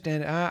I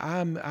understand.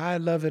 I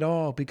love it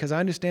all because I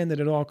understand that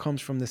it all comes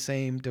from the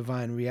same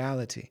divine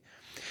reality.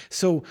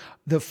 So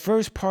the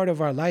first part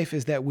of our life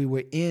is that we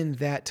were in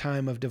that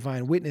time of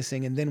divine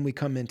witnessing, and then we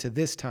come into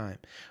this time,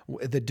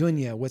 the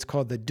dunya, what's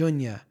called the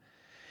dunya.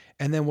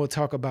 And then we'll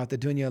talk about the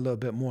dunya a little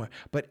bit more.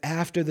 But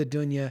after the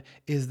dunya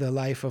is the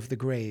life of the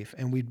grave,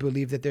 and we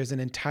believe that there's an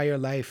entire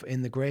life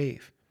in the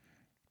grave.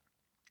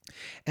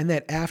 And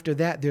that after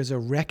that, there's a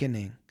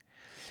reckoning.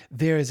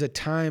 There is a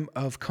time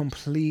of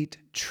complete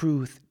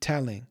truth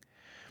telling,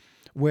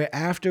 where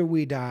after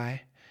we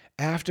die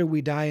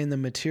in the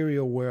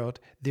material world,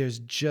 there's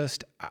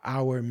just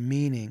our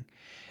meaning.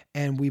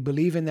 And we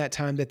believe in that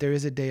time that there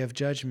is a day of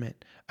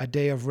judgment, a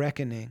day of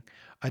reckoning,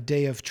 a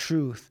day of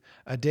truth,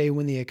 a day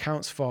when the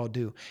accounts fall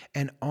due.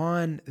 And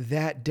on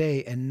that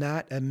day, and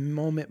not a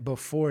moment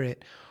before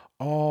it,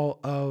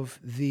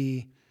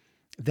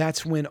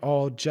 that's when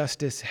all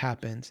justice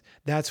happens.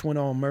 That's when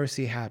all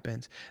mercy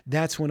happens.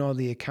 That's when all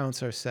the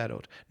accounts are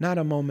settled. Not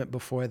a moment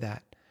before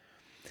that.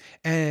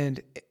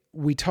 And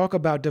we talk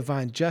about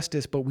divine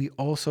justice, but we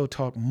also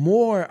talk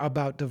more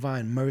about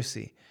divine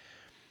mercy.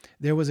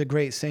 There was a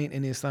great saint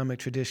in the Islamic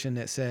tradition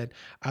that said,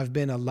 I've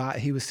been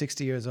alive. He was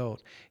 60 years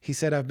old. He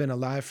said, I've been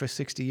alive for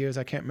 60 years.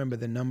 I can't remember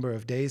the number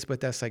of days, but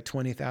that's like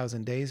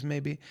 20,000 days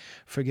maybe.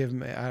 Forgive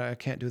me, I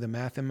can't do the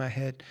math in my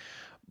head.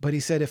 But he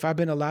said, if I've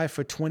been alive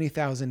for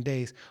 20,000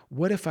 days,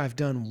 what if I've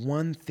done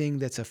one thing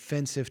that's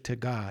offensive to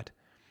God?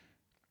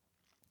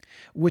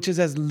 Which is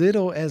as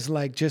little as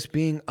like just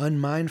being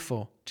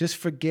unmindful, just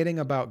forgetting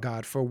about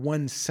God for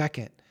 1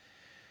 second.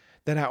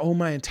 That I owe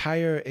my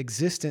entire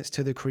existence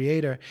to the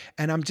Creator,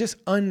 and I'm just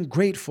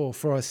ungrateful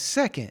for a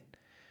second.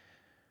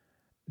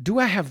 Do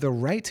I have the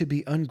right to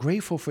be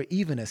ungrateful for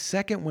even a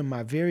second when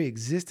my very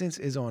existence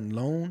is on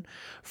loan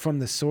from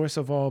the source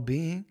of all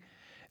being?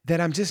 That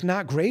I'm just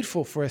not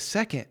grateful for a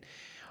second.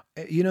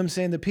 You know what I'm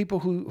saying? The people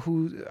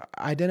who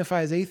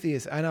identify as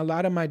atheists, and a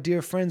lot of my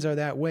dear friends are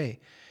that way.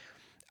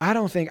 I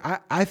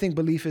think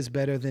belief is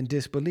better than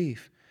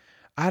disbelief.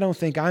 I don't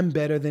think I'm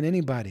better than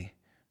anybody.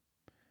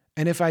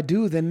 And if I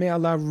do, then may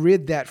Allah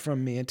rid that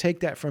from me and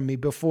take that from me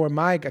before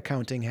my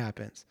accounting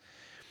happens.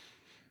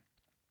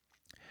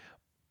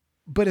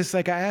 But it's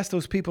like I ask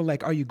those people,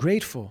 like, are you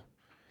grateful?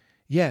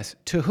 Yes.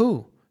 To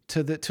who?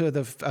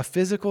 To a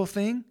physical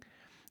thing?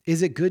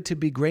 Is it good to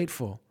be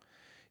grateful?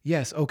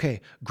 Yes.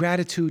 Okay.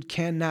 Gratitude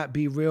cannot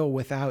be real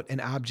without an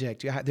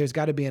object. There's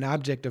got to be an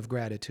object of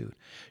gratitude.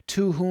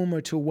 To whom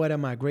or to what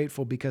am I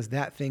grateful? Because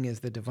that thing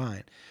is the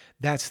divine.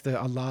 That's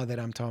the Allah that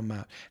I'm talking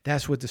about.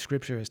 That's what the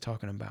scripture is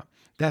talking about.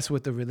 That's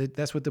what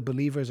the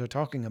believers are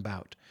talking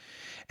about.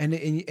 And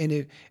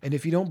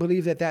if you don't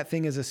believe that that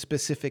thing is a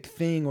specific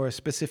thing or a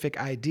specific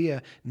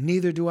idea,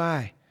 neither do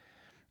I.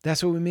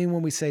 That's what we mean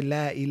when we say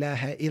La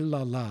ilaha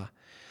illallah,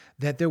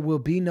 that there will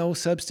be no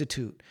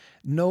substitute.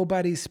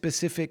 Nobody's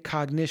specific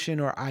cognition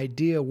or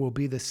idea will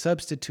be the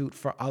substitute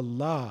for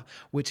Allah,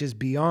 which is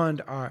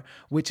beyond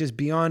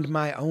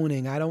my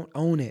owning. I don't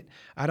own it.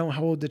 I don't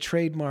hold the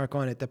trademark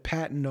on it, the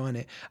patent on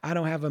it. I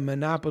don't have a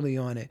monopoly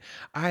on it.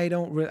 I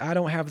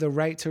don't have the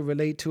right to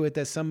relate to it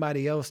that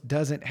somebody else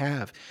doesn't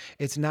have.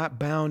 It's not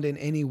bound in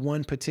any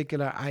one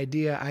particular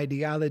idea,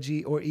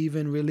 ideology, or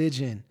even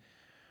religion.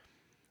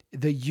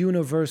 The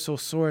universal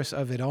source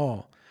of it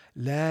all.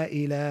 La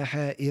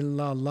ilaha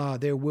illallah.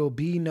 There will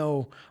be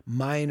no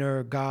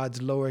minor gods,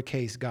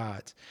 lowercase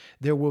gods.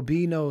 There will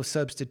be no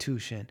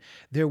substitution.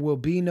 There will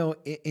be no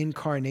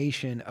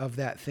incarnation of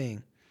that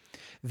thing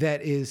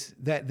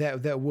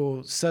that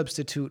will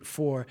substitute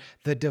for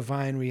the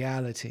divine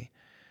reality.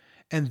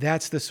 And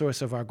that's the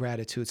source of our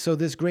gratitude. So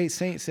this great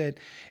saint said,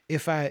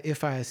 if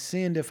I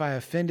sinned, if I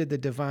offended the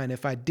divine,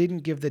 if I didn't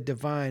give the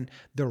divine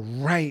the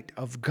right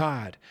of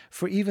God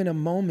for even a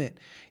moment,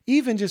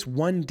 even just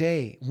one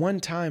day, one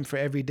time for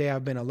every day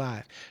I've been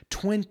alive,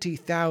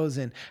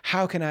 20,000,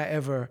 how can I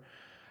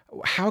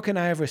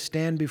ever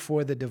stand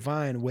before the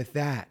divine with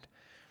that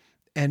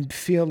and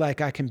feel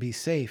like I can be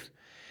safe?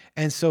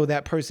 And so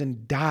that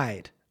person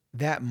died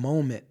that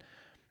moment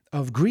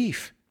of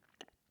grief.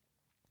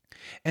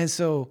 And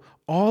so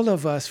all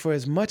of us, for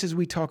as much as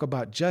we talk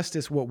about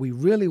justice, what we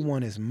really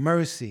want is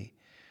mercy.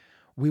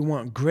 We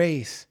want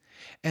grace.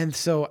 And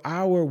so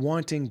our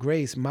wanting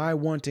grace, my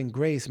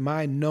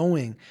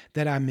knowing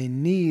that I'm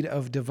in need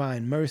of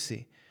divine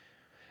mercy,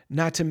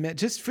 not to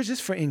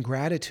just for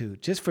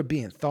ingratitude, just for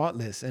being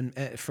thoughtless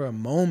and for a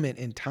moment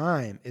in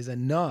time is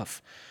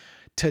enough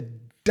to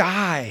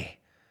die,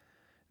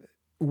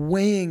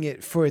 weighing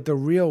it for the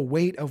real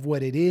weight of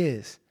what it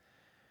is.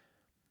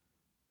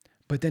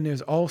 But then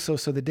there's also,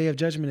 so the day of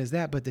judgment is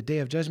that, but the day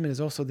of judgment is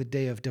also the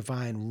day of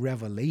divine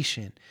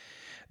revelation.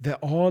 That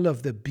all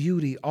of the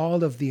beauty,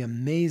 all of the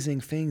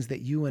amazing things that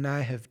you and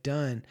I have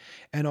done,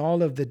 and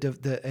all of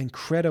the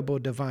incredible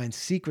divine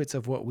secrets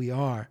of what we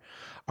are,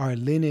 our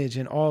lineage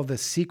and all the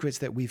secrets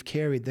that we've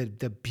carried,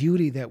 the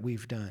beauty that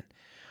we've done.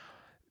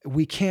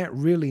 We can't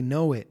really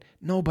know it.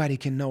 Nobody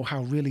can know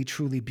how really,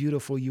 truly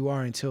beautiful you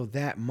are until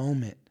that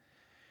moment.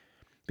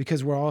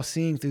 Because we're all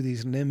seeing through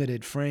these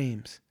limited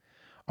frames.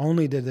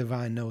 Only the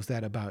divine knows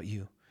that about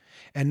you.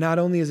 And not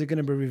only is it going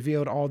to be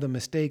revealed all the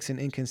mistakes and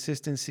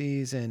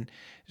inconsistencies and,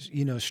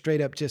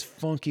 straight up just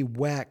funky,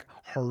 whack,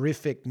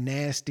 horrific,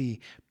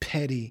 nasty,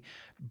 petty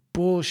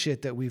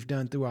bullshit that we've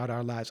done throughout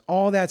our lives.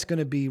 All that's going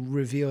to be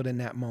revealed in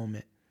that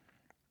moment.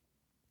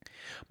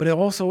 But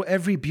also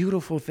every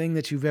beautiful thing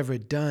that you've ever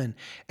done,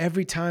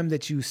 every time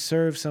that you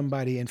served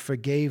somebody and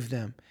forgave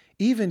them,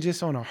 even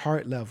just on a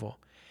heart level.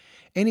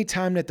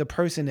 Anytime that the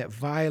person that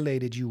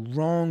violated you,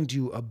 wronged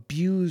you,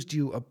 abused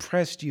you,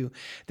 oppressed you,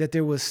 that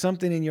there was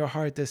something in your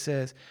heart that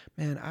says,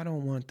 man, I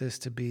don't want this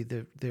to be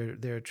I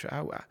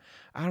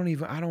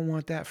don't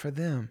want that for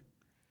them.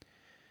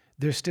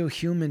 They're still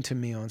human to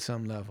me on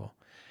some level.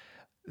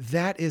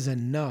 That is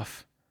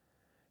enough.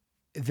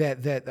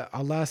 That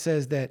Allah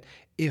says that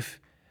if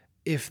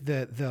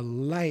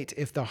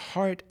the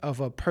heart of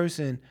a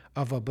person,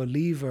 of a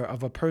believer,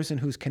 of a person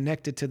who's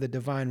connected to the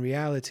divine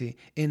reality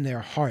in their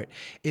heart,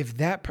 if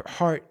that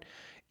heart,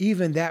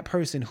 even that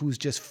person who's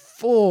just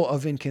full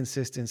of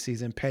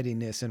inconsistencies and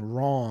pettiness and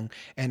wrong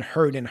and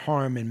hurt and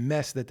harm and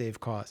mess that they've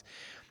caused,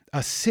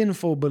 a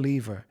sinful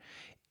believer,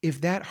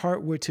 if that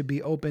heart were to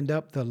be opened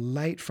up, the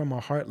light from a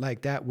heart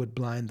like that would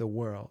blind the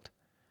world.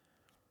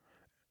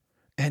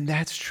 And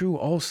that's true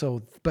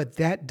also, but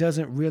that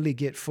doesn't really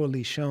get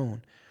fully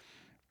shown.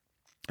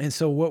 And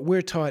so what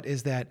we're taught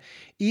is that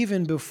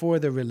even before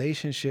the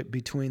relationship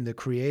between the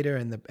creator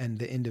and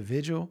the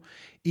individual,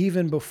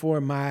 even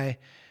before my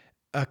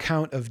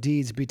account of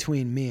deeds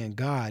between me and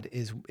God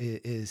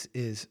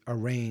is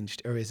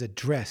arranged or is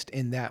addressed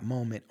in that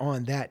moment,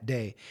 on that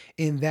day,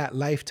 in that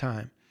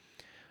lifetime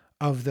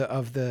of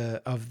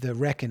the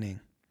reckoning,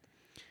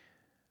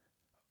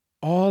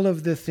 all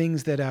of the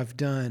things that I've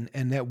done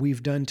and that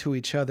we've done to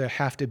each other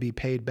have to be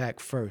paid back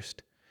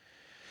first.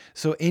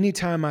 So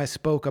anytime I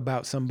spoke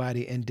about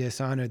somebody and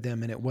dishonored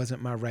them and it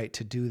wasn't my right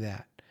to do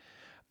that,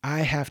 I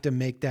have to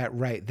make that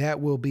right.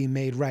 That will be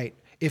made right.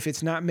 If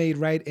it's not made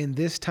right in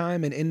this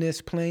time and in this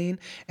plane,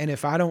 and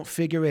if I don't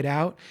figure it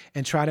out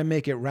and try to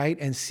make it right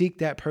and seek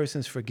that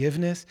person's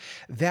forgiveness,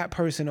 that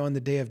person on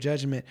the day of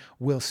judgment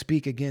will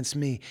speak against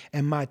me.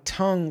 And my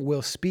tongue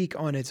will speak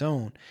on its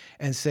own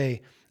and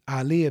say,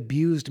 Ali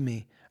abused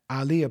me.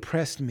 Ali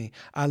oppressed me.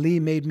 Ali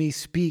made me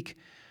speak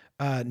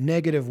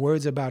negative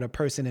words about a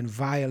person and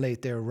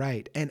violate their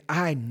right. And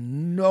I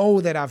know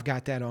that I've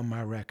got that on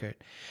my record.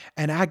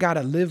 And I got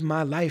to live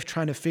my life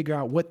trying to figure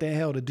out what the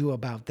hell to do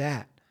about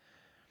that.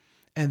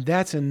 And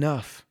that's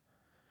enough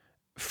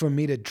for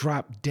me to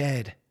drop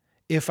dead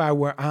if I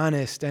were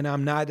honest, and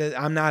I'm not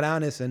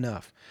honest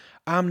enough.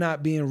 I'm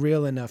not being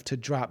real enough to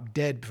drop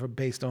dead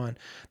based on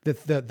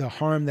the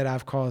harm that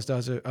I've caused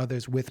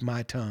others with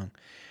my tongue.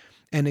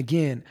 And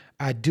again,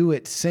 I do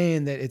it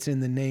saying that it's in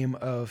the name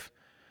of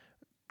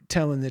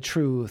telling the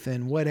truth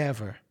and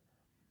whatever.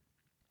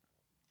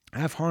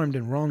 I've harmed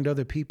and wronged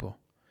other people.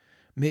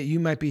 You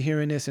might be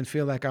hearing this and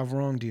feel like I've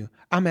wronged you.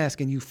 I'm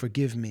asking you,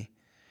 forgive me.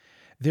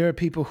 There are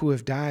people who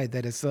have died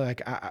that it's like,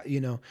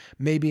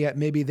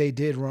 maybe they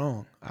did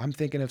wrong. I'm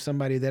thinking of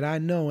somebody that I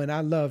know and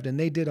I loved, and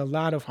they did a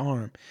lot of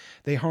harm.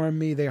 They harmed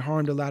me. They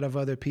harmed a lot of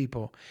other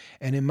people.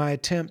 And in my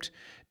attempt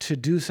to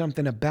do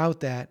something about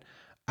that,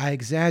 I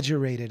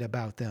exaggerated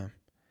about them.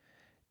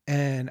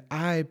 And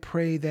I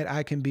pray that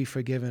I can be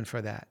forgiven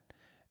for that.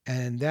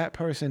 And that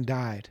person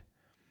died.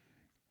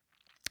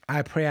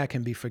 I pray I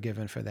can be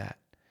forgiven for that.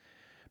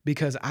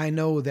 Because I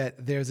know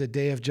that there's a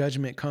day of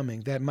judgment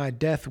coming, that my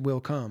death will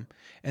come,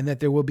 and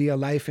that there will be a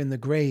life in the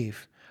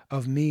grave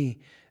of me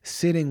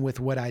sitting with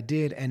what I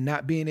did and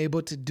not being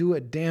able to do a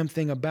damn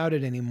thing about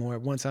it anymore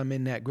once I'm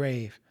in that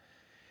grave.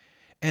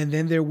 And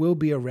then there will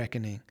be a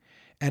reckoning,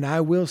 and I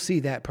will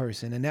see that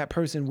person, and that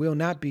person will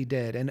not be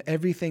dead, and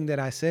everything that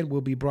I said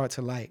will be brought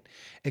to light,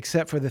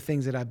 except for the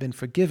things that I've been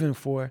forgiven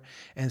for.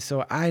 And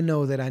so I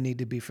know that I need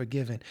to be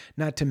forgiven,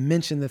 not to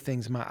mention the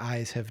things my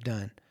eyes have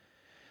done.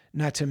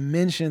 Not to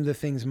mention the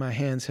things my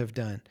hands have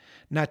done,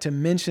 not to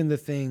mention the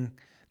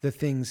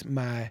things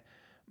my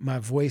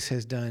voice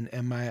has done,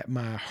 and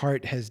my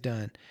heart has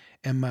done,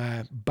 and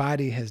my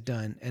body has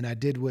done, and I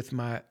did with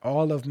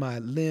all of my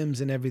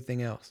limbs and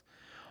everything else.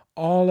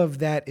 All of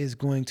that is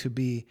going to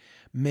be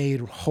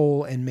made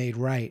whole and made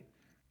right.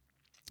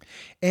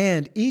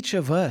 And each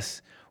of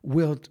us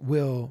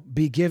will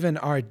be given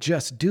our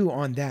just due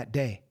on that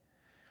day.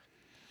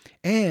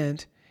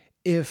 And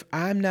if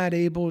I'm not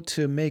able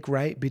to make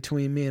right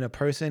between me and a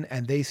person,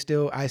 and I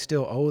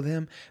still owe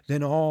them,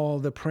 then all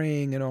the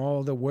praying and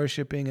all the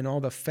worshiping and all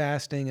the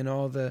fasting and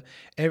all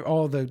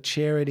the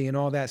charity and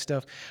all that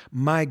stuff,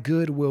 my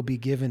good will be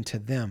given to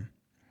them.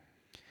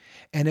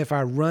 And if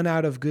I run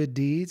out of good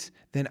deeds,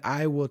 then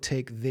I will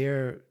take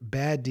their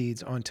bad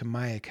deeds onto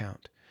my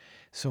account.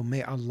 So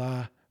may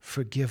Allah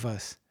forgive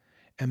us.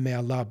 And may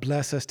Allah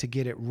bless us to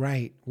get it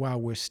right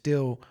while we're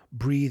still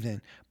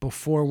breathing,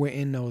 before we're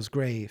in those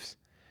graves.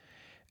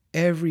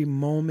 Every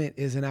moment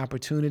is an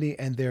opportunity,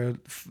 and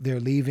they're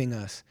leaving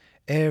us.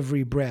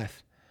 Every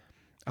breath.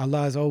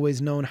 Allah has always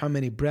known how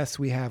many breaths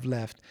we have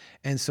left,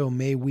 and so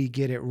may we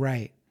get it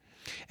right.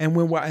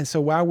 And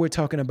so while we're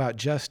talking about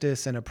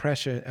justice and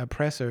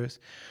oppressors,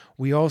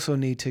 we also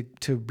need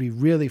to be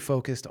really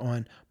focused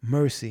on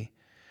mercy,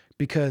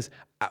 because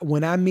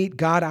when I meet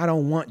God, I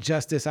don't want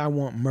justice. I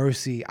want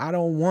mercy. I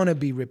don't want to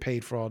be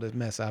repaid for all the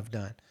mess I've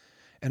done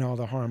and all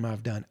the harm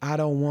I've done. I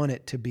don't want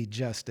it to be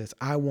justice.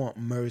 I want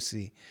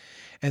mercy.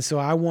 And so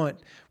I want,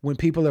 when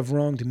people have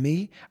wronged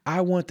me, I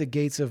want the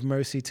gates of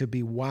mercy to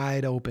be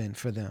wide open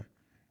for them.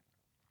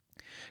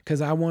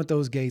 Because I want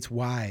those gates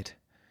wide.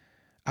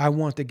 I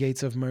want the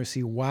gates of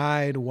mercy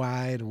wide,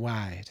 wide,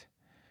 wide.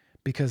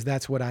 Because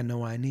that's what I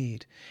know I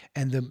need.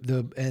 And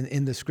and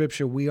in the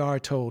scripture, we are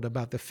told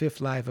about the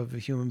fifth life of a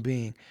human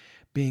being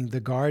the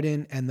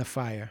garden and the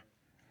fire.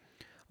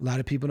 A lot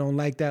of people don't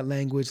like that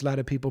language. A lot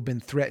of people have been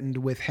threatened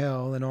with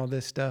hell and all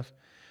this stuff.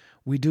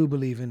 We do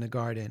believe in the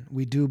garden.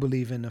 We do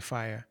believe in the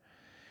fire.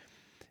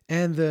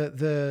 And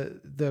the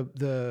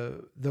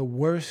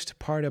worst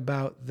part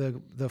about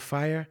the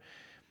fire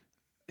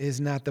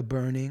is not the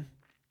burning.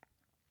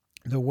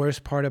 The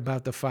worst part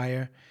about the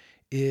fire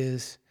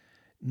is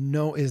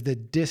the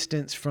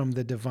distance from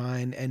the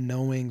divine, and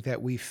knowing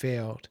that we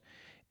failed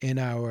in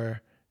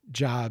our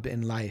job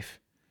in life.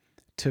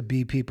 To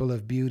be people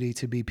of beauty,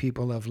 to be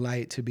people of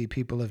light, to be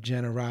people of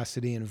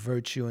generosity and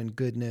virtue and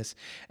goodness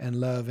and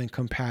love and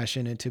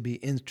compassion, and to be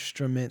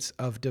instruments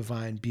of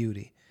divine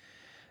beauty.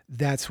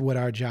 That's what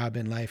our job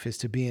in life is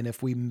to be. And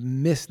if we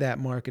miss that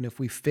mark, and if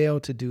we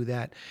fail to do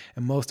that,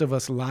 and most of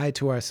us lie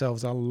to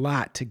ourselves a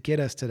lot to get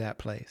us to that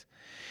place.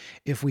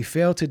 If we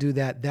fail to do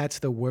that, that's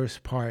the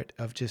worst part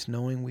of just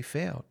knowing we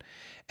failed.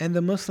 And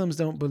the Muslims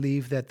don't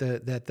believe that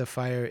the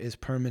fire is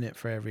permanent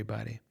for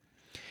everybody.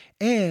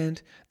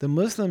 And the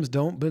Muslims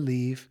don't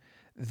believe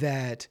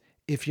that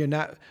if you're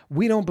not,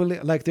 we don't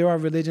believe, like there are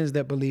religions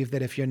that believe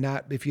that if you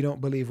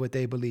don't believe what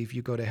they believe,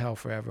 you go to hell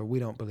forever. We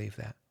don't believe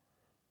that.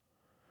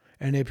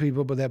 And there are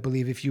people that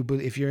believe if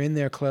you're in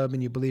their club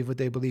and you believe what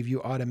they believe,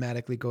 you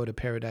automatically go to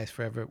paradise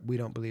forever. We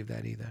don't believe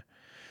that either.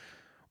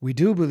 We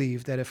do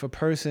believe that if a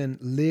person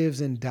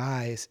lives and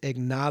dies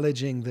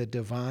acknowledging the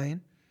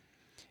divine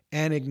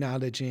and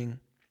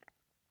acknowledging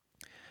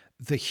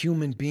the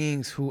human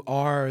beings who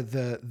are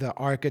the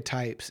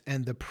archetypes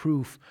and the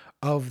proof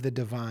of the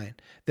divine,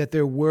 that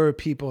there were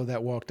people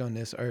that walked on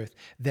this earth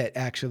that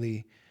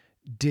actually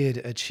did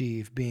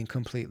achieve being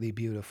completely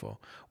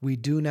beautiful. We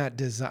do not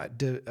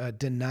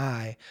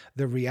deny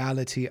the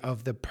reality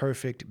of the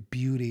perfect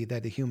beauty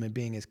that the human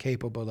being is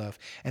capable of,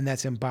 and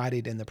that's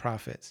embodied in the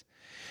prophets.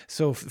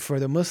 So for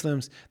the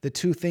Muslims, the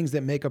two things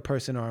that make a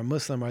person or a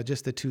Muslim are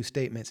just the two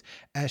statements: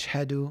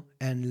 Ashhadu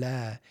and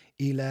la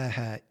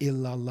ilaha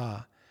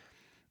illallah.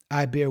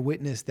 I bear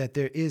witness that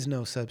there is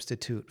no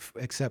substitute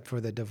except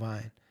for the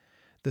divine,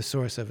 the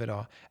source of it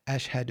all.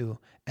 Ashhadu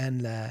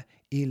and la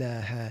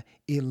ilaha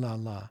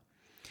illallah.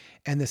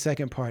 And the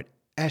second part,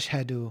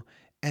 Ashhadu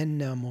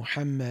anna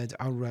Muhammad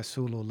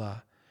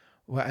al-Rasulullah.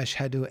 Wa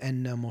ashhadu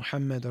anna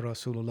Muhammad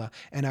Rasulullah.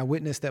 And I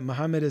witness that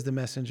Muhammad is the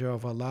messenger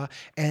of Allah.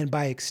 And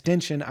by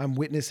extension, I'm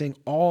witnessing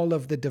all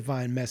of the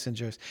divine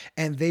messengers.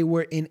 And they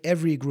were in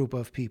every group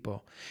of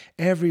people.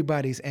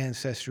 Everybody's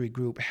ancestry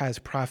group has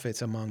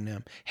prophets among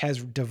them,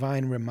 has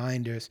divine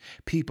reminders,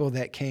 people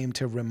that came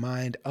to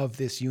remind of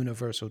this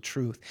universal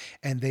truth.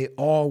 And they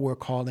all were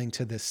calling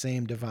to the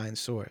same divine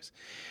source.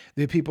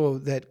 The people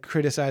that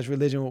criticize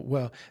religion,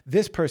 well,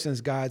 this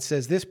person's God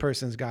says this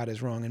person's God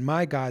is wrong, and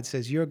my God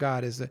says your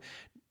God is the...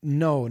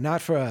 No,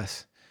 not for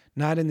us.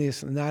 Not in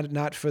this,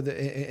 not for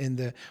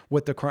the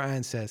what the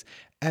Quran says.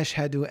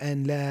 Ashhadu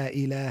an la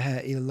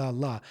ilaha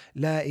illallah.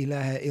 La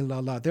ilaha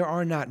illallah. There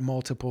are not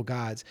multiple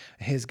gods.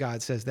 His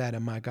God says that,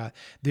 and my God.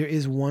 There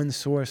is one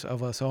source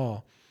of us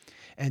all.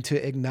 And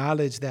to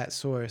acknowledge that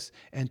source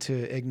and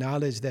to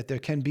acknowledge that there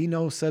can be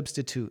no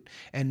substitute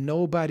and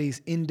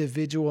nobody's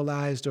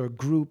individualized or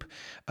group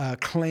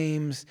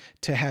claims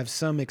to have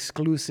some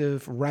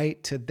exclusive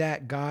right to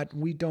that God.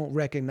 We don't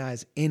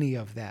recognize any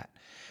of that.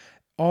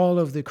 All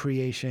of the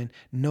creation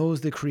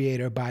knows the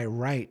Creator by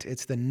right.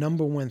 It's the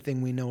number one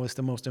thing we know. It's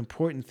the most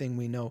important thing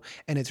we know.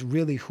 And it's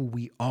really who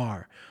we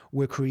are.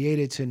 We're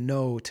created to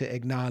know, to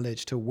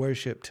acknowledge, to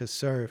worship, to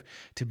serve,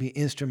 to be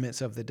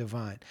instruments of the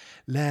divine.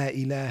 La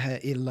ilaha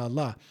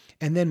illallah.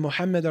 And then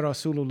Muhammad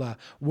Rasulullah.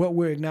 What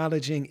we're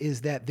acknowledging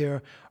is that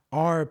there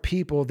were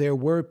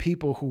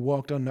people who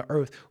walked on the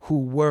earth who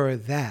were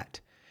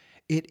that.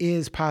 It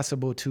is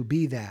possible to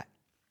be that.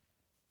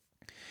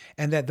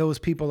 And that those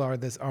people are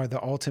the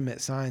ultimate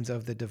signs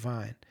of the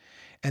divine,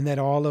 and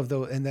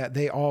that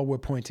they all were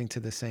pointing to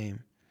the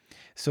same.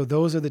 So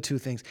those are the two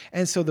things.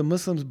 And so the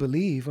Muslims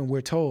believe, and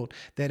we're told,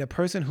 that a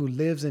person who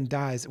lives and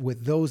dies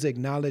with those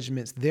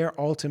acknowledgments, their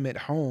ultimate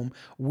home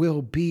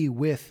will be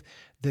with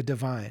the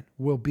divine,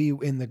 will be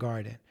in the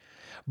garden.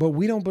 But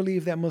we don't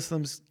believe that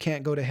Muslims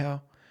can't go to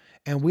hell.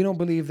 And we don't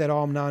believe that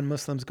all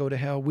non-Muslims go to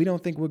hell. We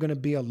don't think we're going to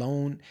be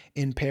alone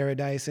in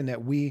paradise and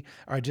that we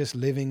are just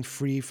living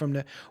free from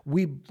the...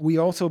 We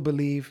also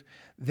believe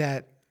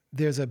that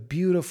there's a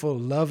beautiful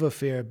love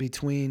affair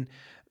between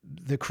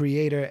the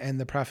Creator and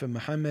the Prophet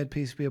Muhammad,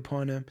 peace be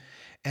upon him,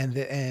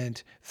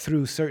 and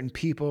through certain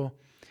people.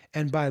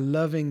 And by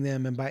loving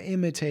them and by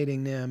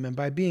imitating them and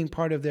by being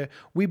part of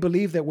we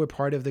believe that we're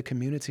part of the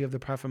community of the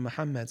Prophet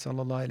Muhammad,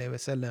 sallallahu alaihi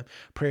wasallam,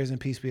 prayers and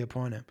peace be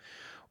upon him.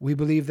 We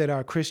believe that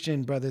our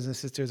Christian brothers and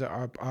sisters,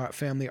 our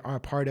family, are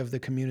part of the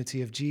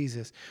community of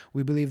Jesus.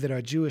 We believe that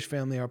our Jewish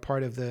family are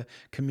part of the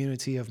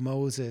community of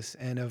Moses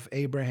and of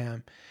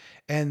Abraham.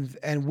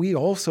 And we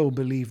also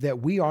believe that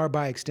we are,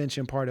 by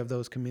extension, part of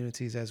those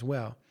communities as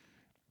well.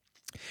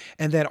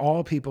 And that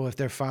all people, if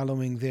they're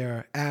following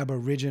their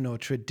aboriginal,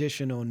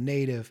 traditional,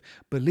 native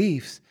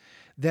beliefs,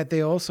 that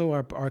they also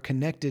are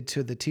connected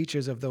to the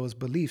teachers of those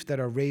beliefs that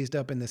are raised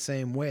up in the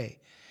same way.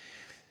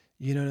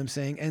 You know what I'm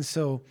saying? And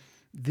so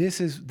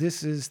this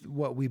is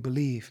what we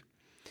believe.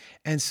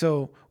 And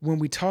so when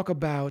we talk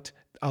about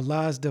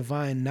Allah's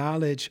divine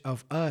knowledge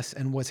of us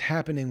and what's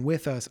happening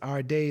with us,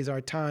 our days,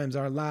 our times,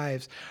 our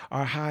lives,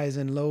 our highs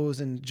and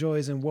lows and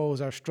joys and woes,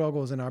 our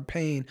struggles and our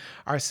pain,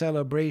 our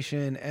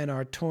celebration and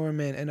our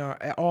torment and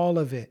all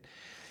of it,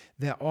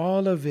 that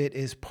all of it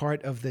is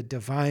part of the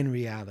divine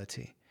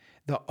reality,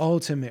 the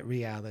ultimate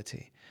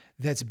reality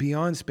that's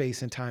beyond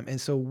space and time.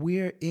 And so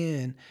we're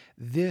in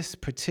this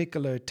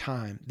particular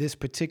time, this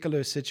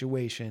particular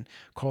situation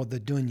called the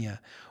dunya,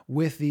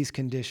 with these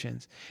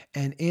conditions.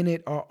 And in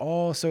it are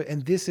also,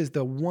 and this is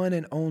the one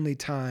and only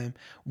time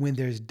when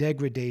there's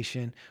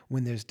degradation,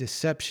 when there's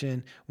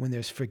deception, when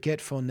there's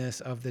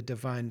forgetfulness of the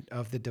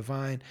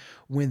divine,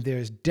 when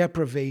there's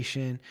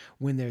deprivation,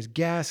 when there's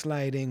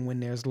gaslighting,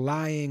 when there's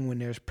lying, when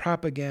there's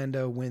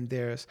propaganda, when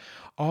there's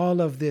all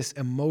of this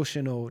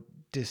emotional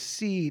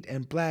deceit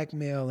and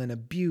blackmail and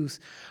abuse,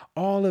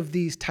 all of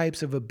these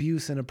types of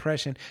abuse and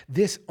oppression.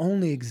 This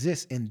only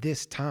exists in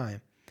this time.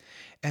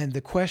 And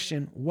the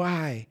question,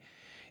 why,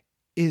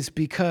 is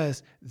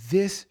because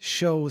this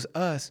shows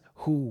us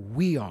who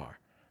we are.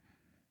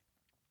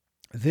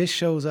 This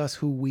shows us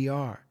who we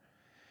are.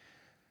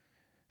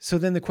 So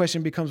then the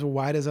question becomes, well,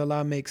 why does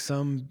Allah make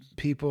some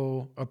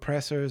people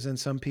oppressors and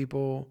some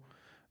people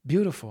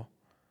beautiful?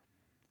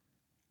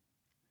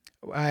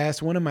 I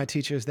asked one of my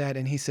teachers that,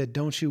 and he said,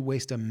 don't you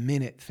waste a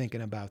minute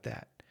thinking about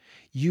that.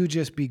 You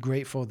just be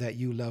grateful that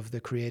you love the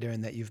Creator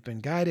and that you've been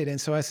guided.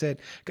 And so I said,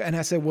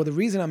 well, the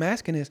reason I'm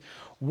asking is,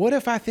 what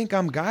if I think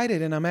I'm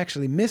guided and I'm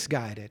actually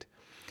misguided?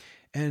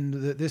 And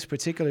this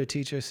particular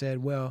teacher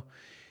said, well,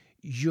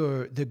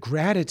 the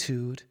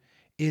gratitude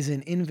is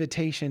an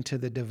invitation to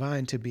the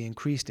divine to be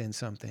increased in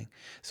something.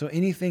 So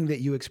anything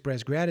that you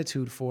express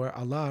gratitude for,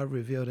 Allah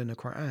revealed in the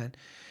Quran,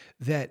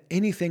 that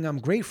anything I'm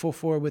grateful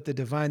for with the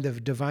divine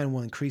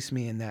will increase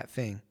me in that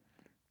thing.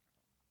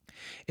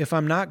 If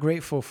I'm not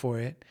grateful for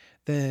it,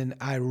 then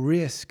I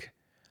risk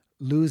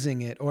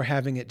losing it or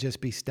having it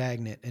just be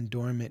stagnant and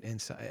dormant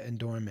and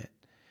dormant.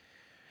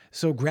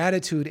 So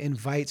gratitude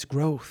invites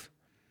growth.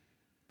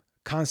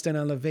 Constant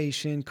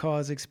elevation,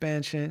 cause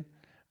expansion.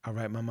 I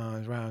write my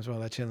mom's rhymes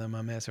while I chill in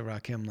my Master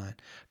Rakim line.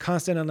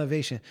 Constant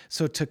elevation.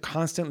 So to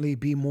constantly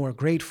be more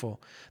grateful.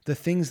 The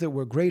things that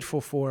we're grateful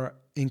for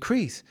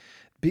increase.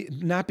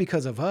 Not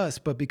because of us,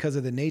 but because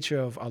of the nature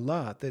of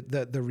Allah,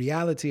 the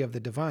reality of the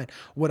divine.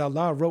 What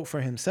Allah wrote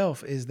for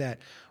himself is that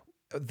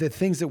the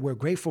things that we're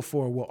grateful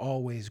for will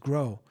always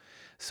grow.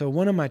 So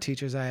one of my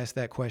teachers, I asked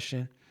that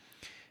question.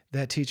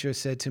 That teacher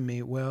said to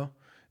me, well,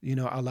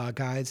 Allah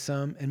guides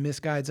some and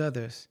misguides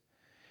others.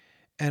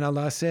 And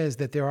Allah says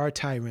that there are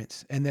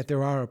tyrants and that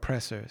there are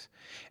oppressors.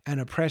 And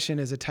oppression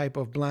is a type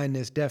of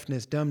blindness,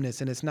 deafness,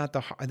 dumbness. And it's not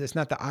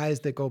the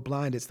eyes that go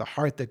blind, it's the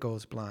heart that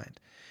goes blind.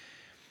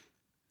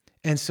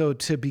 And so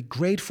to be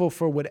grateful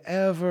for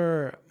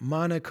whatever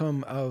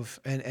monicum of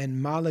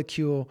and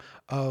molecule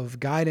of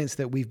guidance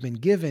that we've been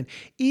given,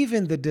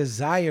 even the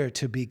desire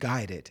to be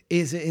guided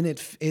is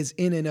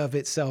in and of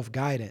itself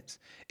guidance.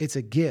 It's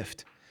a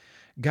gift.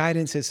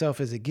 Guidance itself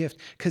is a gift,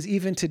 because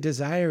even to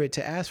desire it,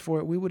 to ask for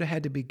it, we would have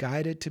had to be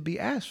guided to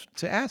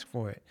ask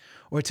for it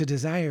or to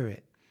desire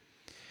it.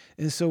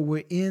 And so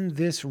we're in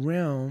this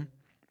realm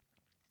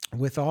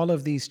with all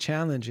of these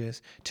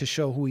challenges to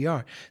show who we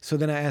are. So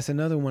then I asked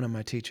another one of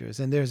my teachers,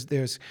 and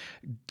there's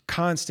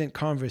constant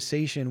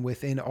conversation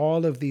within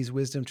all of these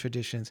wisdom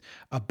traditions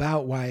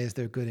about why is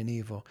there good and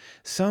evil.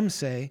 Some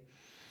say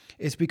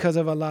it's because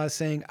of Allah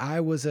saying,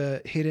 I was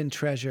a hidden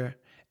treasure,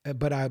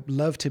 but I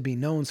love to be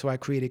known, so I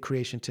created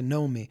creation to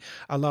know me.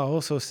 Allah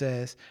also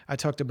says, I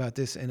talked about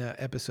this in an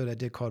episode I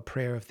did called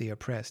Prayer of the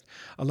Oppressed.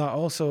 Allah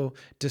also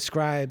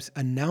describes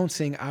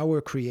announcing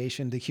our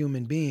creation, the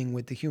human being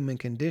with the human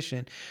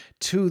condition,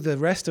 to the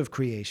rest of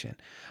creation.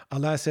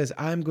 Allah says,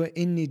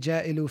 Inni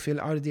ja'ilu fil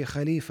ardi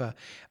khalifa.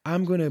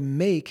 I'm going to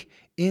make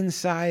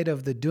inside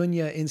of the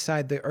dunya,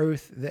 inside the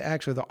earth, the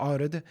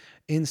ard,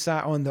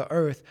 inside on the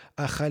earth,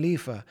 a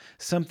khalifa,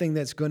 something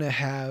that's going to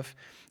have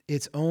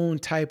its own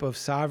type of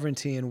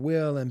sovereignty and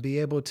will and be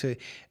able to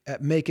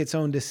make its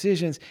own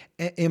decisions,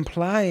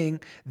 implying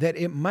that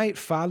it might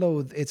follow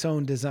its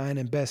own design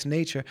and best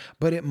nature,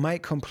 but it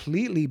might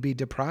completely be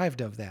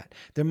deprived of that.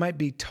 There might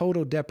be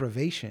total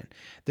deprivation.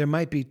 There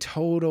might be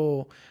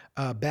total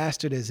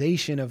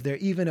bastardization of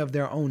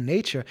their own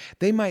nature.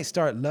 They might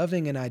start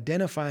loving and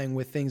identifying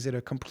with things that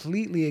are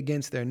completely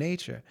against their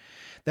nature.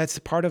 That's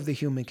part of the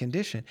human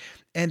condition.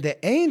 And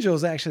the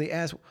angels actually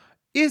ask,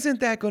 isn't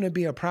that going to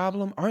be a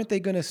problem? Aren't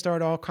they going to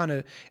start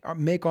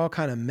make all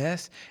kind of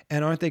mess?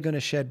 And aren't they going to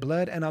shed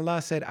blood? And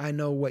Allah said, I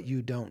know what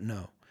you don't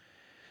know.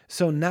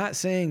 So not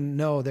saying,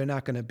 no, they're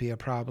not going to be a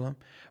problem,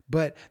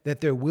 but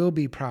that there will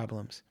be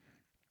problems.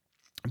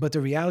 But the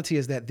reality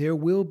is that there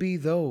will be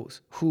those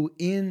who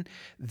in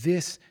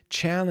this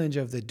challenge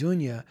of the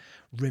dunya,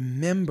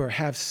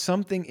 have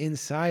something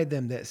inside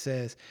them that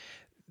says,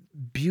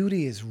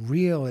 beauty is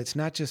real. It's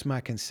not just my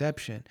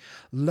conception.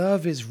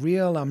 Love is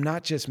real. I'm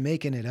not just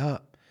making it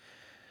up.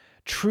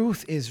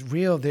 Truth is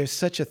real. There's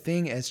such a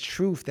thing as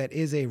truth that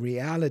is a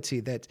reality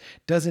that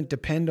doesn't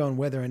depend on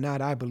whether or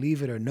not I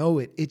believe it or know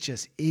it. It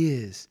just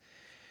is.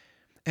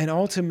 And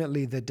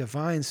ultimately, the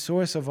divine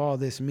source of all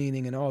this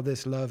meaning and all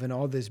this love and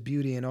all this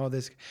beauty and all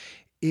this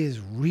is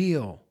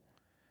real.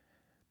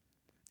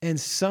 And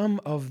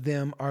some of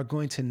them are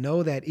going to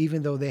know that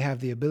even though they have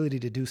the ability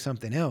to do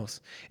something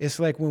else. It's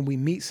like when we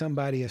meet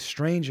somebody, a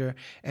stranger,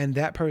 and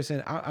that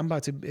person,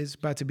 it's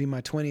about to be my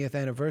 20th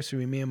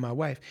anniversary, me and my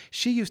wife.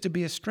 She used to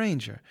be a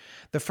stranger.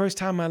 The first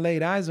time I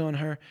laid eyes on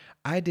her,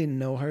 I didn't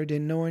know her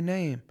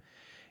name.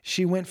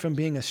 She went from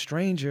being a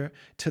stranger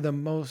to the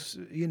most,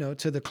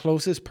 to the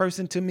closest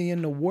person to me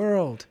in the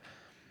world.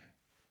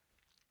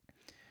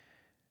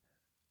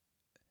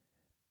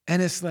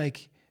 And it's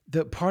like,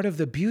 the part of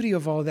the beauty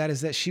of all that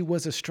is that she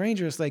was a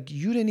stranger. It's like,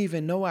 you didn't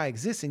even know I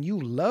exist and you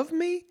love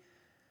me?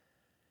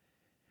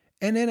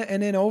 And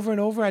then over and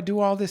over, I do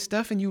all this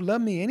stuff and you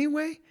love me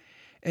anyway?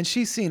 And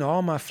she's seen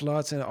all my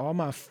flaws and all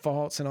my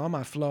faults and all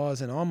my flaws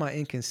and all my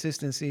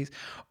inconsistencies,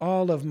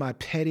 all of my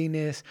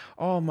pettiness,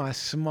 all my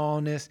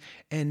smallness.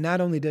 And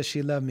not only does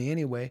she love me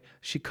anyway,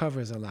 she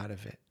covers a lot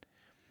of it.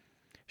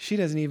 She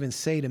doesn't even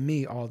say to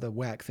me all the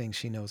whack things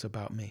she knows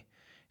about me.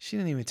 She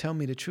didn't even tell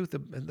me the truth,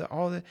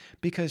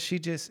 because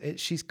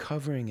she's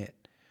covering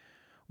it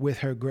with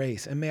her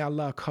grace. And may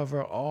Allah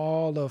cover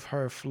all of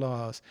her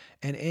flaws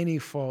and any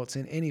faults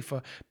and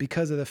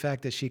because of the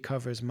fact that she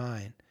covers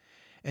mine.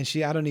 And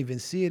I don't even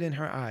see it in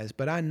her eyes,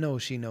 but I know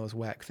she knows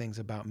whack things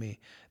about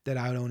me that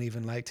I don't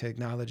even like to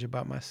acknowledge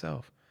about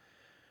myself.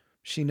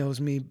 She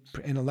knows me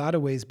in a lot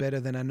of ways better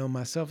than I know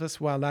myself.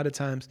 That's why a lot of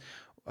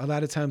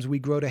times we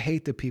grow to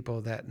hate the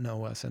people that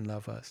know us and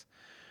love us.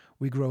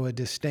 We grow a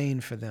disdain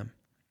for them.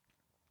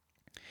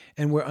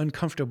 And we're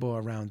uncomfortable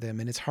around them.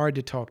 And it's hard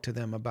to talk to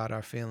them about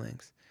our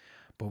feelings.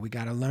 But we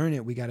got to learn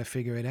it. We got to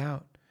figure it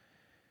out.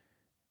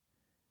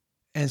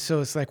 And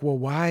so it's like, well,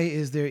 why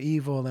is there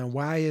evil and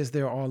why is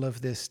there all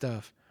of this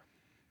stuff?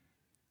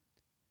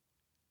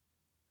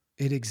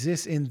 It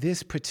exists in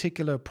this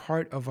particular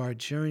part of our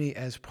journey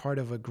as part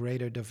of a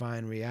greater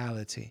divine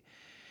reality.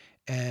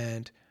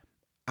 And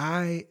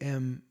I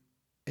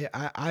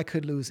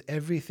could lose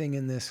everything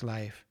in this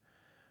life,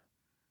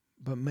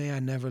 but may I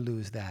never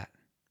lose that.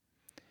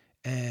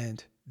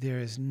 And there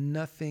is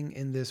nothing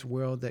in this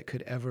world that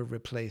could ever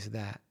replace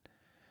that.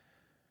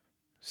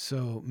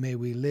 So may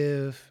we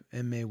live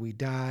and may we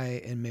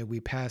die and may we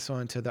pass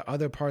on to the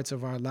other parts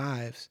of our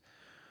lives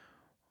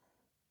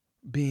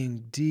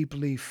being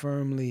deeply,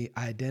 firmly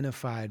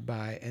identified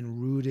by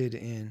and rooted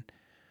in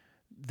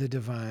the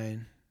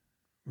divine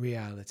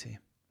reality.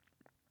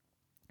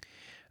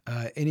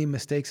 Any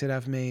mistakes that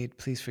I've made,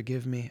 please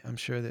forgive me. I'm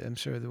sure that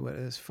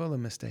it's full of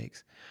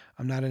mistakes.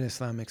 I'm not an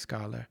Islamic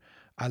scholar.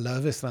 I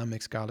love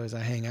Islamic scholars. I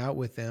hang out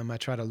with them. I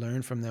try to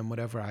learn from them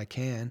whatever I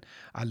can.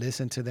 I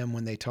listen to them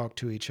when they talk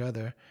to each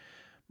other.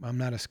 I'm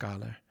not a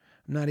scholar.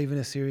 I'm not even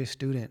a serious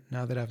student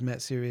now that I've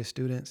met serious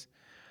students.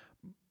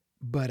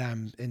 But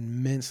I'm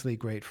immensely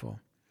grateful.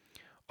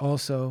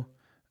 Also,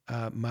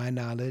 my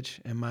knowledge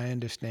and my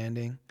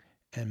understanding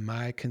and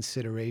my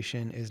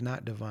consideration is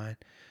not divine.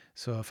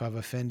 So if I've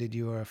offended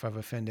you or if I've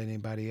offended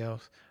anybody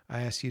else,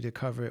 I ask you to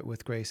cover it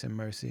with grace and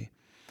mercy.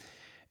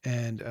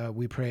 And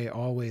we pray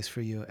always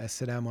for you.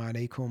 Assalamu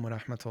alaikum wa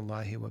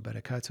rahmatullahi wa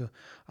barakatuh.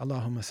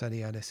 Allahumma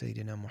salli ala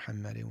Sayyidina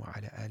Muhammadin wa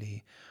ala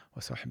alihi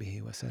wa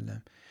sahbihi wa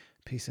sallam.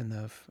 Peace and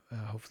love.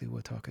 Hopefully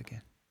we'll talk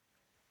again.